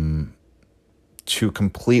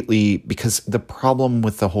completely, because the problem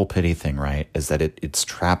with the whole pity thing, right, is that it's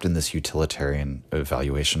trapped in this utilitarian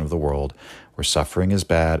evaluation of the world where suffering is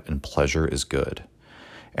bad and pleasure is good.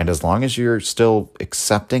 And as long as you're still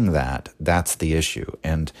accepting that, that's the issue.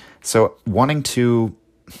 And so wanting to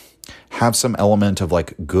have some element of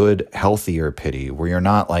good, healthier pity, where you're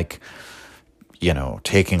not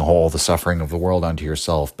taking all the suffering of the world onto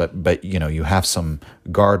yourself, but you have some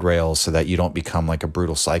guardrails so that you don't become a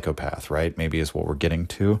brutal psychopath, right? Maybe is what we're getting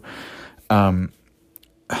to. I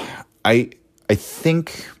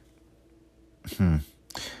think,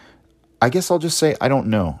 I guess I'll just say I don't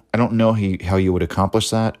know. I don't know how you would accomplish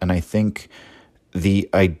that, and I think the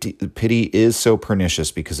pity is so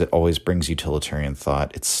pernicious because it always brings utilitarian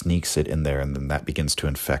thought. It sneaks it in there, and then that begins to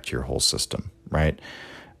infect your whole system, right?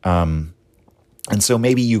 And so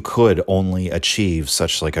maybe you could only achieve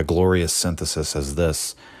such a glorious synthesis as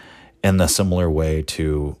this in the similar way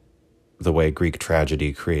to the way Greek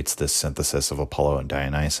tragedy creates this synthesis of Apollo and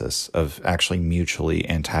Dionysus, of actually mutually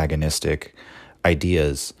antagonistic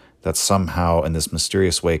ideas that somehow in this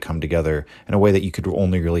mysterious way come together in a way that you could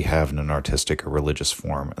only really have in an artistic or religious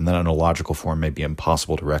form. And then in a logical form may be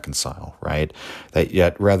impossible to reconcile, right? That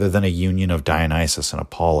yet rather than a union of Dionysus and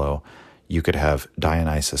Apollo, you could have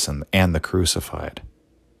Dionysus and the crucified,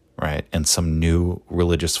 right? In some new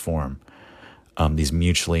religious form. These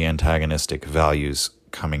mutually antagonistic values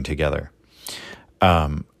coming together.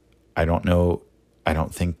 I don't know. I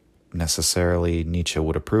don't think necessarily Nietzsche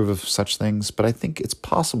would approve of such things, but I think it's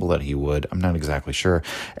possible that he would. I'm not exactly sure.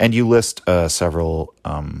 And you list several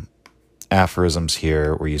aphorisms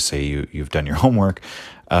here where you say you've done your homework.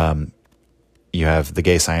 You have the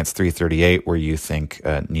Gay Science 338, where you think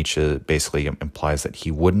Nietzsche basically implies that he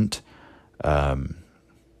wouldn't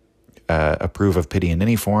approve of pity in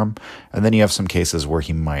any form. And then you have some cases where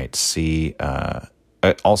he might see,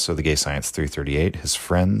 also the Gay Science 338, his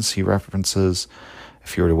friends he references.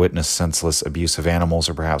 If you were to witness senseless abuse of animals,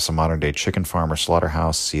 or perhaps a modern-day chicken farm or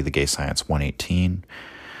slaughterhouse, see the Gay Science 118.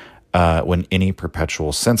 When any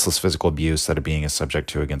perpetual senseless physical abuse that a being is subject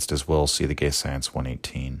to against his will, see the Gay Science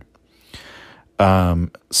 118.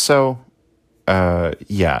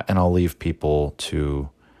 Yeah, and I'll leave people to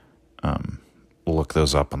look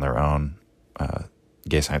those up on their own.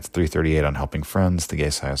 Gay Science 338 on helping friends, the Gay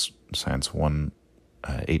Science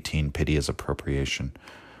 118, pity is appropriation.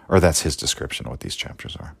 Or that's his description of what these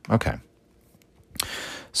chapters are. Okay.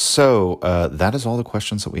 So that is all the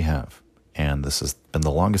questions that we have. And this has been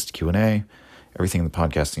the longest Q&A. Everything in the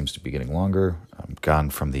podcast seems to be getting longer. I'm gone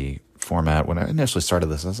from the format. When I initially started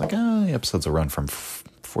this, I was like, the episodes will run from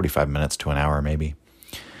 45 minutes to an hour maybe.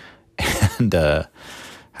 And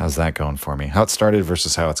how's that going for me? How it started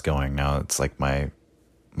versus how it's going now. It's like my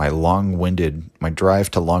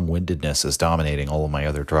drive to long-windedness is dominating all of my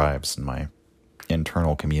other drives and my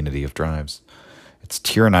internal community of drives. It's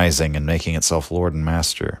tyrannizing and making itself lord and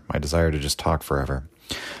master, my desire to just talk forever.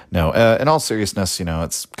 No, in all seriousness,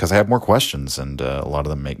 it's because I have more questions, and a lot of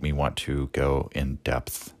them make me want to go in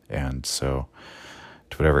depth. And so,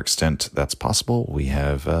 to whatever extent that's possible, we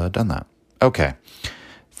have done that. Okay.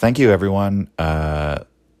 Thank you, everyone.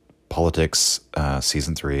 Politics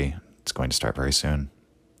Season 3. It's going to start very soon.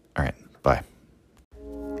 All right. Bye.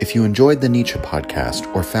 If you enjoyed the Nietzsche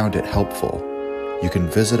podcast or found it helpful, you can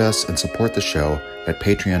visit us and support the show at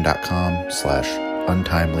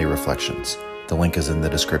patreon.com/untimelyreflections. The link is in the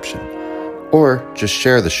description. Or just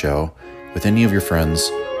share the show with any of your friends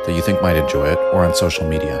that you think might enjoy it or on social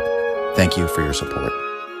media. Thank you for your support.